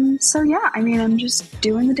 So, yeah, I mean, I'm just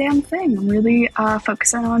doing the damn thing. I'm really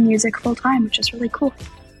focusing on music full-time, which is really cool.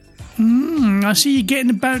 I see you're getting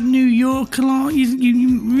about New York a lot.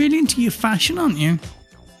 You're really into your fashion, aren't you?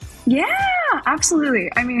 Yeah, absolutely.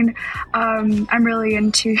 I mean, I'm really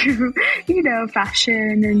into,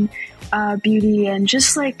 fashion and beauty and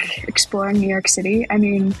just exploring New York City. I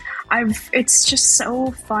mean, it's just so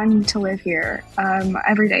fun to live here.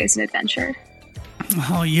 Every day is an adventure.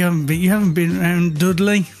 Oh, you haven't been around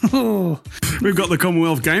Dudley. Oh, we've got the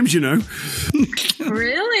Commonwealth Games, you know.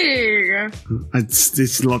 Really?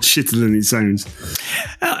 It's a lot shitter than it sounds.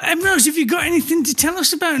 Rose, have you got anything to tell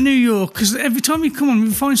us about New York? Because every time you come on,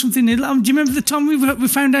 we find something new. Do you remember the time we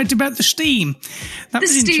found out about the steam? That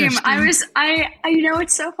was steam. interesting.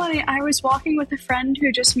 It's so funny. I was walking with a friend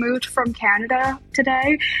who just moved from Canada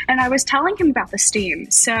today, and I was telling him about the steam.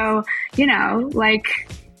 So,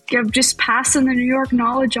 just passing the New York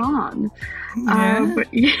knowledge on. Yeah. But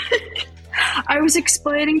I was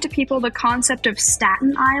explaining to people the concept of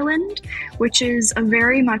Staten Island, which is a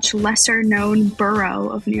very much lesser known borough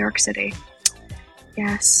of New York City.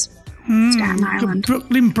 Yes. Staten Island.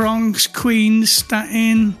 Brooklyn, Bronx, Queens,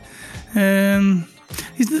 Staten.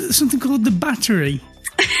 Is there something called the Battery?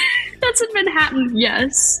 That's in Manhattan,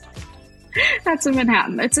 yes. That's in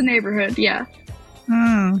Manhattan. It's a neighborhood, yeah.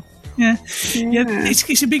 Oh. Yeah.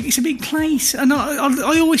 It's a big place, and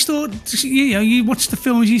I always thought, you watch the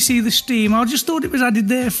films, you see the steam. I just thought it was added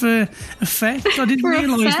there for effect. I didn't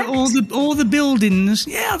realise that all the buildings.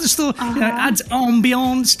 Yeah, I just thought adds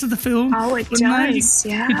ambiance to the film. Oh, it does.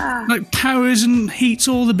 Yeah, it powers and heats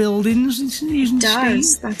all the buildings. It's using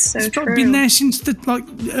does. steam. That's so it's true. Been there since the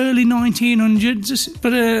early 1900s,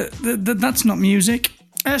 but that's not music.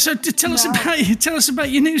 So tell us about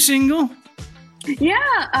your new single.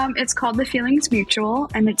 Yeah, it's called The Feeling's Mutual,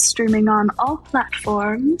 and it's streaming on all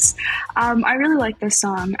platforms. I really like this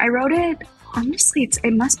song. I wrote it, honestly,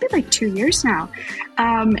 it must be like 2 years now.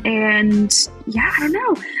 And yeah, I don't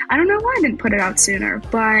know why I didn't put it out sooner,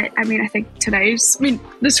 but I mean, I think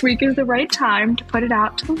this week is the right time to put it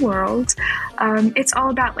out to the world. It's all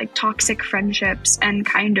about like toxic friendships and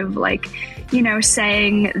kind of like,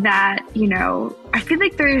 saying that, I feel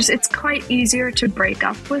like it's quite easier to break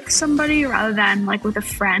up with somebody rather than like with a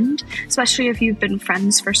friend, especially if you've been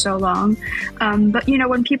friends for so long. But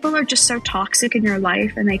when people are just so toxic in your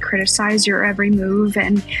life and they criticize your every move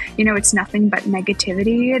and, it's nothing but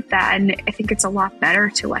negativity, then I think it's a lot better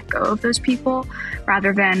to let go of those people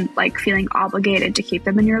rather than like feeling obligated to keep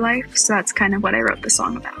them in your life. So that's kind of what I wrote the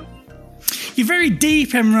song about. You're very deep,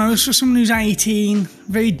 Emrose, for someone who's 18.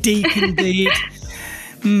 Very deep indeed.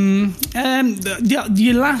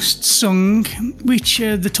 Your last song, which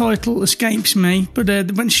the title escapes me, but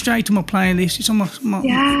it went straight to my playlist. It's on my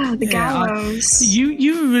The Gallows.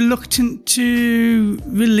 You were reluctant to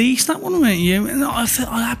release that one, weren't you? And I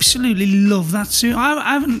absolutely love that too.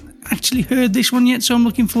 I haven't actually heard this one yet, so I'm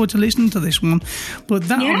looking forward to listening to this one.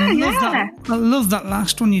 But I love that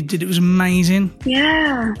last one you did. It was amazing.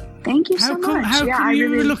 Yeah, thank you so much. How come you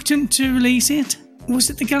were reluctant to release it?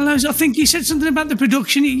 Was it The Gallows? I think you said something about the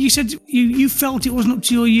production. You said you felt it wasn't up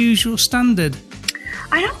to your usual standard.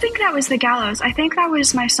 I don't think that was The Gallows. I think that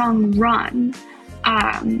was my song Run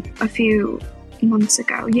a few months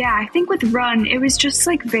ago. Yeah, I think with Run, it was just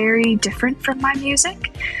like very different from my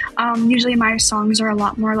music. Usually my songs are a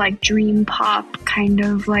lot more like dream pop, kind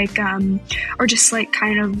of like, or just like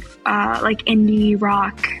kind of like indie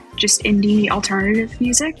rock, just indie alternative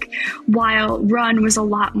music, while Run was a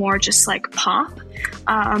lot more just like pop.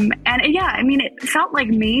 And yeah, I mean, it felt like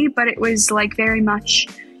me, but it was like very much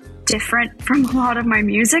different from a lot of my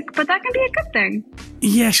music, but that can be a good thing.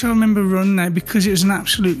 Yes, I remember Run now because it was an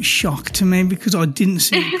absolute shock to me because I didn't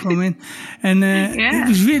see it coming. And it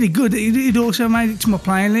was really good. It also made it to my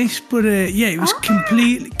playlist, but it was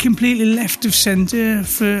completely left of centre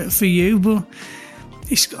for you, but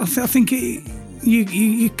I think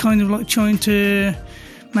you kind of like trying to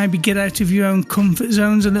maybe get out of your own comfort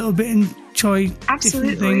zones a little bit and try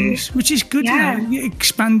different things, which is good. You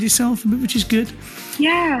expand yourself a bit, which is good.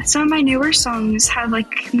 Yeah, some of my newer songs have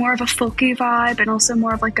like more of a folky vibe and also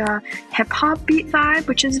more of like a hip-hop beat vibe,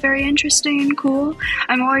 which is very interesting and cool.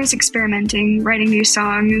 I'm always experimenting, writing new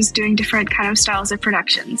songs, doing different kind of styles of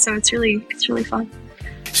production, so it's really fun.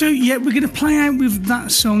 So yeah, we're going to play out with that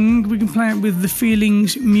song. We can play out with The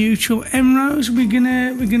Feeling's Mutual. Emrose, we're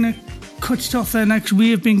gonna cut it off there now because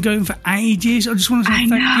we have been going for ages. I just want to say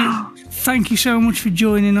thank you so much for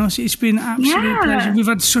joining us. It's been an absolute pleasure. We've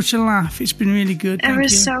had such a laugh. It's been really good. It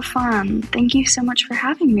was so fun. Thank you so much for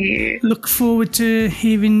having me. Look forward to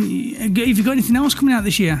hearing. Have you got anything else coming out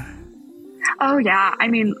this year? Oh yeah, I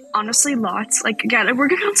mean, honestly, lots. Like, again, I'm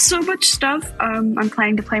working on so much stuff. I'm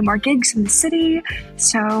planning to play more gigs in the city,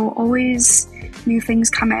 so always new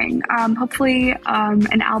things coming. Hopefully,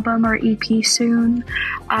 an album or EP soon.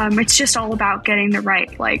 It's just all about getting the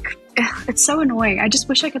right, it's so annoying. I just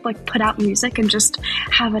wish I could put out music and just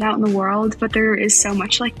have it out in the world, but there is so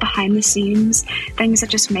much behind the scenes things that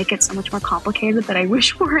just make it so much more complicated that I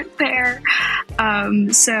wish weren't there.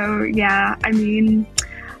 So yeah, I mean,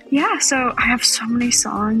 yeah, so I have so many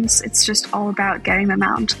songs. It's just all about getting them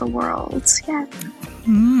out into the world. Yeah.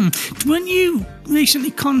 Weren't you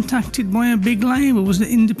recently contacted by a big label? Was it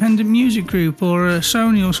an independent music group or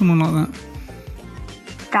Sony or someone like that?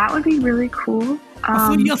 That would be really cool.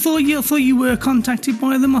 I thought you were contacted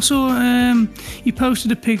by them. I saw you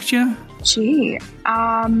posted a picture. Gee,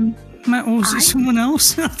 or was it someone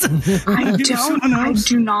else? I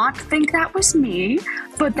do not think that was me,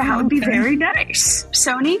 but that would be very nice.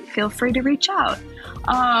 Sony, feel free to reach out.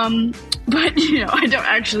 But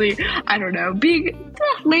I don't know.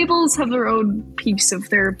 Labels have their own piece of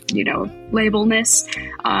their, labelness.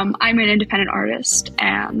 I'm an independent artist,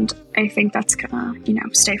 and I think that's gonna,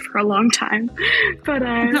 stay for a long time. But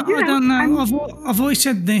I don't know. I've always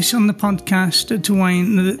said this on the podcast to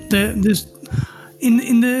Wayne that there's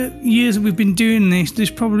in the years that we've been doing this,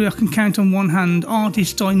 there's probably, I can count on one hand,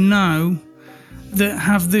 artists I know that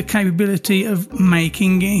have the capability of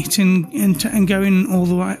making it and going all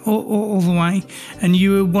the way, all the way. And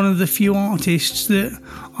you were one of the few artists that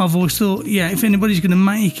I've always thought, yeah, if anybody's going to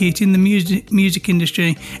make it in the music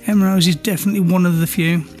industry, Emma Rose is definitely one of the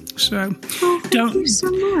few. So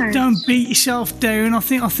don't beat yourself down. I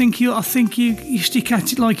think you stick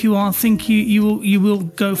at it like you are. I think you will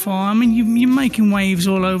go far. I mean, you're making waves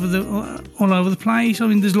all over the place. I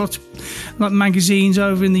mean, there's lots of, like, magazines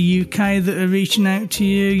over in the UK that are reaching out to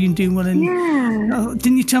you. You're doing well in. Yeah.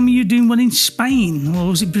 Didn't you tell me you're doing well in Spain, or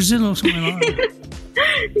was it Brazil or something like that?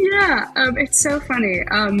 Yeah, it's so funny.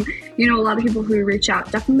 A lot of people who reach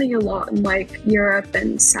out, definitely a lot in like Europe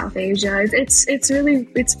and South Asia.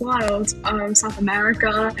 It's wild. South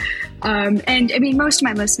America, and I mean most of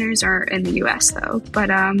my listeners are in the US though. But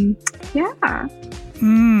yeah.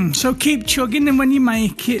 So keep chugging, and when you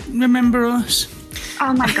make it, remember us.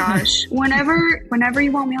 Oh my gosh! Whenever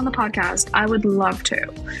you want me on the podcast, I would love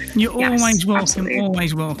to. You're always welcome. Absolutely.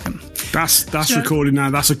 Always welcome. That's recorded now.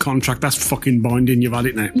 That's a contract. That's fucking binding. You've had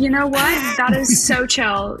it now. You know what? That is so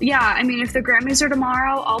chill. Yeah, I mean, if the Grammys are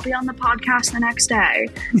tomorrow, I'll be on the podcast the next day.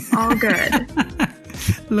 All good.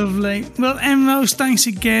 Lovely. Well, Rose, thanks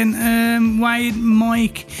again. Wade,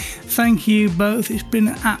 Mike, thank you both. It's been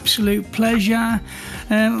an absolute pleasure.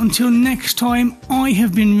 Until next time, I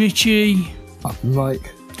have been Richie.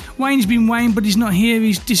 Mike. Wayne's been Wayne, but he's not here.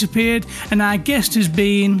 He's disappeared. And our guest has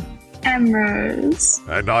been... Rose.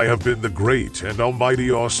 And I have been the great and almighty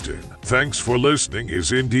Austin. Thanks for listening,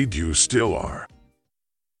 as indeed you still are.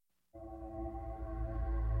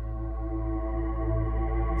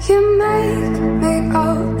 You make me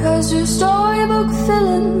out as your storybook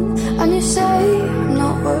villain, and you say I'm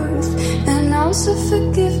not worth an ounce of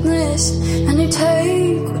forgiveness, and you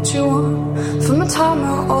take what you want from a time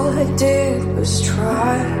where all I did was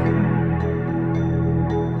try.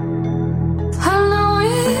 I know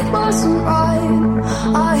it wasn't right,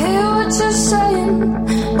 I hear what you're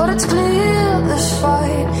saying, but it's clear this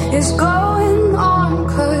fight is going on,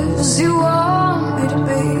 'cause you want me to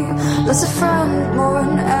be less a friend, more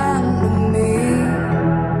an enemy.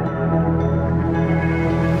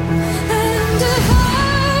 And it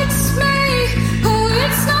hurts me, oh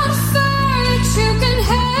it's not fair that you can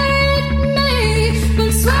hate me,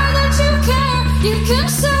 but swear that you care, you can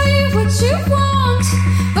say what you want,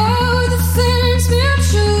 oh the feeling's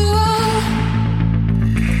mutual.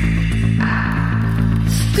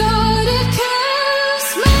 God, it kills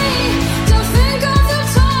me to think of the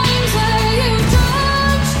times that you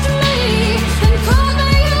judged me and called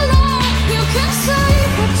me a liar. You can say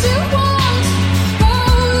what you want,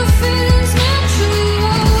 oh the feeling's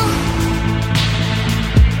mutual.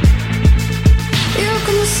 You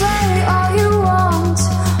can say all you want,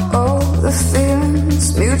 oh the feeling's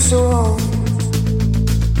mutual.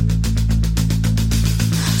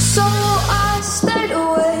 So I stayed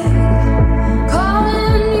away,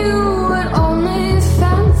 calling you at only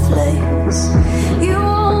fan flames. You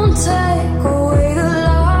won't take away the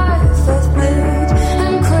life I've made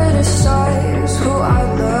and criticize who I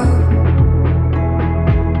love.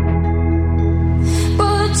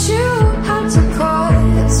 But you had to cut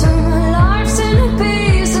to my life's in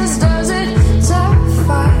pieces. Does it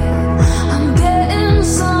terrify? I'm getting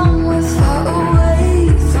some without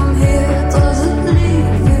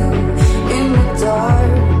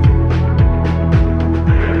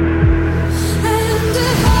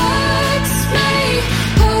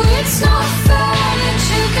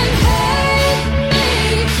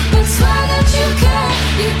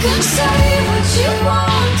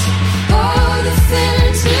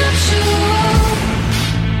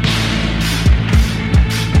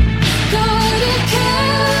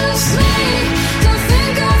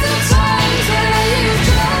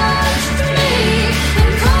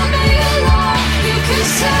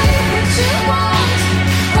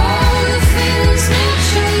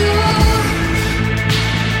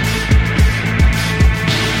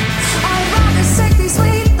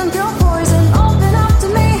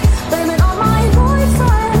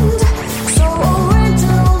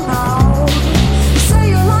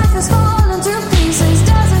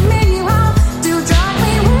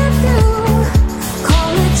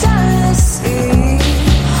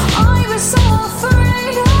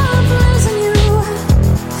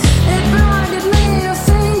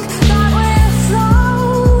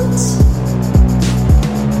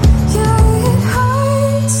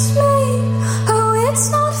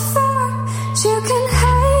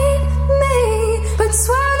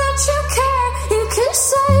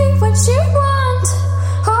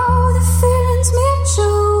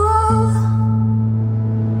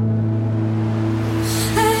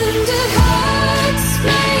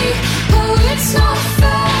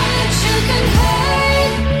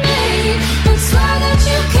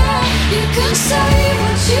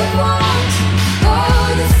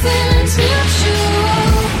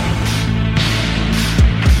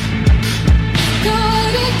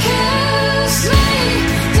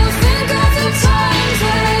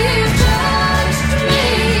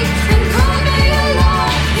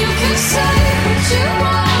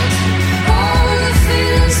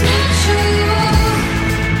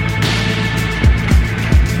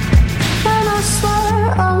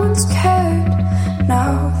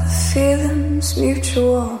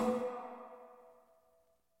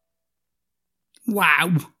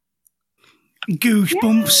Wow.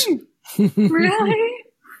 Goosebumps. Really?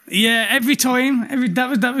 Yeah, every time.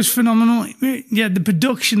 That was phenomenal. Yeah, the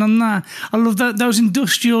production on that. I love that those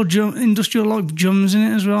industrial like drums in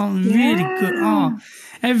it as well. Really good. Oh,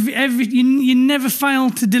 you never fail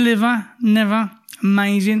to deliver. Never.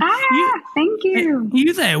 Amazing. Thank you. Are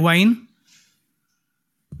you there, Wayne?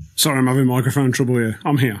 Sorry, I'm having microphone trouble here.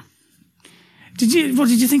 I'm here. What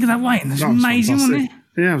did you think of that, Wayne? That's amazing, wasn't it?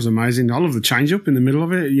 Yeah, it was amazing. I love the change up in the middle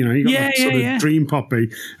of it. You know, you got that sort of dream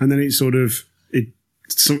poppy, and then it's almost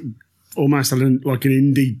like an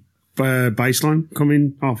indie bass line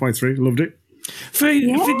coming halfway through. Loved it.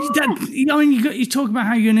 You talk about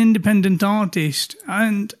how you're an independent artist,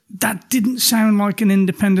 and that didn't sound like an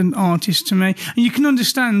independent artist to me. And you can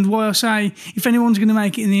understand why I say if anyone's going to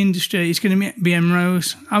make it in the industry, it's going to be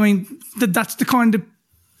Emrose. I mean, that's the kind of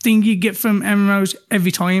thing you get from Emrose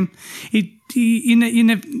every time. You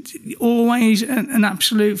never always an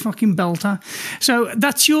absolute fucking belter. So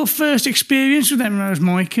that's your first experience with Emrose,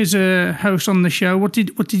 Mike, as a host on the show. What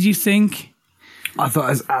did you think? I thought it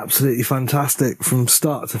was absolutely fantastic from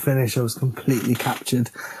start to finish. I was completely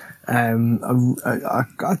captured. I don't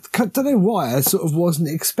know why. I sort of wasn't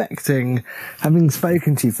expecting, having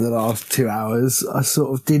spoken to you for the last 2 hours, I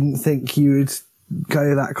sort of didn't think you would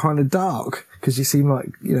go that kind of dark, because you seem like,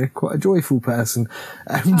 quite a joyful person.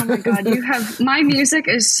 Oh my God, my music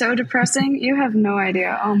is so depressing. You have no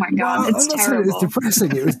idea. Oh my God, it's I'm not terrible. saying it's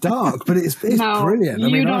depressing. It was dark, but it's No, brilliant.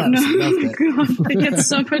 You don't know. God, I get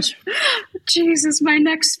so much. Jesus, my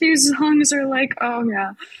next few songs are like, oh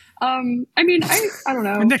yeah. I don't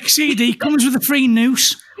know. The next CD comes with a free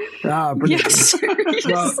noose. Brilliant. Yes,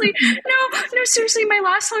 seriously. No, seriously. My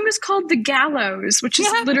last song is called The Gallows, which is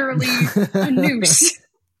literally a noose.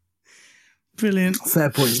 Brilliant. Fair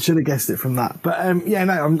point. Should have guessed it from that. But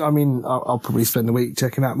I'll probably spend the week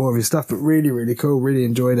checking out more of his stuff, but really, really cool. Really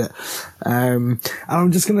enjoyed it. And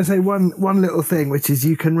I'm just going to say one little thing, which is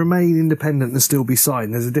you can remain independent and still be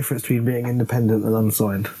signed. There's a difference between being independent and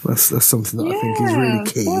unsigned. That's something that I think is really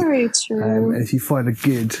key. Very true. And if you find a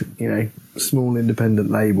good, small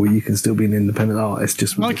independent label, you can still be an independent artist.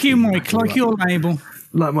 Just like you, Mike, like your label.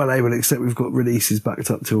 Like my label, except we've got releases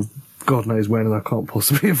backed up till God knows when, and I can't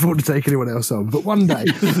possibly afford to take anyone else on. But one day.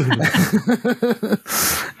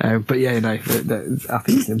 But yeah, I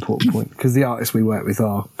think it's an important point, because the artists we work with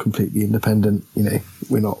are completely independent.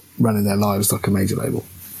 We're not running their lives like a major label.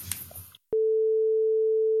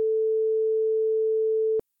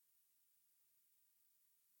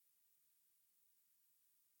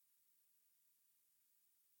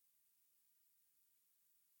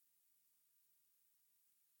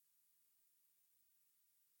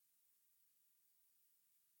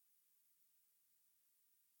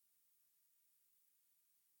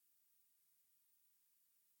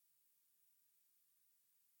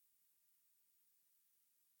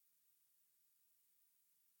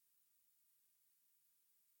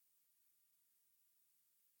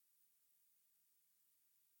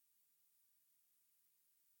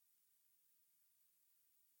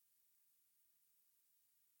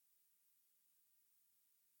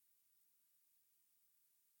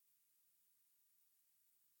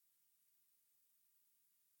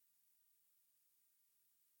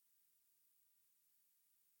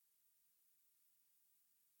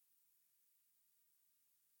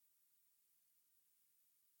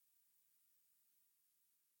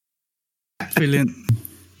 Brilliant.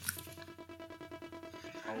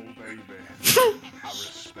 Oh, baby. I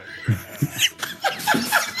respect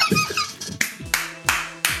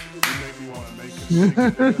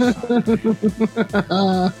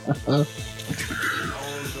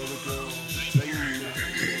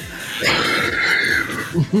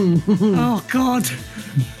Oh, God.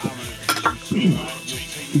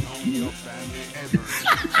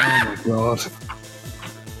 Oh, my God.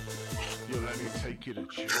 You'll let me take you to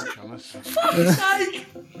church on a Sunday. Fuck's sake!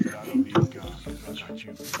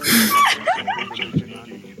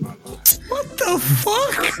 What the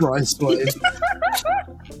fuck? Christ, what is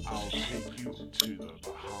I'll take you to the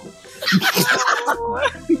Bahamas.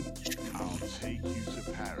 I'll take you to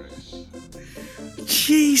Paris.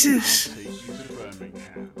 Jesus. I'll take you to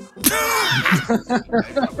Birmingham.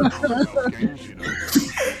 Games, you know.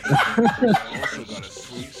 I've also got a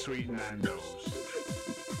sweet Nando's.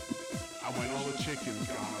 And when all the chicken's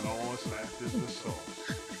gone and all that's left is the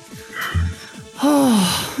sauce.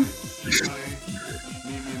 Oh.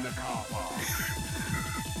 Meet me in the car park.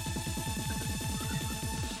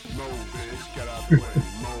 Mo, bitch, get out the way.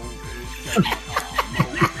 Mo, bitch, get out the car. Mo,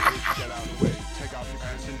 bitch, get out the way. Take off your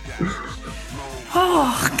pants and dance. Mo,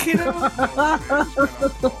 Oh, get Mo,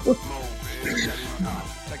 bitch, get out the car.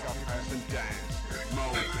 Take off your pants and dance.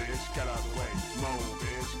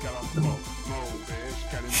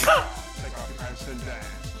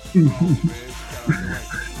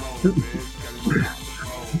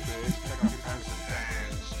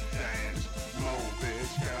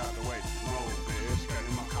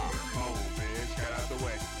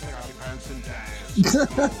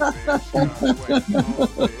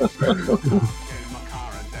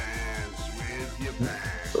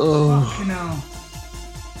 Oh. Fucking hell.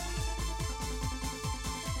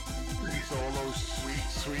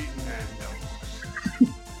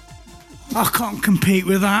 I can't compete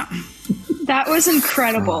with that. That was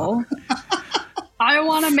incredible. I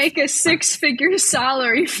want to make a 6-figure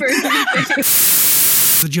salary for you.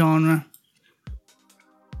 The genre.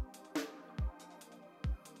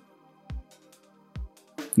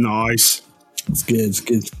 Nice. It's good. It's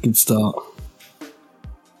good. Good start.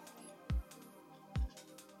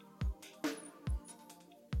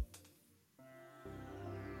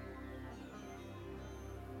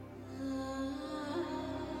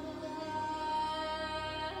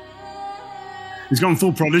 He's gone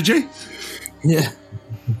full Prodigy. Yeah.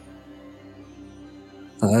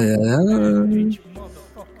 Oh, yeah.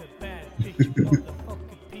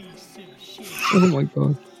 Oh, my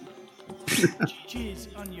God.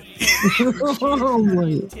 Oh,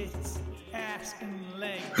 my.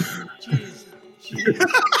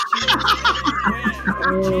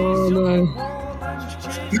 Oh, no.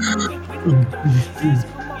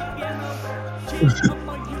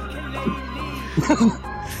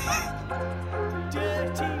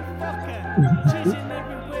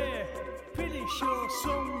 Pretty sure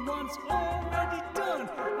someone's already done a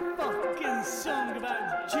fucking song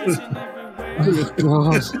about jizzing everywhere. Oh,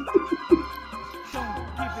 God.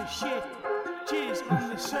 Don't give a shit. Jizz on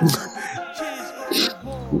the sun, jizz on the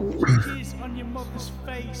wall, jizz on your mother's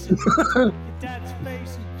face, your dad's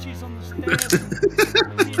face, and jizz on the stairs.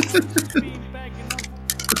 Jizz on the beanbag and on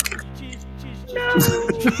jizz, jizz, No,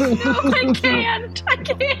 I can't. I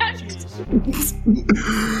can't.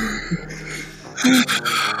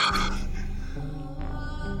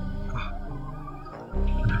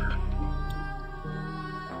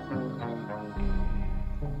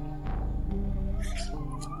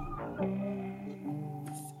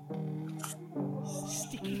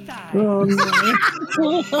 Sticky thigh. Oh,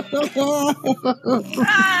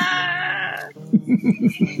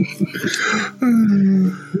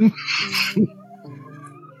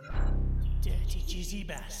 Dirty jizzy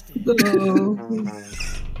bastard.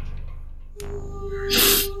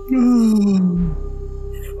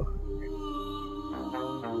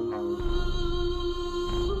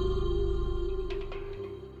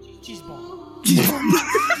 Jizz bomb.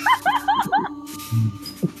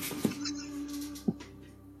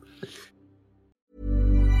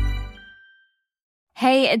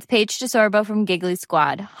 Hey, it's Paige DeSorbo from Giggly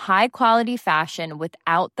Squad. High quality fashion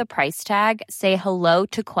without the price tag. Say hello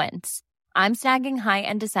to Quince. I'm snagging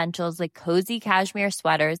high-end essentials like cozy cashmere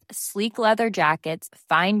sweaters, sleek leather jackets,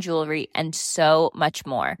 fine jewelry, and so much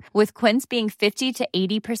more. With Quince being 50 to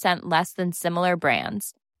 80% less than similar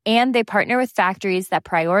brands. And they partner with factories that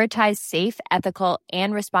prioritize safe, ethical,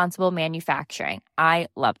 and responsible manufacturing. I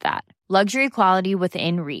love that. Luxury quality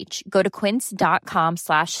within reach. Go to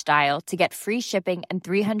quince.com/style to get free shipping and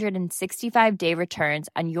 365-day returns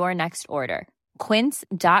on your next order.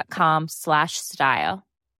 Quince.com/style.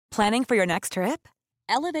 Planning for your next trip?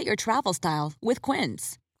 Elevate your travel style with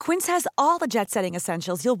Quince. Quince has all the jet-setting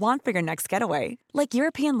essentials you'll want for your next getaway, like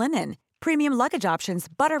European linen, premium luggage options,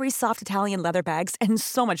 buttery soft Italian leather bags, and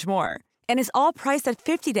so much more. And is all priced at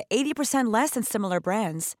 50 to 80% less than similar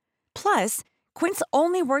brands. Plus, Quince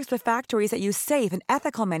only works with factories that use safe and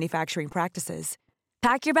ethical manufacturing practices.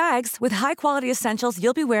 Pack your bags with high-quality essentials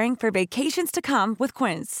you'll be wearing for vacations to come with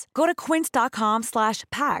Quince. Go to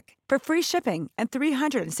quince.com/pack for free shipping and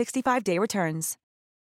 365-day returns.